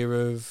idea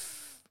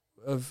of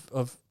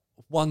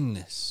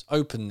oneness,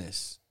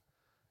 openness.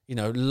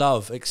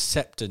 Love,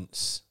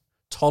 acceptance,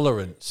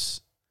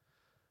 tolerance.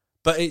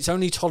 But it's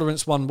only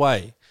tolerance one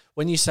way.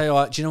 When you say,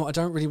 oh, do you know what?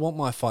 I don't really want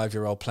my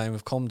 5-year-old playing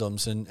with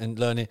condoms and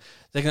learning.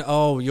 They're going,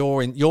 oh,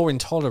 you're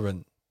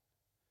intolerant.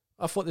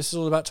 I thought this is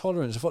all about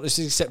tolerance. I thought this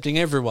is accepting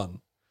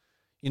everyone,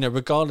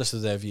 regardless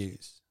of their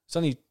views. It's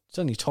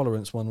only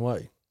tolerance one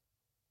way.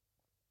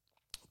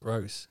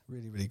 Gross.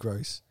 Really, really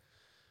gross.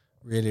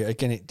 Really,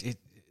 again, it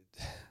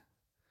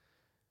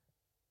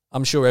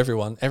I'm sure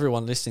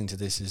everyone listening to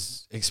this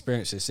is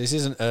experienced this. This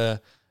isn't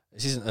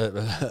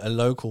a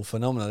local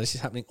phenomenon. This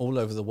is happening all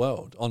over the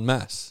world en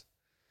masse,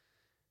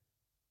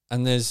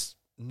 and there's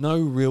no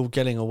real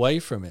getting away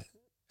from it.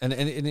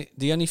 And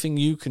the only thing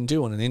you can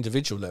do on an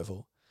individual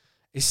level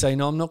is say,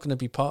 no, I'm not going to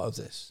be part of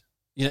this.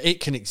 You know, it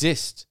can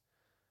exist,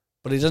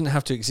 but it doesn't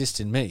have to exist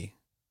in me.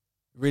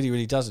 It really,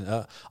 really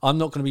doesn't. I'm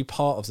not going to be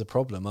part of the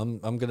problem. I'm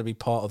going to be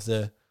part of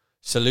the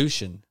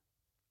solution.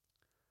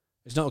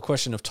 It's not a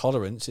question of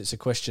tolerance. It's a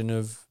question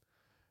of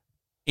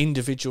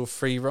individual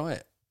free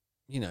right.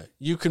 You know,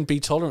 you can be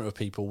tolerant of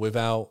people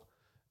without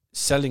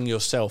selling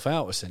yourself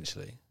out,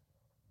 essentially.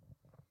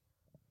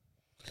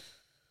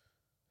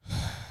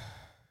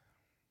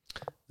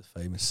 The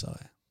famous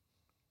sigh.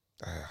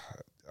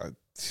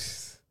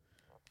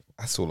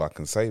 That's all I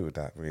can say with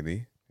that,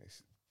 really.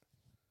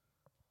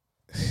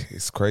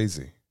 It's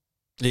crazy.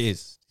 It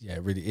is. Yeah,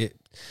 really.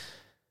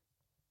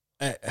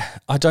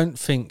 I don't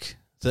think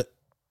that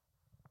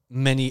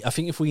many... I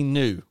think if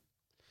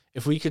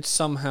we could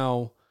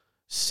somehow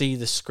see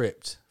the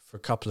script for a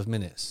couple of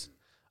minutes,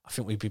 I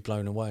think we'd be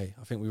blown away.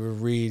 I think we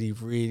would really,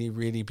 really,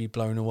 really be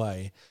blown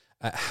away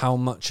at how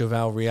much of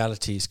our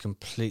reality is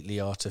completely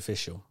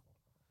artificial.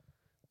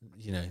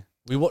 You know,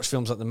 we watch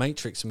films like The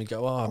Matrix and we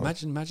go, oh,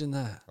 imagine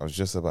that. I was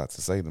just about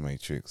to say The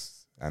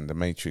Matrix, and The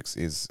Matrix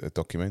is a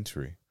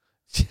documentary.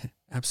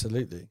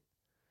 Absolutely.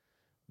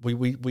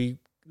 We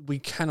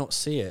cannot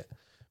see it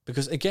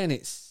because, again,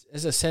 it's,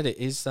 as I said, it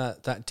is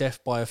that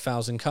death by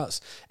 1,000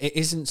 cuts. It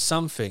isn't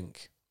something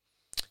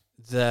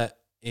that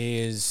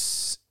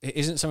has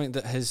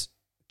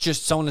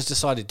just someone has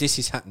decided this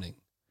is happening.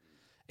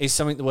 It's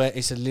something where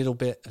it's a little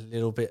bit.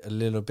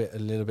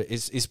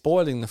 It's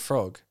boiling the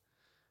frog.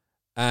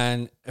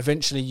 And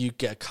eventually you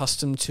get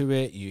accustomed to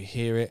it, you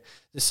hear it.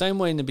 The same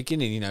way in the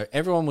beginning, you know,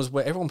 everyone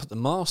put the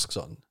masks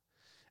on.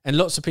 And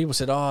lots of people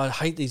said, oh, I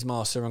hate these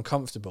masks, they're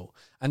uncomfortable.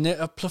 And there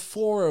a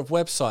plethora of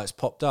websites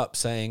popped up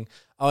saying,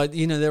 oh,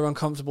 you know, they're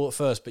uncomfortable at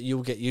first, but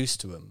you'll get used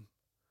to them.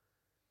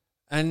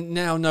 And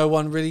now no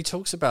one really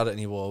talks about it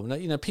anymore.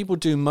 You know, people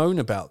do moan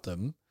about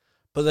them,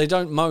 but they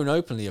don't moan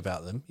openly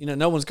about them. You know,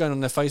 no one's going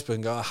on their Facebook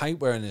and go, I hate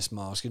wearing this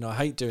mask. You know, I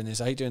hate doing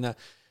this, I hate doing that.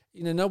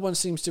 You know, no one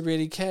seems to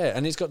really care.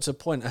 And it's got to a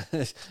point,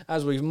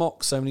 as we've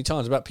mocked so many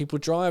times, about people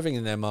driving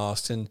in their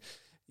masks. And,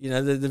 you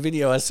know, the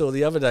video I saw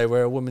the other day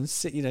where a woman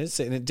sitting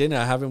at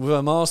dinner with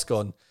her mask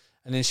on,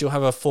 and then she'll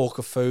have a fork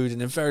of food,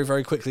 and then very,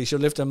 very quickly she'll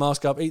lift her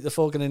mask up, eat the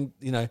fork, and then,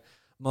 you know,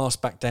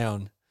 mask back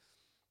down.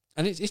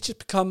 And it's just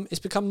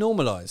become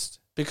normalised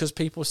because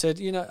people said,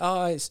 you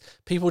know,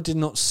 people did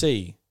not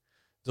see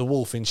the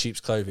wolf in sheep's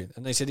clothing.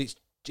 And they said, it's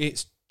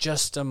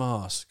just a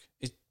mask.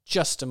 It's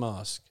just a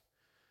mask.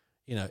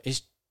 You know,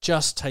 it's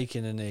just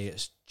taking a knee.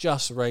 It's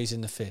just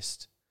raising the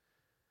fist.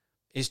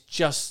 It's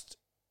just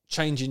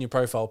changing your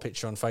profile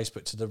picture on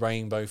Facebook to the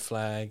rainbow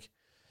flag,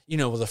 you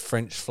know, or the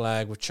French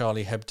flag with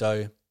Charlie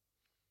Hebdo.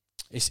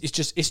 It's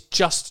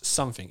just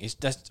something.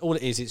 That's all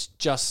it is. It's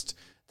just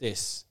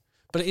this,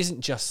 but it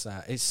isn't just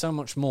that. It's so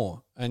much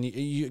more. And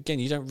you again,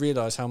 you don't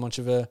realise how much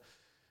of a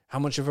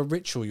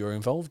ritual you're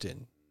involved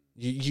in.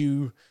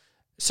 You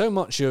so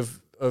much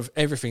of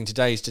everything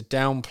today is to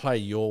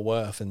downplay your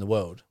worth in the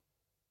world,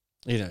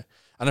 you know.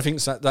 And I think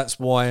that's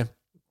why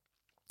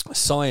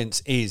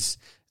science is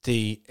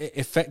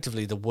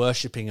effectively the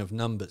worshipping of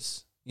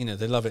numbers. You know,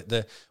 they love it.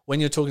 When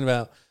you're talking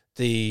about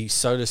the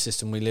solar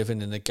system we live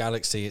in and the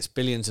galaxy, it's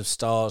billions of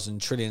stars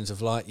and trillions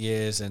of light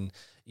years and,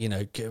 you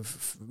know,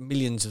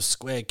 millions of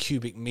square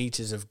cubic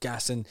meters of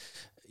gas and,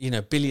 you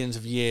know, billions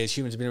of years.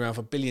 Humans have been around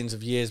for billions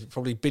of years, but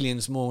probably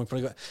billions more.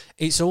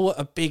 It's all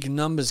a big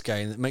numbers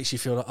game that makes you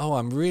feel like, oh, I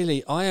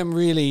am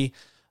really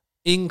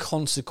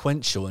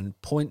inconsequential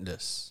and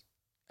pointless.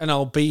 And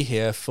I'll be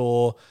here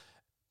for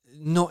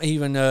not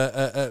even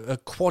a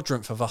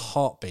quadrillionth of a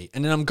heartbeat.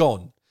 And then I'm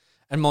gone.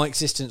 And my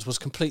existence was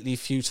completely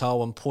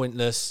futile and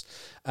pointless.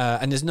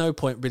 And there's no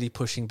point really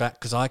pushing back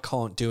because I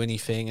can't do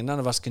anything and none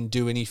of us can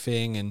do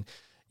anything. And,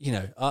 you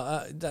know,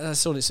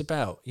 that's all it's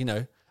about. You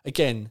know,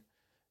 again,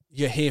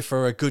 you're here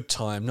for a good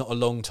time, not a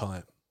long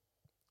time.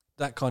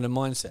 That kind of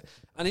mindset.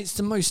 And it's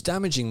the most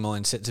damaging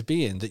mindset to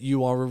be in, that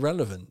you are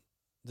irrelevant,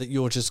 that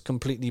you're just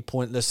completely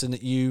pointless and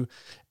that you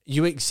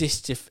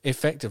exist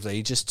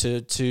effectively just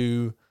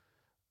to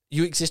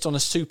you exist on a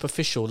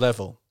superficial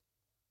level,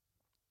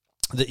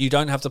 that you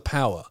don't have the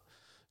power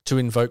to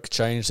invoke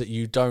change, that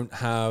you don't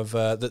have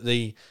that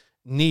the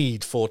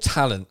need for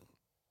talent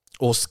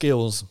or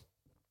skills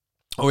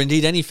or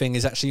indeed anything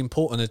is actually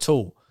important at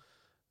all,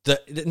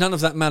 that none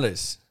of that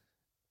matters.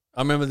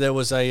 I remember there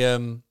was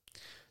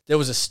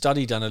a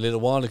study done a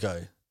little while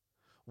ago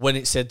when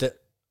it said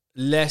that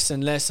less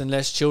and less and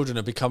less children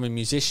are becoming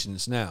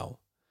musicians now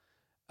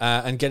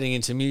and getting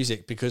into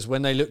music, because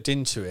when they looked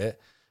into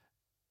it,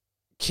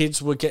 kids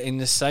were getting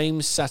the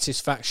same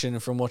satisfaction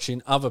from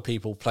watching other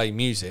people play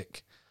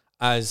music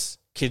as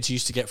kids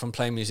used to get from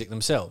playing music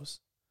themselves.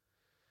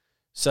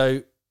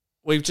 So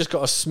we've just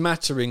got a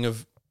smattering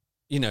of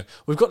You know,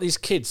 we've got these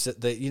kids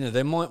that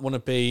they might want to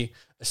be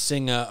a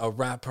singer, a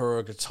rapper, or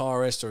a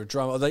guitarist, or a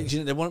drummer.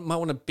 Might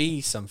want to be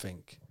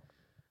something.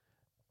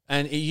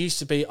 And it used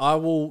to be, I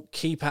will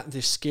keep at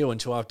this skill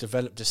until I've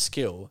developed a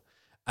skill,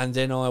 and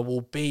then I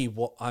will be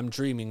what I'm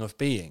dreaming of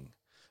being.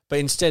 But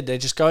instead, they're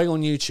just going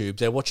on YouTube,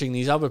 they're watching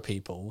these other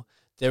people,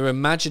 they're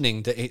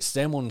imagining that it's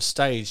them on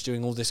stage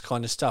doing all this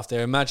kind of stuff.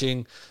 They're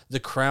imagining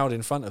the crowd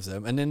in front of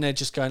them, and then they're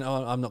just going,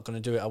 oh, I'm not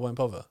going to do it, I won't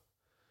bother.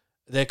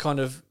 They're kind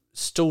of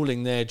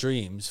stalling their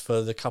dreams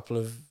for the couple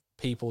of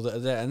people that are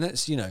there. And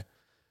that's,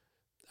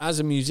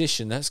 as a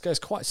musician, that's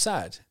quite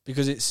sad,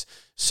 because it's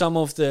some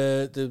of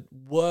the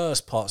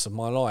worst parts of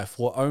my life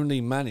were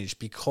only managed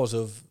because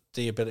of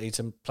the ability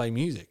to play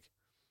music.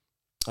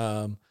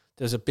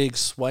 There's a big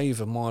swathe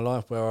of my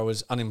life where I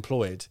was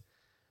unemployed,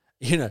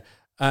 and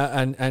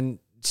going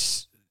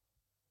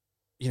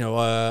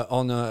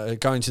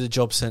to the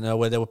job centre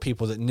where there were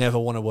people that never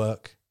want to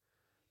work,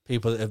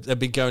 people that have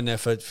been going there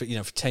for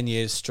 10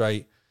 years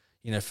straight,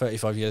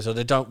 35 years, or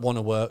they don't want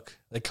to work.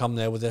 They come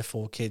there with their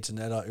 4 kids and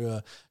they're like,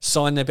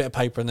 sign their bit of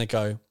paper and they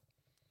go.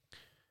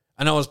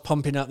 And I was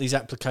pumping out these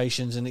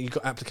applications, and you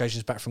got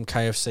applications back from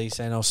KFC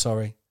saying, oh,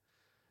 sorry,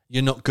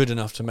 you're not good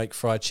enough to make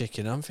fried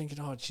chicken. I'm thinking,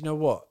 do you know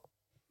what?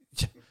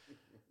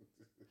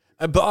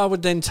 But I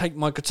would then take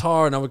my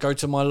guitar and I would go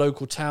to my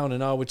local town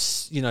and I would,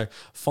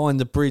 find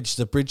the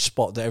bridge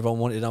spot that everyone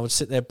wanted. I would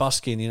sit there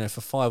busking,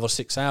 for 5 or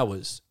 6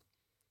 hours.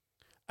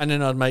 And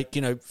then I'd make,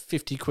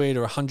 50 quid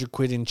or 100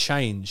 quid in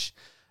change.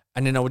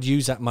 And then I would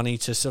use that money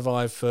to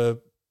survive for,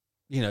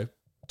 2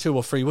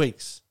 or 3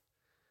 weeks.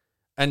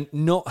 And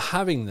not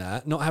having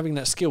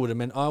that skill would have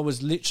meant I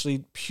was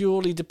literally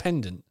purely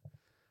dependent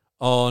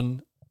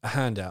on a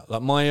handout.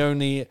 Like my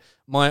only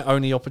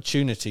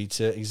opportunity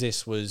to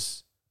exist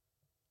was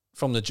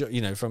from the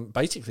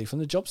from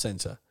the job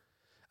centre.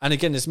 And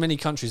again, there's many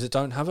countries that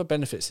don't have a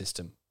benefit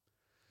system.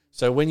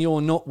 So when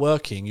you're not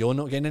working, you're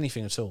not getting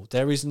anything at all.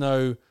 There's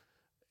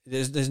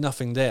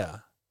nothing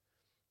there.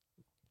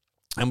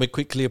 And we're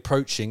quickly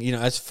approaching,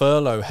 as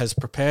furlough has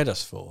prepared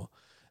us for,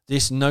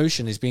 this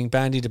notion is being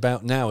bandied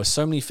about now, as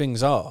so many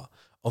things are,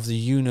 of the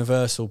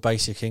universal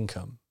basic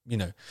income.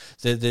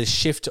 The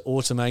shift to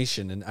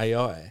automation and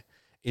AI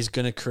is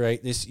going to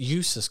create this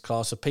useless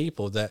class of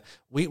people that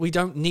we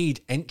don't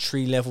need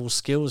entry-level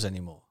skills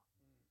anymore.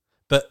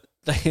 But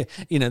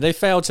they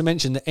fail to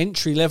mention that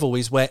entry level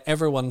is where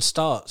everyone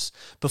starts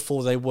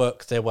before they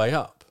work their way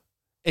up.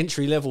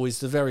 Entry level is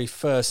the very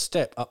first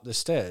step up the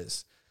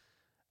stairs.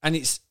 And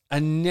it's a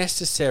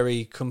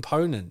necessary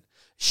component.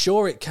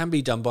 Sure, it can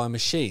be done by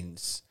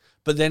machines,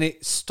 but then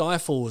it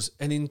stifles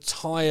an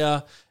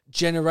entire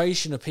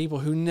generation of people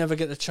who never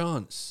get the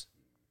chance.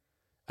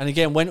 And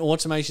again, when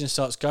automation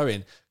starts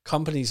going,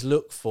 companies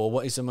look for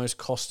what is the most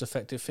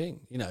cost-effective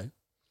thing,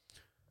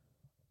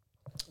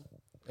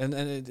 And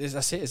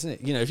that's it, isn't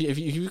it? If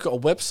you've got a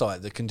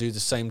website that can do the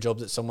same job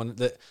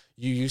that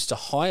you used to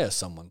hire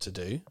someone to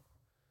do,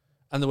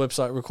 and the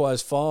website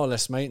requires far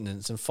less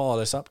maintenance and far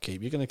less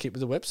upkeep, you're going to keep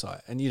with the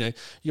website. And,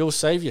 you'll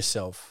save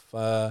yourself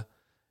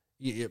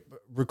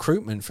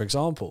recruitment, for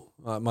example.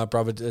 My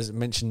brother has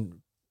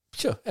mentioned,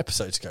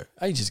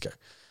 ages ago.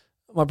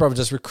 My brother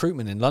does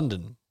recruitment in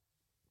London.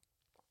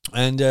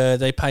 And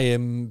they pay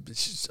him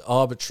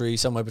arbitrary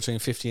somewhere between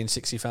 £50,000 and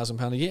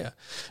 £60,000 a year.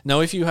 Now,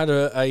 if you had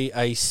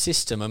a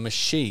system, a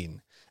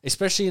machine,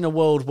 especially in a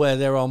world where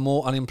there are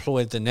more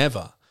unemployed than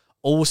ever,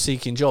 all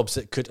seeking jobs,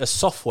 a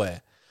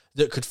software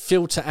that could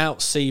filter out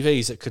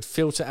CVs, that could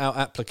filter out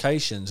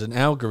applications, an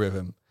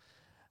algorithm,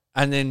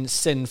 and then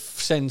send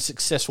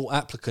successful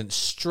applicants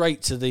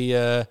straight to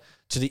the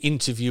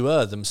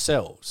interviewer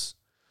themselves.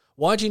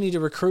 Why do you need a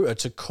recruiter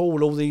to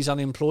call all these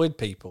unemployed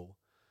people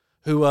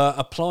who are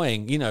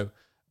applying,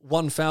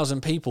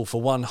 1,000 people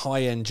for one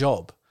high-end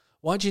job?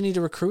 Why do you need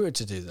a recruiter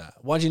to do that?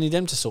 Why do you need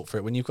them to sort for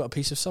it when you've got a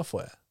piece of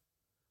software?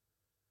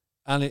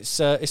 And it's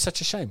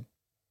such a shame.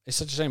 It's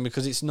such a shame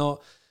because it's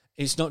not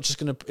just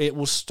going to... It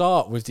will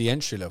start with the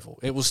entry level.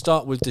 It will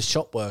start with the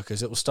shop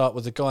workers. It will start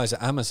with the guys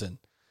at Amazon,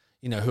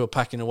 who are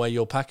packing away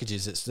your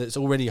packages. It's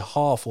already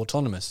half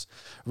autonomous.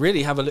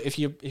 Really have a look. If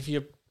you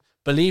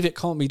believe it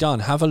can't be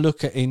done, have a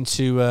look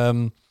into...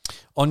 on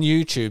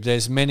YouTube,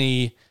 there's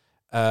many...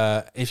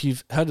 if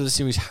you've heard of the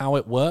series How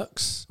It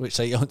Works, which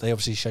they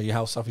obviously show you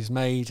how stuff is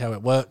made, how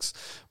it works,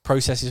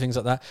 processes, things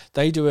like that.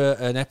 They do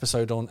an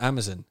episode on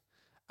Amazon,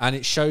 and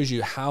it shows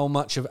you how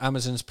much of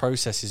Amazon's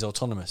process is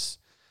autonomous.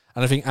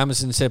 And I think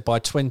Amazon said by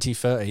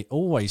 2030,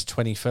 always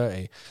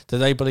 2030, that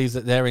they believe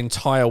that their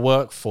entire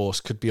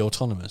workforce could be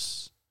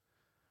autonomous,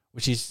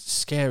 which is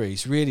scary.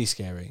 It's really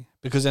scary.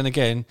 Because then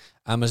again,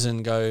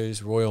 Amazon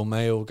goes, Royal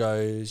Mail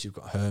goes, you've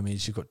got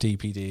Hermes, you've got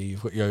DPD,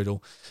 you've got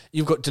Yodel,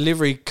 you've got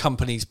delivery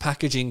companies,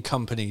 packaging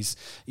companies,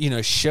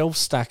 shelf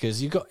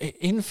stackers, you've got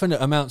infinite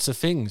amounts of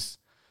things.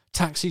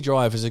 Taxi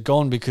drivers are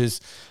gone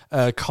because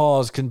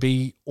cars can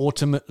be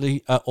autonomous.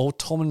 I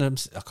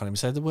can't even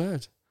say the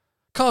word.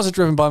 Cars are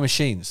driven by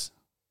machines.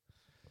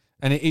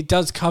 And it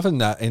does cover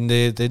that in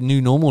the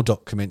New Normal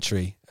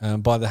documentary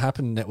by the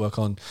Happen Network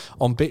on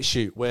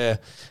BitChute, where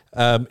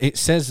it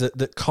says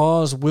that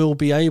cars will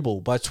be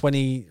able by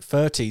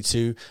 2030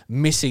 to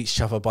miss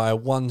each other by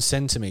 1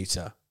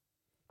 centimetre.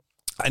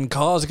 And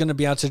cars are going to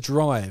be able to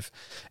drive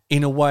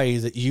in a way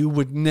that you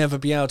would never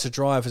be able to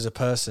drive as a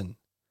person.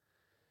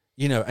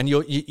 You know, and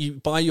you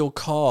buy your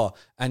car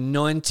and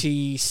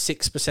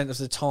 96% of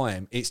the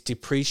time it's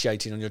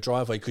depreciating on your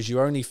driveway because you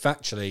only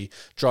factually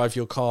drive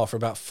your car for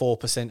about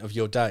 4% of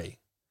your day.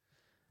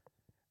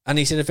 And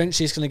he said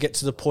eventually it's going to get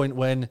to the point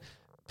when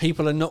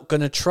people are not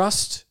going to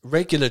trust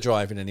regular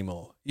driving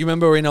anymore. You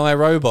remember in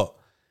iRobot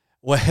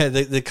where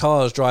the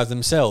cars drive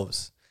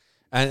themselves.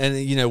 And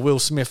you know, Will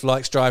Smith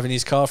likes driving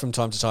his car from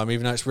time to time,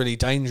 even though it's really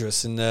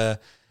dangerous. And,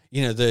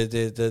 you know,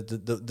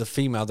 the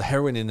female, the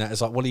heroine in that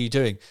is like, what are you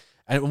doing?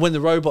 And when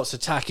the robots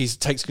attack, he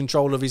takes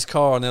control of his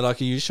car, and they're like,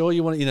 "Are you sure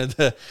you want?" You know,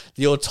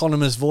 the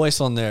autonomous voice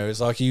on there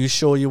is like, "Are you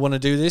sure you want to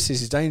do this?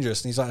 This is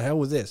dangerous." And he's like, "Hell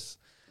with this."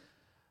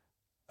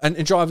 And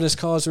driverless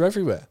cars are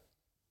everywhere.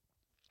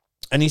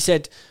 And he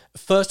said,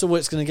 first of all,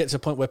 it's going to get to a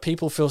point where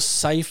people feel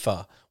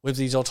safer with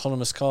these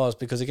autonomous cars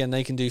because, again,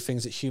 they can do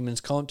things that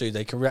humans can't do.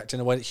 They can react in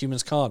a way that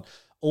humans can't.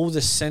 All the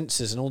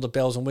sensors and all the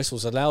bells and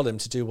whistles allow them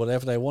to do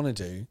whatever they want to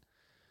do.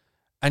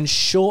 And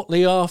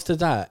shortly after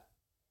that,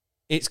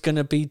 it's going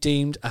to be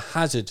deemed a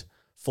hazard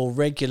for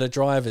regular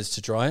drivers to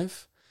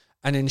drive.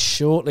 And then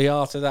shortly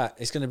after that,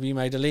 it's going to be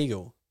made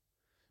illegal.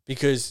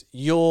 Because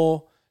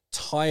your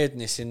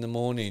tiredness in the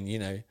morning, you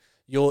know,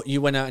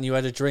 you went out and you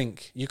had a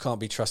drink. You can't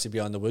be trusted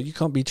behind the wheel. You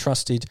can't be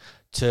trusted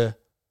to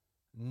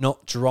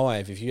not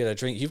drive. If you had a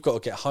drink, you've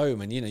got to get home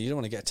and, you know, you don't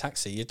want to get a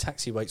taxi. Your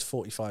taxi waits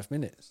 45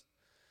 minutes.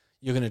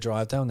 You're going to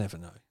drive. They'll never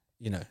know,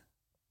 you know.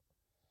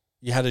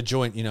 You had a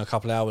joint, you know, a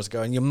couple of hours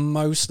ago and you're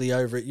mostly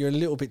over it. You're a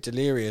little bit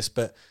delirious,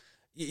 but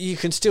you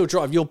can still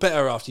drive. You're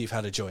better after you've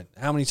had a joint.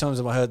 How many times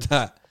have I heard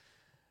that?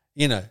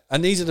 You know,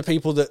 and these are the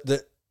people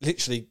that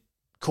literally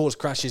cause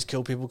crashes,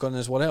 kill people, God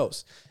knows what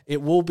else.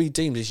 It will be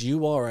deemed as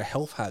you are a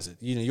health hazard.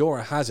 You know, you're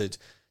a hazard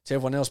to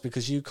everyone else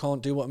because you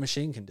can't do what a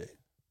machine can do.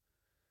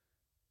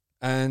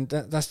 And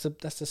that's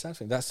the sad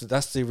thing.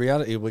 That's the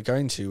reality we're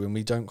going to when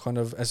we don't kind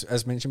of,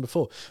 as mentioned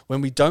before,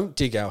 when we don't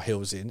dig our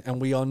heels in and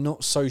we are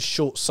not so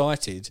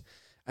short-sighted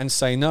and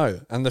say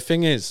no. And the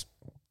thing is,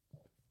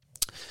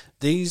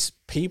 these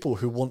people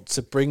who want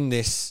to bring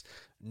this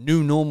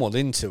new normal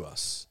into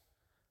us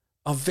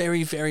are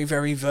very, very,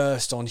 very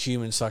versed on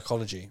human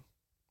psychology.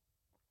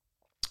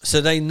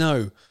 So they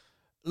know,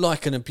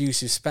 like an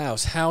abusive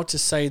spouse, how to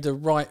say the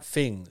right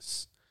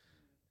things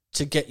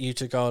to get you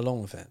to go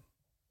along with it.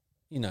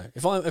 You know,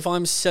 if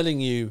I'm selling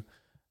you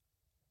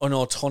an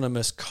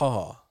autonomous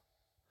car,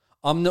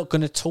 I'm not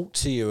going to talk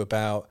to you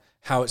about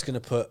how it's going to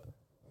put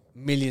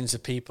millions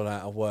of people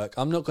out of work.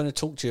 I'm not going to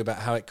talk to you about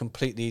how it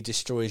completely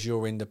destroys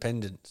your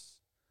independence.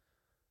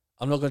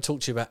 I'm not going to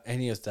talk to you about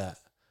any of that.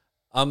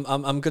 I'm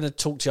going to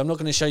talk to you. I'm not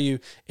going to show you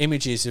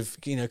images of,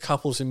 you know,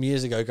 couples from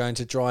years ago going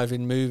to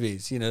drive-in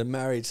movies, you know,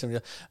 married. I'm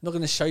not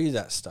going to show you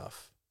that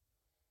stuff.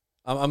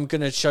 I'm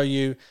going to show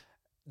you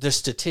the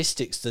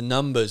statistics, the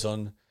numbers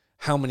on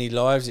how many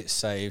lives it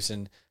saves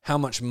and how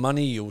much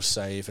money you'll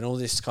save and all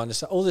this kind of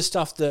stuff. All the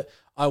stuff that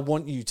I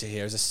want you to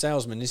hear as a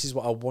salesman. This is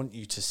what I want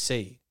you to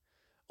see.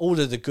 All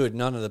of the good,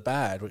 none of the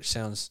bad, which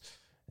sounds,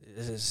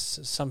 there's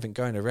something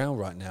going around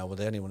right now where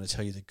they only want to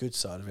tell you the good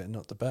side of it and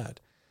not the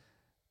bad.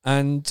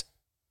 And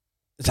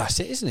that's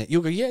it, isn't it?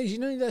 You'll go, yeah, you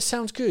know, that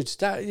sounds good.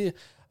 That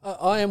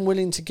I am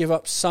willing to give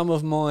up some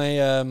of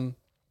my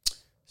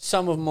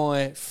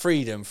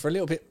freedom for a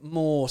little bit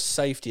more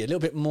safety, a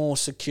little bit more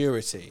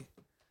security.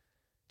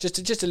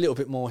 Just a little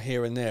bit more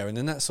here and there. And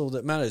then that's all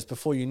that matters.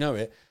 Before you know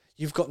it,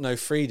 you've got no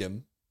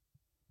freedom.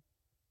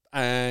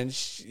 And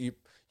you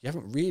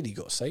haven't really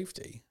got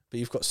safety, but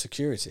you've got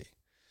security.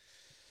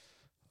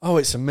 Oh,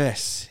 it's a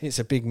mess. It's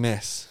a big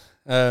mess.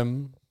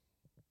 But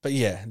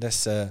yeah,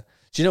 that's... do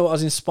you know what I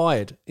was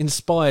inspired?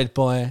 Inspired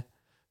by a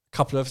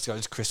couple of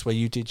episodes, Chris, where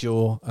you did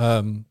your...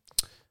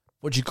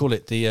 what do you call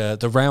it?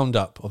 The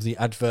roundup of the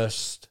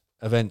adverse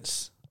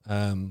events.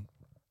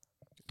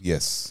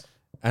 Yes.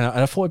 And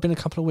I thought it'd been a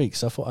couple of weeks,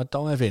 so I thought I'd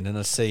dive in and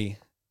I'd see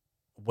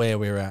where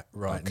we're at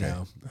right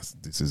now.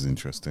 This is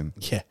interesting.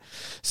 Yeah.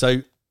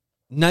 So,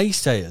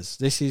 naysayers.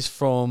 This is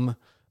from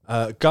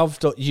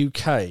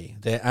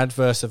gov.uk, their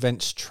adverse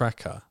events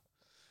tracker.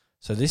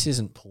 So this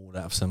isn't pulled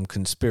out of some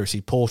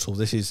conspiracy portal.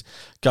 This is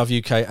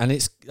gov.uk, and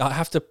it's. I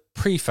have to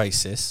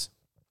preface this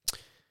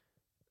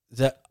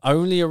that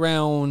only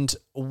around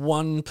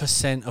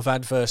 1% of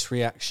adverse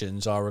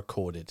reactions are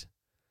recorded.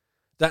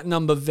 That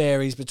number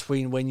varies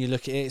between, when you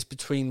look at it, it's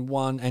between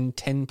 1 and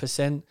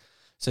 10%.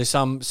 So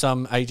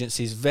some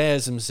agencies,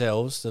 VAERS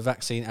themselves, the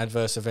Vaccine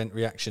Adverse Event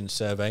Reaction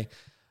Survey,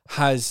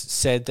 has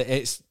said that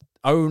it's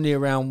only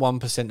around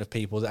 1% of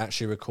people that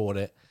actually record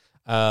it.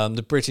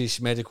 The British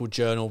Medical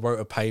Journal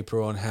wrote a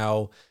paper on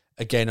how,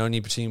 again,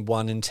 only between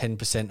 1 and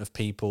 10% of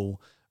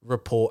people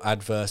report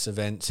adverse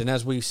events. And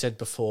as we've said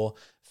before,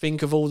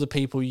 think of all the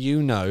people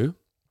you know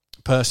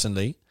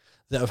personally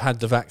that have had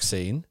the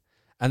vaccine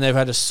and they've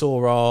had a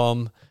sore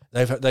arm,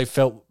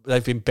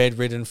 They've been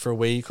bedridden for a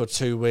week or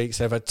 2 weeks.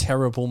 They've had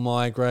terrible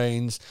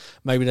migraines.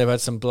 Maybe they've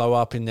had some blow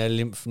up in their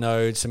lymph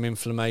nodes, some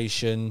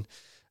inflammation,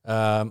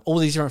 all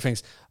these different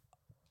things.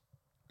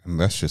 And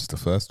that's just the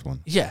first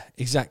one. Yeah,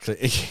 exactly.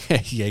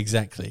 Yeah,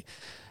 exactly.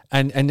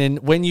 And then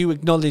when you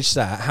acknowledge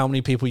that, how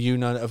many people you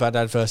know that have had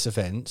adverse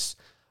events,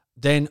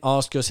 then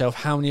ask yourself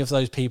how many of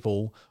those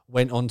people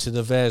went onto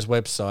the VAERS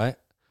website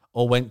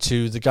or went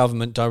to the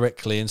government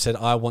directly and said,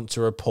 I want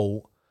to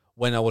report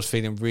when I was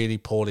feeling really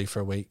poorly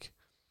for a week.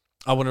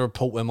 I want to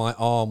report when my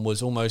arm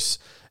was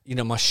almost,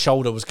 my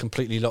shoulder was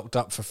completely locked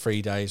up for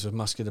 3 days with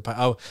muscular pain.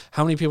 Oh,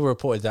 how many people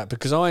reported that?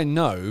 Because I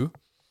know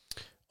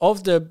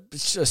of the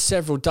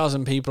several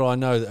dozen people I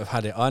know that have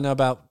had it, I know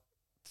about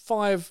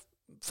five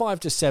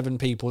to seven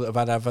people that have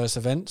had adverse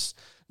events.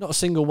 Not a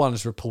single one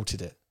has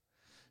reported it.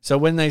 So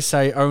when they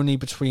say only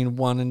between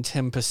 1 and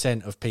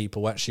 10% of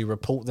people actually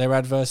report their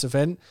adverse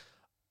event,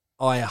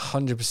 I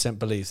 100%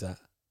 believe that.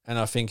 And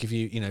I think if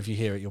you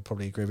hear it, you'll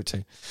probably agree with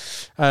it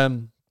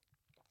too.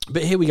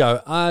 But here we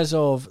go. As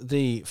of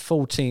the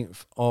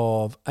 14th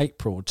of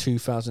April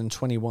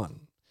 2021,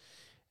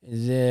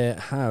 there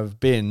have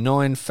been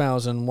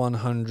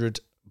 9,100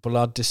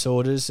 blood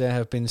disorders. There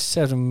have been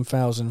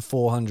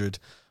 7,400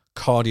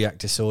 cardiac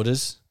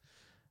disorders,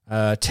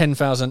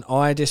 10,000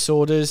 eye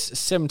disorders,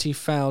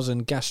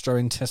 70,000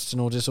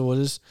 gastrointestinal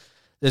disorders.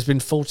 There's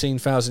been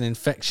 14,000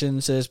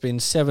 infections. There's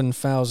been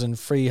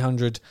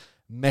 7,300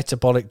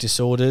 metabolic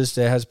disorders.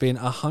 There has been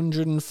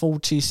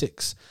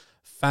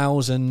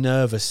 146,000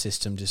 nervous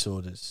system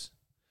disorders.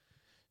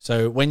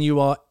 So when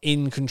you are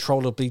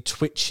uncontrollably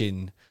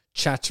twitching,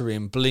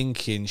 chattering,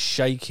 blinking,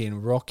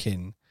 shaking,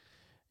 rocking,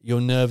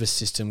 your nervous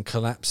system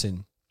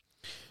collapsing.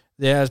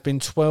 There has been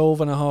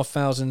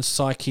 12,500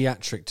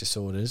 psychiatric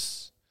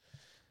disorders.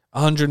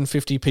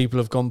 150 people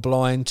have gone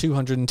blind,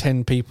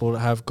 210 people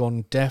have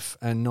gone deaf,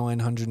 and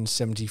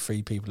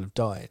 973 people have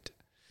died.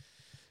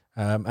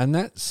 And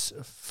that's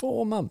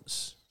 4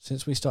 months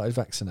since we started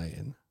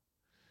vaccinating.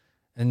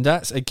 And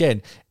that's,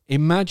 again,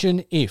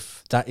 imagine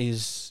if that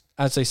is,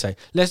 as they say,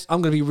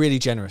 I'm going to be really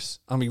generous.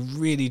 I'm going to be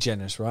really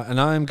generous, right?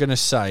 And I'm going to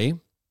say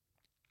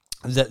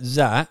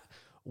that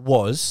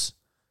was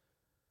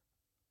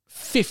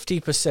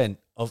 50%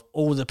 of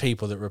all the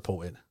people that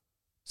reported.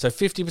 So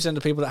 50%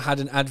 of people that had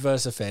an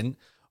adverse event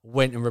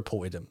went and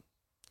reported them.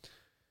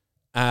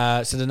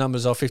 So the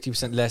numbers are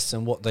 50% less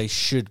than what they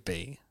should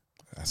be.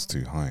 That's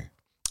too high.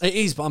 It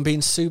is, but I'm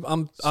being super.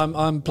 I'm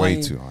playing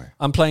way too high.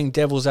 I'm playing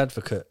devil's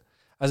advocate.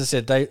 As I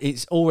said,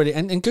 it's already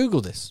and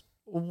Google this.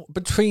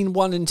 Between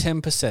 1 and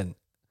 10%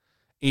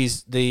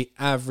 is the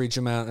average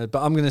amount,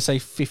 but I'm going to say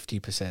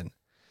 50%.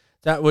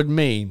 That would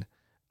mean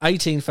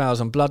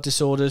 18,000 blood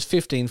disorders,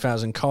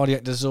 15,000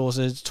 cardiac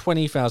disorders,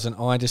 20,000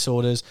 eye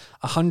disorders,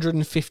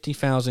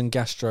 150,000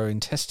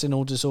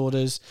 gastrointestinal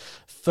disorders,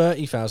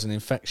 30,000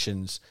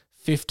 infections,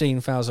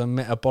 15,000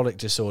 metabolic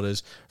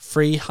disorders,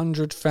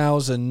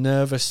 300,000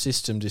 nervous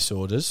system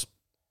disorders,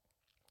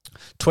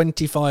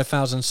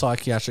 25,000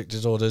 psychiatric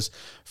disorders,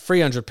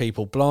 300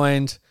 people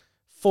blind,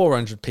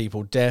 400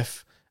 people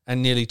deaf,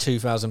 and nearly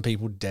 2,000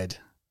 people dead.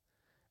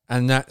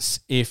 And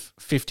that's if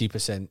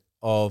 50%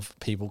 of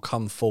people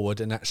come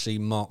forward and actually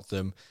mark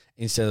them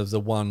instead of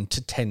the 1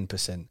 to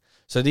 10%.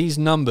 So these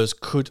numbers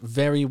could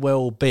very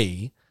well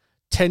be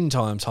 10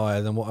 times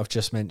higher than what I've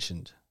just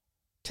mentioned.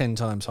 10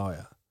 times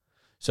higher.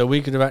 So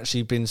we could have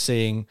actually been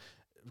seeing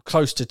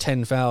close to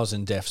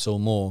 10,000 deaths or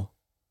more.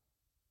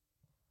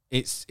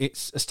 It's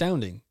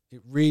astounding.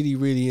 It really,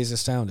 really is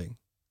astounding.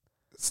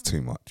 It's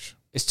too much.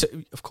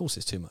 Of course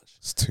it's too much.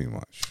 It's too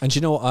much. And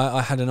you know what?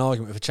 I had an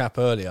argument with a chap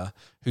earlier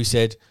who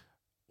said,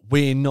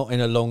 we're not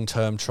in a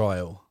long-term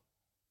trial.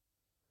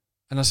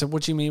 And I said,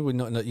 what do you mean we're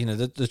not in a,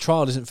 the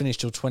trial isn't finished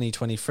till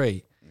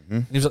 2023. Mm-hmm.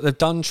 And he was like, they've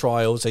done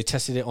trials, they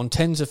tested it on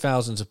tens of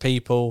thousands of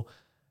people.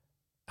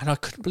 And I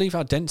couldn't believe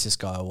how dense this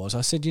guy was.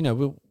 I said,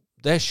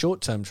 they're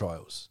short-term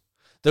trials.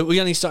 That we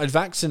only started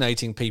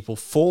vaccinating people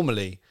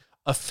formally,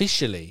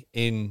 officially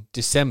in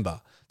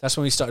December. That's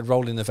when we started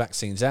rolling the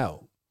vaccines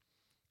out.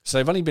 So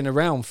they've only been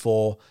around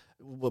for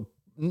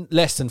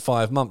less than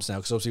 5 months now,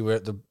 because obviously we're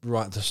at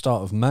the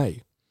start of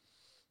May.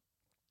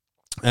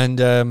 And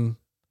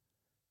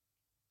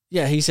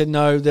he said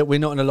no, that we're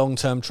not in a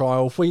long-term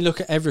trial. If we look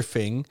at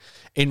everything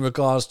in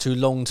regards to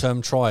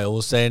long-term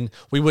trials, then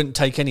we wouldn't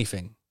take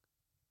anything.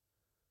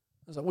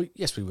 I was like, well,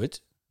 yes, we would.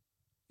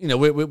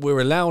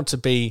 We're allowed to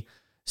be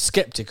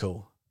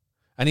skeptical.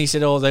 And he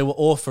said, they were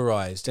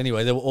authorized.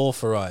 Anyway, they were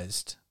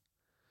authorized.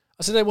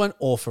 I said they weren't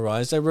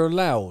authorized. They were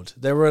allowed.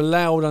 They were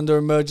allowed under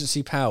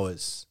emergency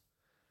powers.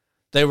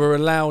 They were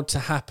allowed to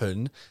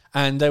happen,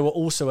 and they were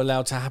also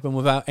allowed to happen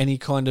without any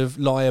kind of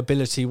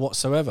liability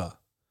whatsoever.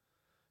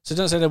 So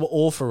don't say they were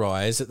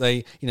authorized, that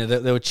they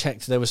were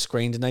checked, they were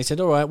screened, and they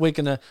said, all right,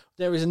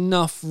 there is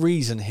enough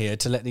reason here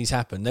to let these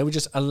happen. They were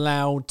just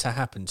allowed to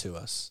happen to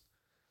us.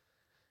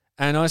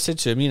 And I said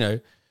to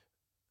him,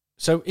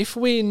 so if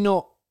we are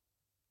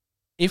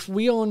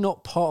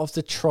not part of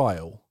the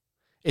trial,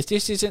 if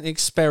this isn't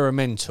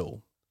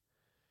experimental,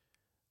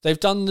 They've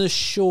done the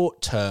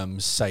short-term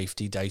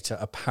safety data,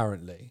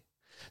 apparently.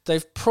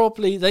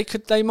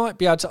 They might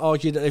be able to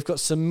argue that they've got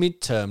some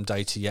mid-term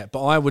data yet,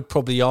 but I would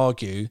probably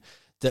argue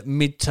that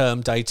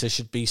mid-term data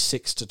should be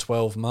 6 to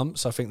 12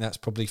 months. I think that's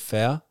probably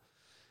fair.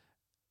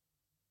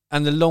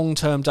 And the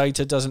long-term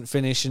data doesn't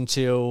finish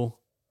until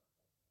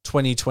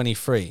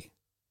 2023.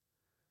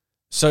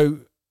 So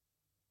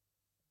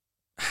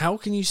how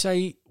can you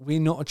say we're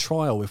not a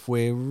trial if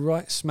we're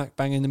right smack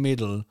bang in the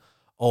middle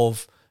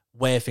of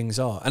where things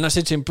are? And I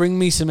said to him, bring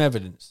me some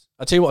evidence.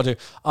 I'll tell you what I'll do.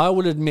 I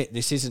will admit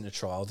this isn't a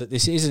trial, that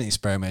this isn't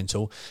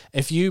experimental.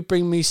 If you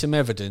bring me some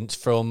evidence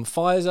from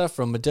Pfizer,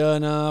 from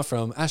Moderna,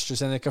 from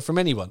AstraZeneca, from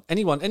anyone,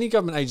 any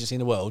government agency in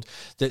the world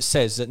that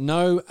says that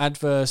no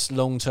adverse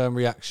long-term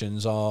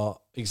reactions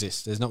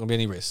exist, there's not going to be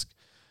any risk,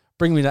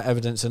 bring me that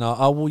evidence and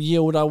I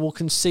will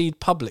concede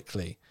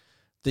publicly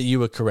that you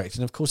were correct.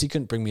 And of course he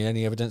couldn't bring me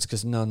any evidence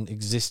because none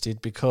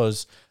existed,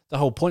 because the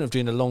whole point of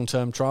doing a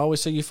long-term trial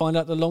is so you find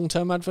out the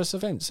long-term adverse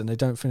events, and they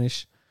don't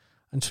finish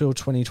until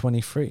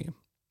 2023.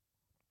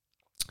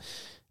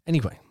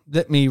 Anyway,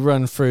 let me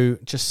run through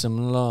just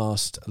some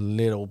last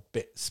little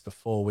bits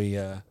before we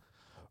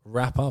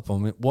wrap up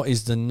on what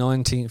is the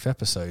 19th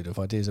episode of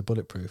Ideas Are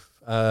Bulletproof.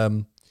 We're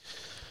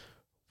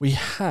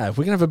going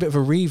to have a bit of a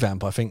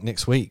revamp, I think,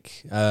 next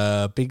week.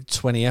 Big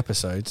 20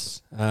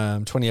 episodes.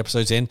 20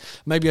 episodes in.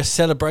 Maybe a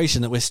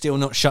celebration that we're still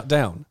not shut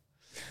down,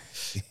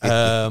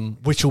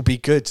 which will be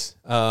good.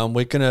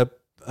 We're going to,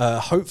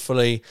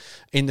 hopefully,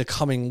 in the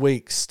coming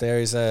weeks, there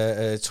is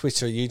a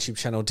Twitter, YouTube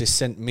channel,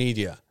 Dissent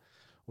Media,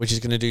 which is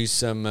going to do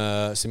some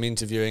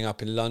interviewing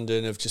up in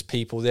London of just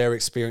people, their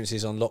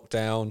experiences on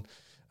lockdown,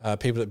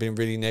 people that have been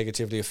really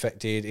negatively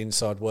affected,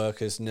 inside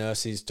workers,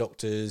 nurses,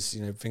 doctors,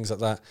 things like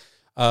that.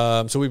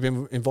 So we've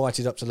been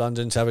invited up to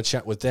London to have a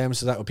chat with them.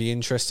 So that will be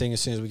interesting.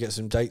 As soon as we get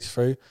some dates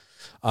through,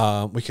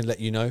 we can let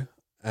you know.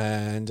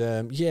 And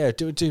do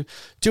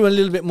a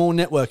little bit more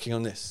networking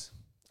on this.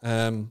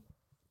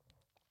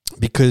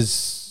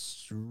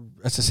 Because,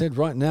 as I said,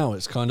 right now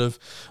it's kind of,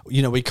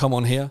 we come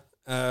on here.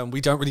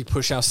 We don't really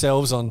push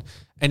ourselves on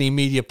any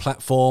media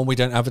platform. We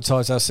don't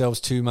advertise ourselves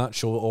too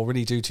much or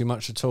really do too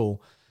much at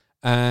all.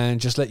 And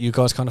just let you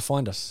guys kind of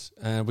find us.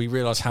 And we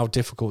realise how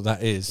difficult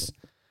that is.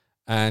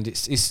 And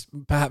it's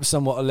perhaps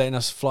somewhat letting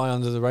us fly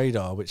under the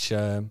radar, which,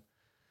 we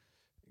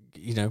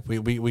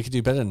could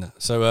do better than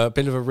that. So a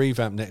bit of a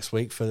revamp next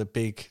week for the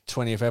big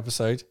 20th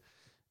episode.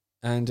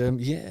 And,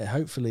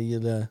 hopefully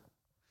you'll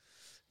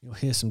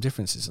hear some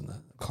differences in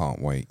that.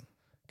 Can't wait.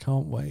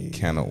 Cannot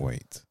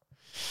wait.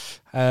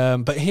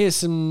 But here's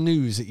some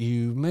news that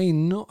you may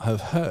not have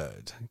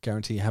heard.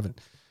 Guarantee you haven't.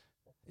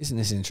 Isn't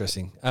this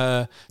interesting?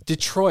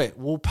 Detroit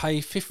will pay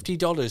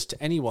 $50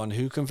 to anyone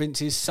who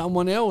convinces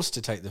someone else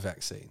to take the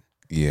vaccine.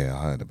 Yeah,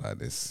 I heard about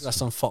this.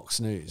 That's on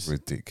Fox News.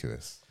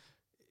 Ridiculous.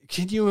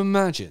 Can you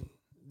imagine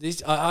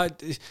this?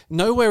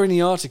 Nowhere in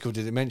the article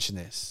did it mention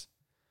this,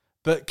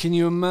 but can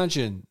you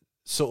imagine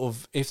sort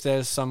of if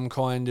there's some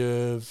kind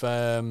of,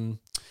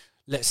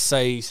 let's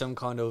say, some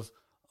kind of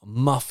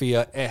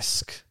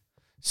mafia-esque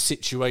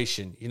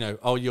situation?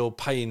 You're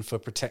paying for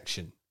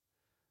protection.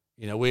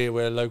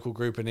 We're a local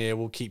group in here.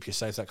 We'll keep you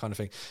safe, that kind of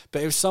thing.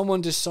 But if someone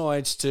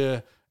decides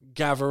to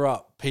gather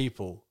up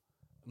people,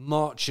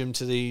 march them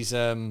to these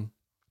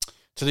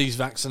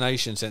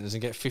vaccination centres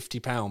and get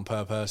 £50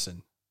 per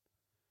person,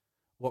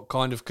 what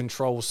kind of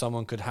control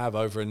someone could have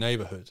over a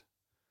neighbourhood?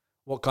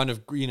 What kind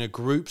of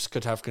groups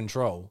could have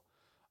control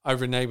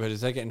over a neighbourhood if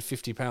they're getting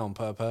 £50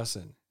 per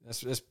person?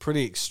 That's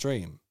pretty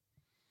extreme.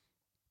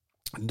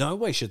 No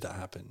way should that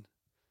happen.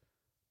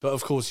 But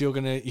of course, you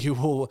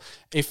will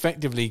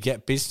effectively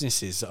get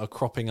businesses that are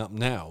cropping up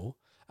now,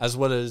 as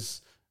well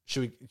as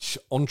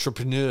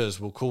entrepreneurs,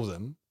 we'll call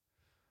them,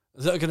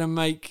 that are going to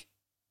make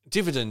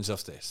dividends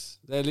off this.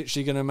 They're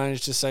literally going to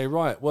manage to say,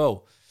 right,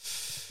 well,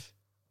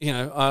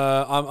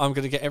 I'm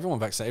going to get everyone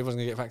vaccinated. Everyone's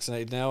going to get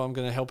vaccinated now. I'm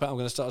going to help out. I'm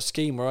going to start a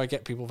scheme where I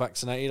get people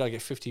vaccinated. I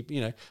get 50,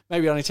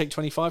 maybe I only take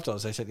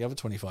 $25. They take the other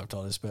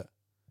 $25, but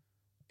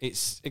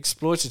it's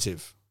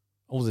exploitative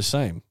all the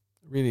same.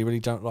 Really, really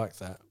don't like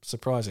that.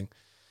 Surprising.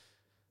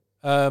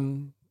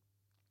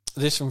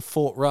 This from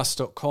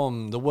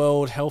FortRuss.com. The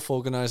World Health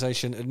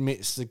Organization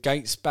admits the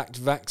Gates-backed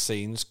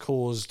vaccines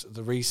caused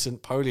the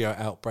recent polio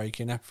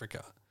outbreak in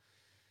Africa.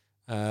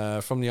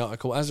 From the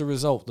article, as a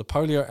result, the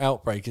polio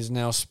outbreak is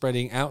now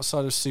spreading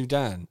outside of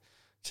Sudan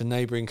to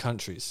neighbouring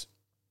countries.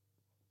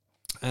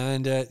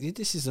 And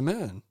this is the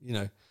man,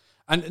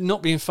 And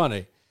not being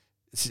funny,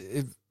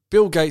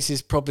 Bill Gates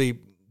is probably,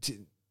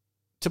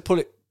 to put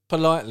it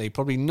politely,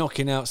 probably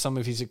knocking out some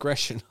of his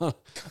aggression on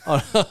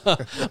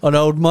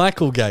old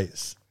Michael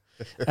Gates.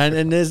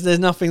 And there's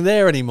nothing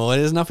there anymore.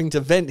 There's nothing to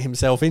vent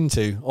himself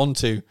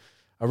onto,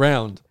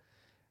 around.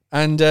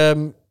 And,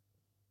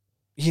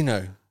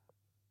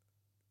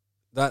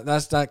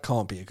 that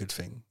can't be a good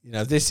thing.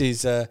 This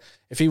is,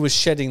 if he was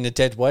shedding the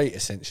dead weight,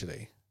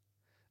 essentially,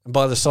 and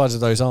by the size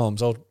of those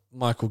arms, old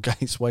Michael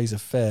Gates weighs a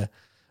fair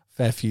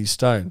few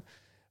stone.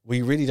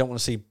 We really don't want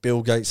to see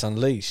Bill Gates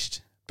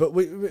unleashed. But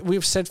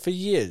we've said for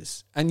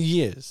years and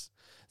years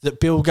that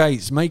Bill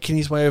Gates making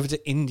his way over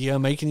to India,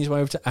 making his way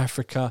over to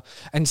Africa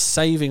and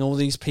saving all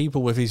these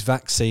people with his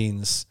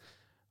vaccines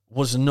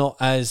was not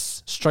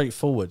as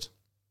straightforward.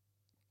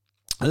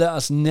 Let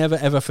us never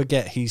ever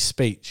forget his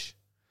speech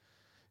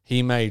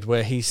he made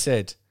where he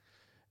said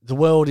the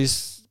world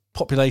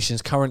population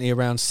is currently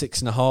around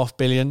 6.5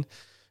 billion.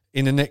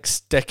 In the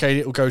next decade,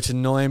 it will go to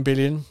 9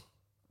 billion.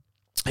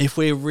 If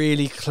we're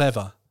really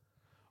clever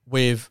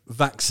with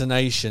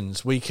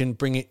vaccinations, we can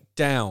bring it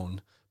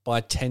down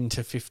by 10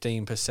 to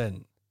 15%.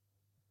 And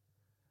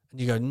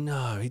you go,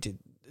 no, he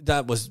didn't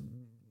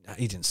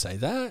say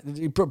that.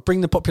 He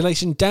bring the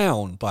population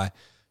down by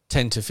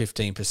 10 to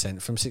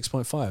 15% from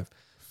 6.5.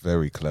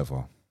 Very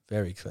clever.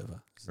 Very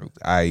clever.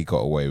 How he got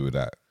away with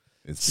that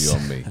is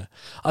beyond me.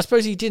 I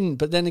suppose he didn't,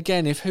 but then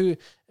again,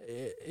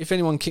 if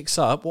anyone kicks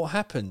up, what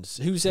happens?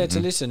 Who's there to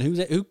listen?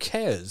 Who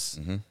cares?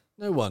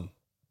 No one.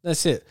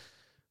 That's it.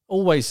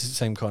 Always the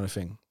same kind of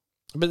thing.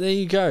 But there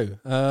you go.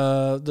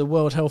 The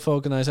World Health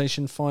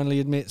Organization finally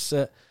admits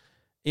that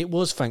it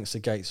was thanks to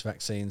Gates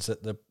vaccines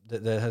that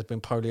there has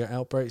been polio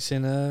outbreaks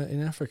in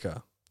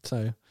Africa.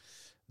 So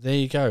there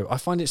you go. I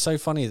find it so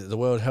funny that the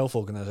World Health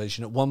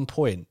Organization at one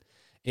point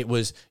it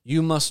was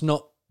you must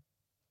not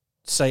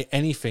say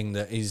anything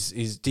that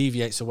is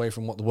deviates away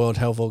from what the World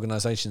Health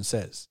Organization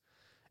says.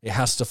 It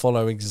has to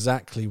follow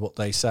exactly what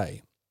they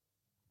say.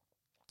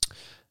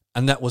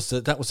 And that was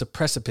the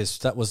precipice.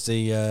 That was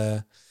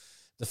the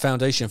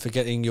foundation for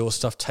getting your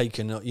stuff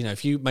taken. You know,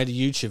 if you made a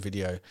YouTube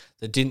video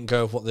that didn't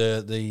go with what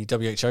the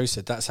WHO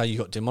said, that's how you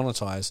got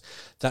demonetized.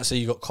 That's how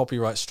you got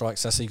copyright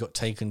strikes. That's how you got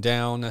taken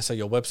down. That's how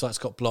your websites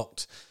got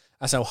blocked.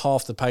 That's how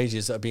half the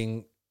pages that are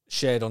being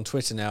shared on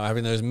Twitter now are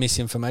having those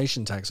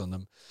misinformation tags on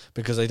them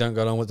because they don't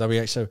go along with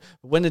WHO.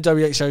 But when the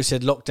WHO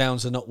said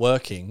lockdowns are not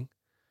working,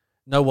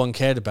 no one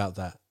cared about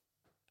that.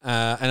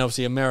 And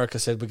obviously America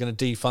said we're going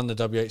to defund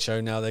the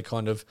WHO. Now they're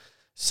kind of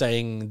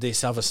saying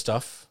this other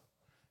stuff.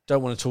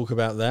 Don't want to talk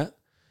about that.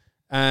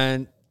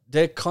 And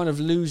they're kind of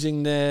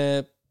losing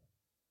their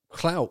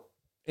clout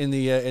in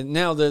the and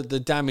now the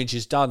damage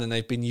is done and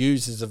they've been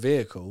used as a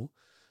vehicle.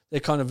 They're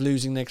kind of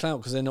losing their clout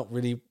because they're not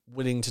really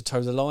willing to toe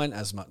the line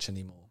as much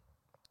anymore.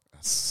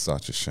 That's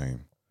such a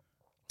shame.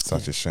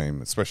 Such a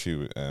shame, especially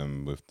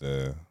with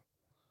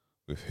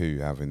WHO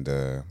having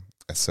a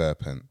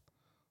serpent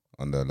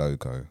on their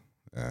logo.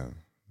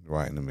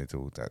 Right in the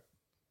middle, that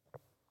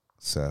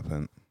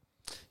serpent.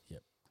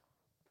 Yep.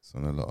 It's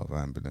on a lot of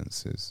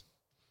ambulances.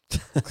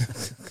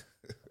 It's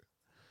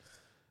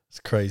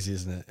crazy,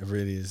 isn't it? It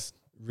really is.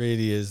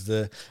 Really is.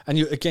 And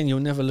you'll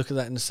never look at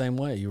that in the same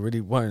way. You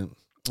really won't.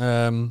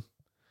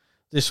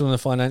 This one in the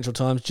Financial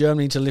Times: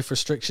 Germany to lift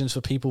restrictions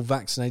for people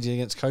vaccinated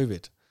against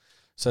COVID.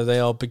 So they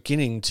are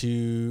beginning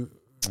to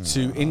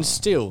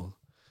instill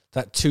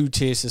that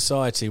two-tier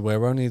society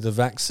where only the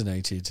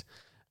vaccinated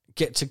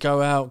get to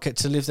go out, get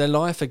to live their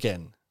life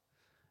again,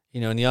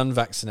 and the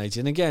unvaccinated.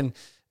 And again,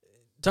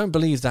 don't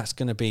believe that's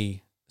going to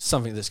be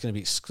something that's going to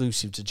be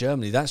exclusive to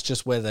Germany. That's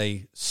just where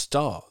they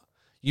start.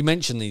 You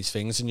mention these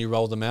things and you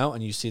roll them out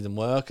and you see them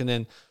work. And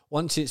then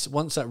once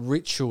that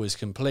ritual is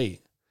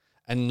complete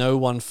and no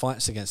one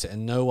fights against it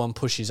and no one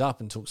pushes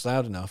up and talks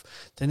loud enough,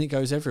 then it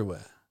goes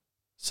everywhere.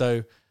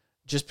 So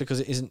just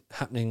because it isn't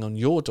happening on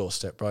your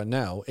doorstep right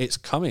now, it's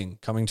coming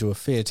to a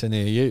theatre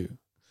near you.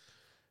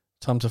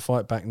 Time to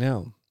fight back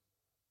now.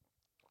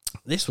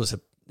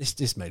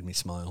 This made me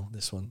smile,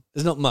 this one.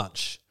 There's not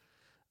much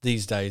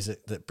these days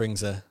that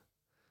brings a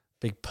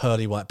big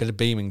pearly white bit of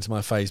beaming to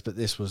my face, but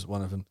this was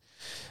one of them.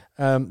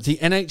 The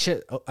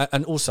NHS,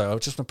 and also, I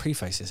just want to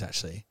preface this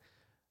actually.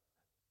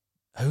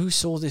 Who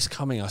saw this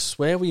coming? I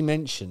swear we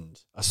mentioned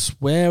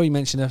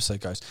episode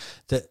goes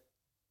that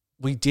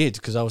we did,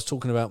 because I was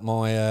talking about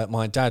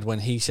my dad when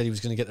he said he was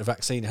going to get the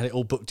vaccine, had it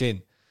all booked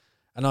in.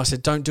 And I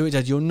said, don't do it,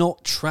 Dad. You're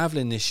not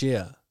travelling this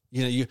year.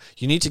 You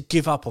need to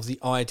give up of the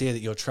idea that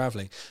you're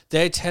travelling.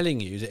 They're telling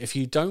you that if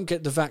you don't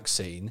get the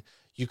vaccine,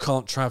 you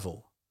can't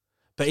travel.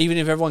 But even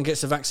if everyone gets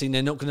the vaccine,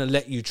 they're not going to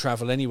let you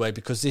travel anyway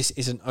because this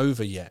isn't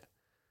over yet.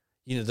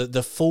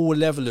 The full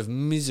level of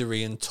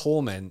misery and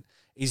torment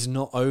is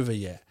not over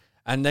yet.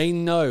 And they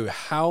know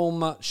how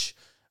much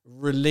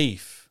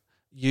relief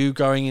you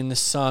going in the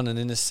sun and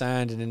in the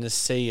sand and in the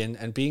sea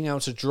and being able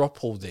to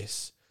drop all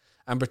this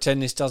and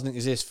pretend this doesn't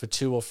exist for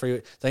 2 or 3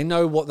 weeks. They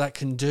know what that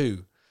can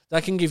do.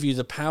 That can give you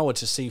the power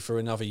to see for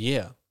another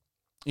year.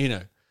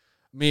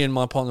 Me and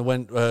my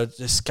partner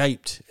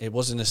escaped. It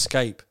was an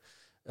escape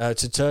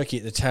to Turkey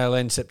at the tail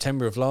end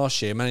September of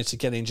last year. Managed to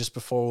get in just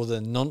before all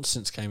the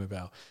nonsense came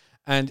about.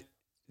 And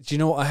do you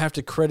know what? I have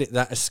to credit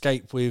that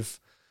escape with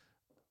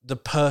the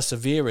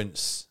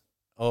perseverance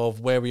of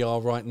where we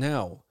are right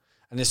now.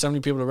 And there's so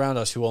many people around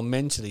us who are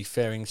mentally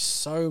faring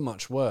so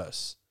much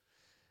worse.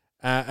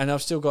 And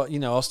I've still got,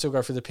 I'll still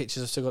go through the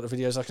pictures. I've still got the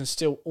videos. I can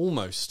still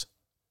almost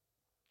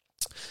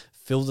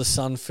feel the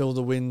sun, feel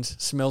the wind,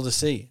 smell the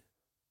sea.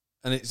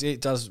 And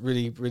it does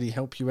really, really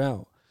help you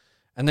out.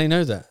 And they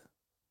know that.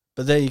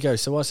 But there you go.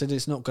 So I said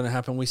it's not going to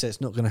happen. We said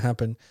it's not going to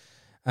happen.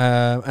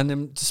 And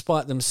then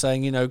despite them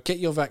saying, get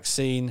your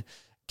vaccine,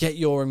 get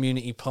your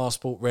immunity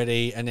passport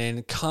ready, and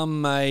then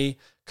come May,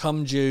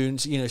 come June,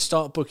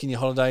 start booking your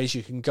holidays.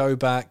 You can go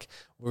back,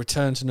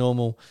 return to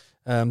normal.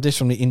 This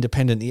from the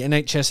Independent. The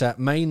NHS app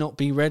may not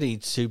be ready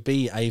to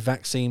be a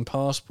vaccine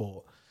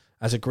passport,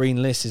 as a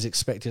green list is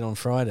expected on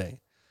Friday.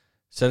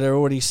 So they're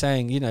already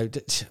saying,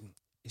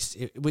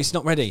 it's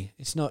not ready.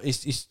 It's not.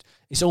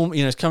 It's all.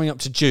 It's coming up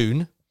to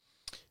June,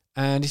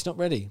 and it's not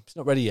ready. It's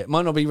not ready yet. It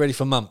might not be ready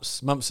for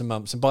months and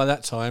months. And by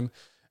that time,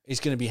 it's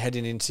going to be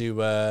heading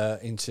into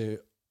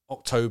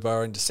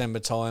October and December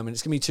time, and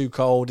it's going to be too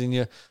cold, and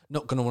you're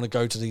not going to want to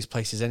go to these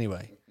places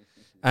anyway.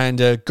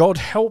 And God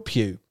help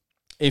you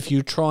if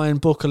you try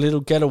and book a little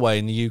getaway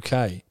in the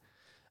UK,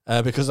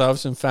 because I have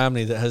some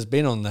family that has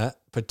been on that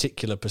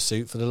particular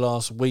pursuit for the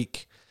last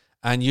week,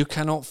 and you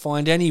cannot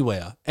find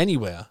anywhere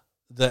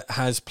that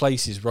has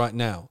places right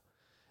now.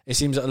 It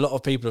seems that a lot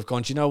of people have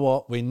gone, do you know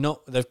what?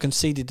 They've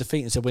conceded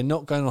defeat and said, we're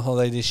not going on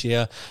holiday this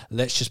year.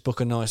 Let's just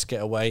book a nice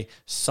getaway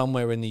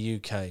somewhere in the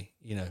UK,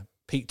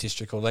 Peak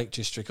District or Lake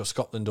District or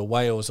Scotland or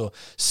Wales or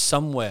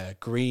somewhere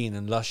green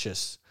and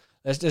luscious.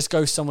 Let's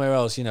go somewhere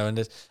else,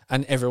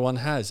 and everyone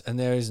has, and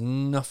there is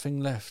nothing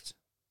left.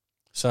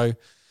 So,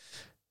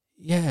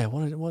 yeah,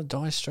 what a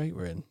dire strait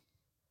we're in.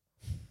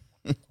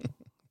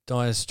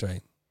 Dire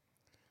strait.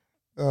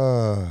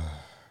 You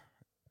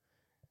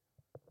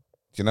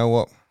know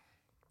what?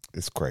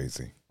 It's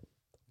crazy.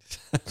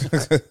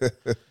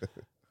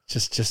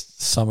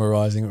 just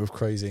summarising it with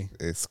crazy.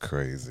 It's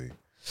crazy.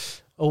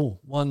 Oh,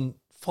 one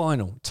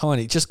final,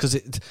 tiny, just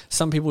because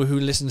some people who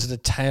listen to the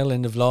tail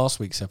end of last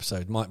week's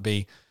episode might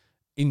be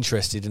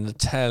interested in the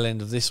tail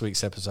end of this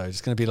week's episode.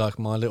 It's going to be like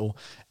my little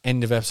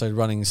end of episode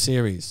running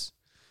series.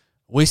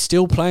 We're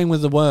still playing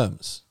with the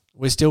worms.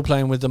 We're still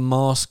playing with the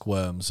mask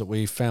worms that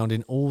we found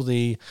in all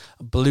the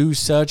blue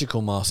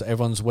surgical masks that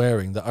everyone's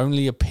wearing that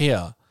only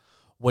appear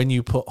when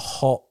you put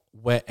hot,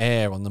 wet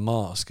air on the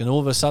mask. And all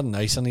of a sudden,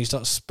 they suddenly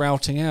start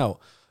sprouting out,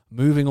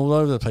 moving all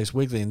over the place,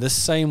 wiggling. The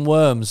same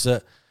worms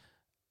that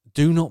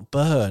do not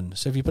burn.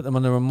 So if you put them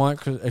under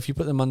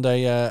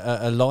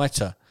a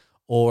lighter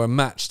or a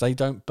match, they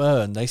don't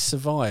burn. They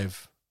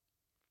survive.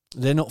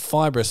 They're not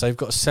fibrous. They've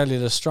got a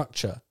cellular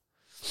structure.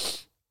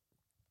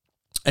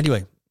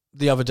 Anyway,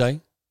 the other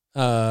day,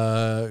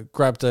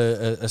 grabbed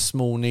a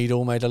small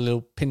needle, made a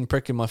little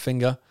pinprick in my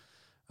finger,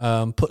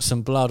 put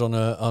some blood on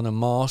a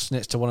mask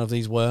next to one of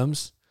these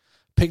worms,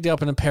 picked it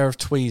up in a pair of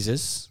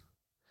tweezers,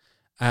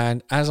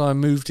 and as I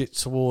moved it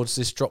towards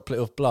this droplet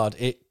of blood,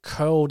 it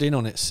curled in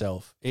on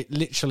itself. It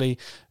literally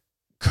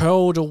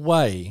curled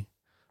away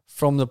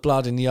from the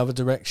blood in the other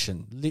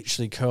direction.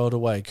 Literally curled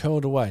away.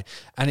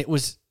 And it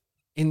was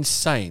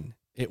insane.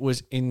 It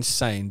was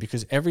insane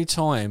because every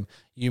time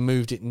you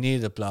moved it near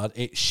the blood,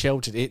 it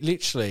sheltered. It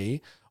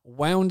literally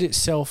wound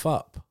itself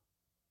up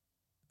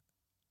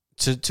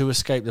to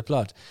escape the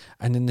blood.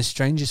 And then the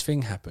strangest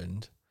thing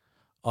happened.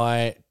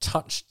 I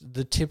touched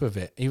the tip of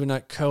it. Even though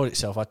it curled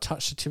itself, I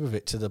touched the tip of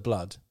it to the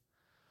blood,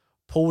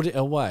 pulled it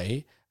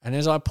away, and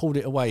as I pulled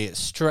it away, it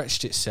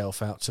stretched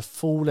itself out to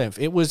full length.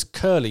 It was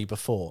curly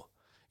before.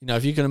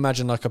 If you can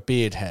imagine like a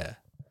beard hair,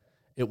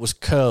 it was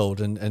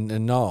curled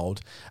and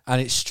gnarled,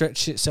 and it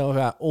stretched itself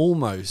out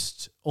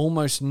almost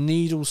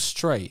needle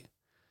straight,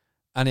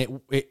 and it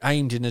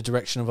aimed in the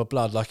direction of a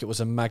blood like it was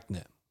a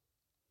magnet.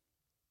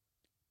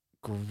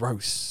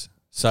 Gross.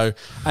 So,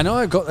 and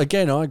I got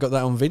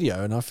that on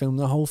video, and I filmed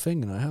the whole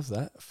thing, and I have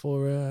that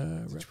for.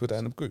 Did you put that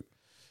in the group?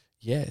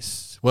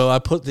 Yes. Well, I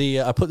put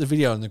the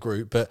video in the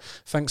group, but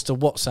thanks to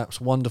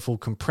WhatsApp's wonderful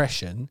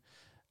compression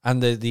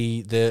and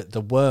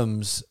the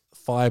worms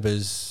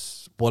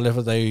fibers,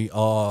 whatever they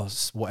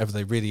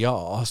really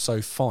are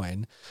so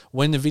fine.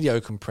 When the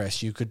video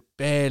compressed, you could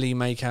barely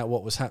make out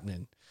what was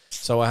happening.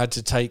 So I had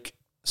to take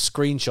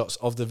screenshots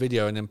of the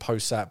video and then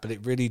post that, but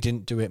it really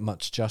didn't do it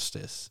much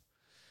justice.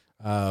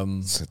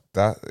 So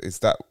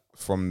that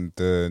from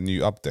the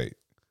new update?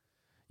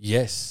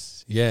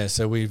 Yes. Yeah.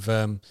 So we've,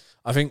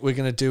 I think we're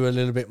going to do a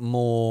little bit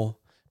more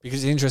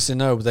because it's interesting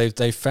to know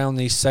they found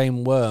these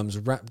same worms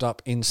wrapped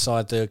up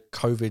inside the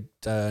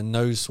COVID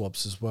nose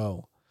swabs as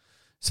well.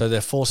 So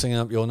they're forcing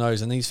up your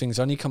nose, and these things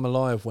only come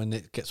alive when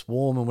it gets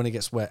warm and when it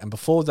gets wet. And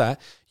before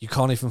that, you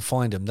can't even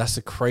find them. That's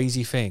a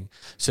crazy thing.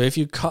 So if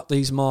you cut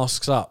these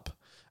masks up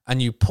and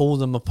you pull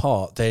them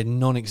apart, they're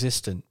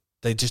non-existent.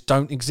 They just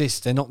don't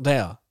exist. They're not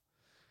there.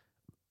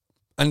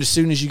 And as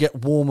soon as you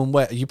get warm and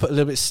wet, you put a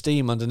little bit of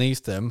steam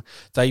underneath them,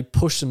 they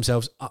push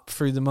themselves up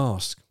through the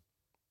mask.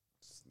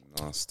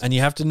 Nasty. And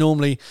you have to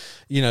normally,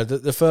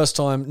 the first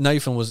time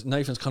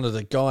Nathan's kind of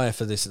the guy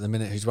for this at the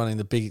minute who's running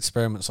the big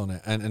experiments on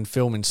it and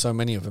filming so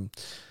many of them.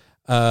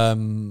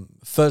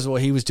 First of all,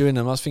 he was doing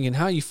them. I was thinking,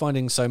 how are you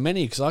finding so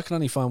many? Because I can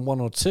only find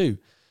one or two.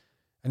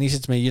 And he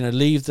said to me,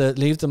 leave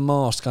the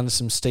mask under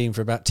some steam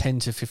for about 10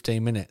 to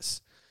 15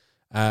 minutes.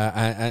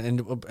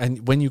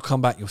 And when you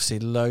come back, you'll see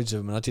loads of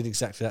them. And I did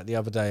exactly that the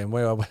other day. And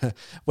where I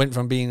went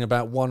from being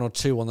about one or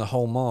two on the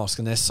whole mask,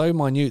 and they're so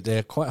minute,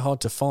 they're quite hard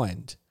to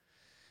find,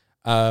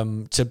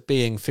 to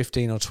being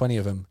 15 or 20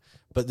 of them.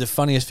 But the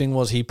funniest thing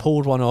was he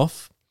pulled one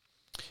off,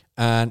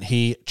 and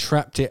he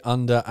trapped it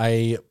under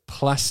a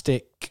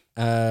plastic.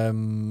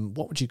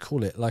 What would you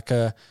call it?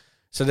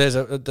 So there's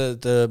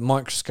the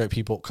microscope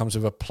he bought comes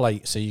with a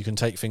plate, so you can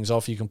take things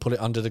off. You can put it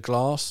under the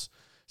glass.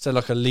 So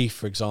like a leaf,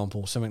 for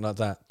example, something like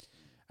that,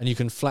 and you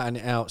can flatten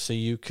it out so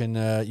you can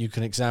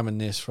examine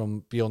this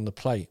from beyond the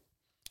plate.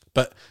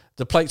 But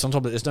the plate's on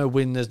top of it. There's no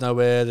wind, there's no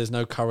air, there's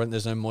no current,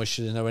 there's no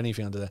moisture, there's no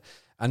anything under there.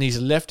 And he's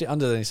left it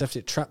under there. He's left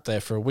it trapped there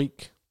for a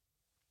week.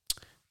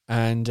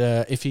 And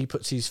if he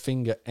puts his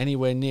finger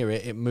anywhere near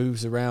it, it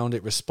moves around,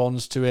 it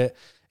responds to it,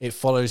 it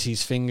follows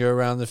his finger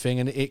around the thing,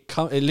 and it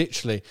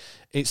literally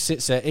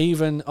sits there.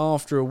 Even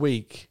after a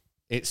week,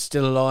 it's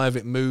still alive,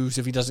 it moves.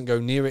 If he doesn't go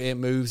near it, it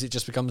moves. It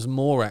just becomes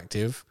more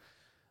active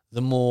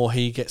the more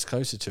he gets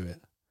closer to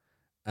it.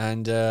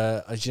 And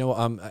you know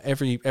what?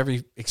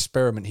 Every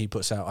experiment he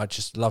puts out, I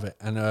just love it.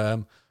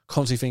 And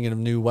constantly thinking of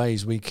new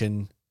ways we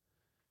can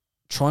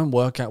try and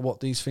work out what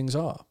these things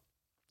are.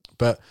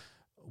 But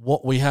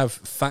what we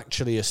have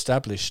factually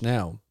established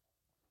now,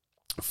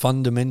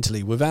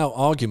 fundamentally, without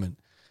argument,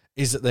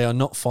 is that they are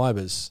not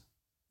fibers.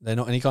 They're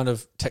not any kind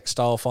of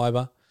textile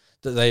fiber,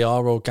 that they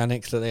are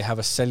organic, that they have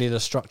a cellular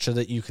structure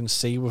that you can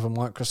see with a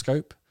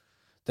microscope.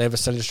 They have a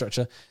cellular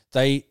structure.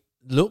 They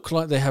look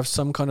like they have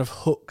some kind of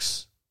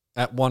hooks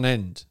at one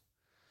end,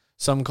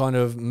 some kind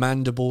of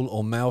mandible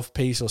or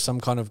mouthpiece or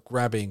some kind of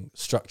grabbing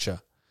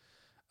structure.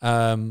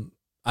 And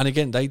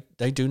again,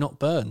 they do not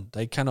burn.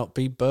 They cannot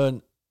be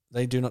burnt.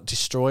 They do not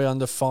destroy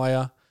under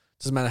fire.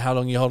 Doesn't matter how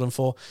long you hold them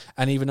for.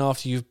 And even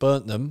after you've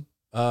burnt them,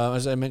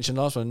 as I mentioned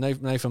last one,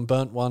 Nathan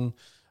burnt one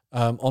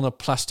on a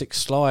plastic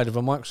slide of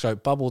a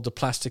microscope, bubbled the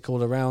plastic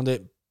all around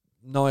it,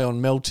 nigh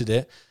on melted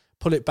it,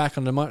 put it back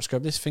on the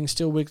microscope. This thing's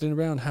still wiggling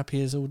around,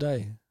 happy as all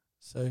day.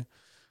 So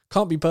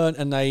can't be burnt,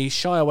 and they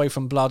shy away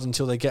from blood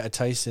until they get a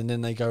taste, and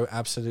then they go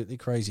absolutely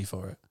crazy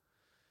for it.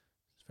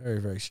 It's very,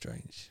 very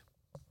strange.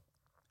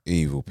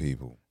 Evil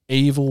people.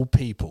 Evil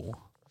people.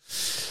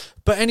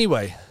 But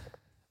anyway,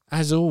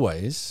 as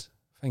always,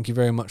 thank you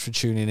very much for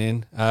tuning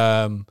in.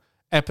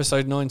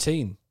 Episode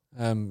 19.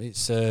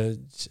 It's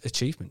an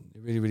achievement.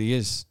 It really, really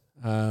is.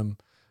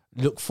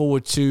 Look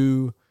forward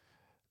to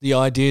the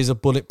Ideas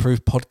of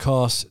Bulletproof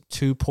Podcast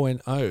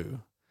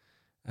 2.0.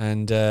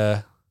 And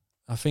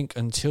I think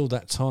until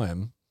that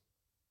time,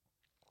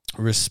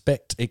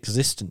 respect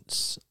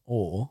existence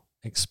or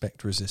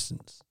expect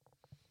resistance.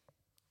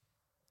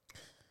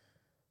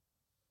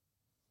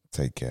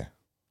 Take care.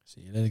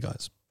 See you later,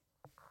 guys.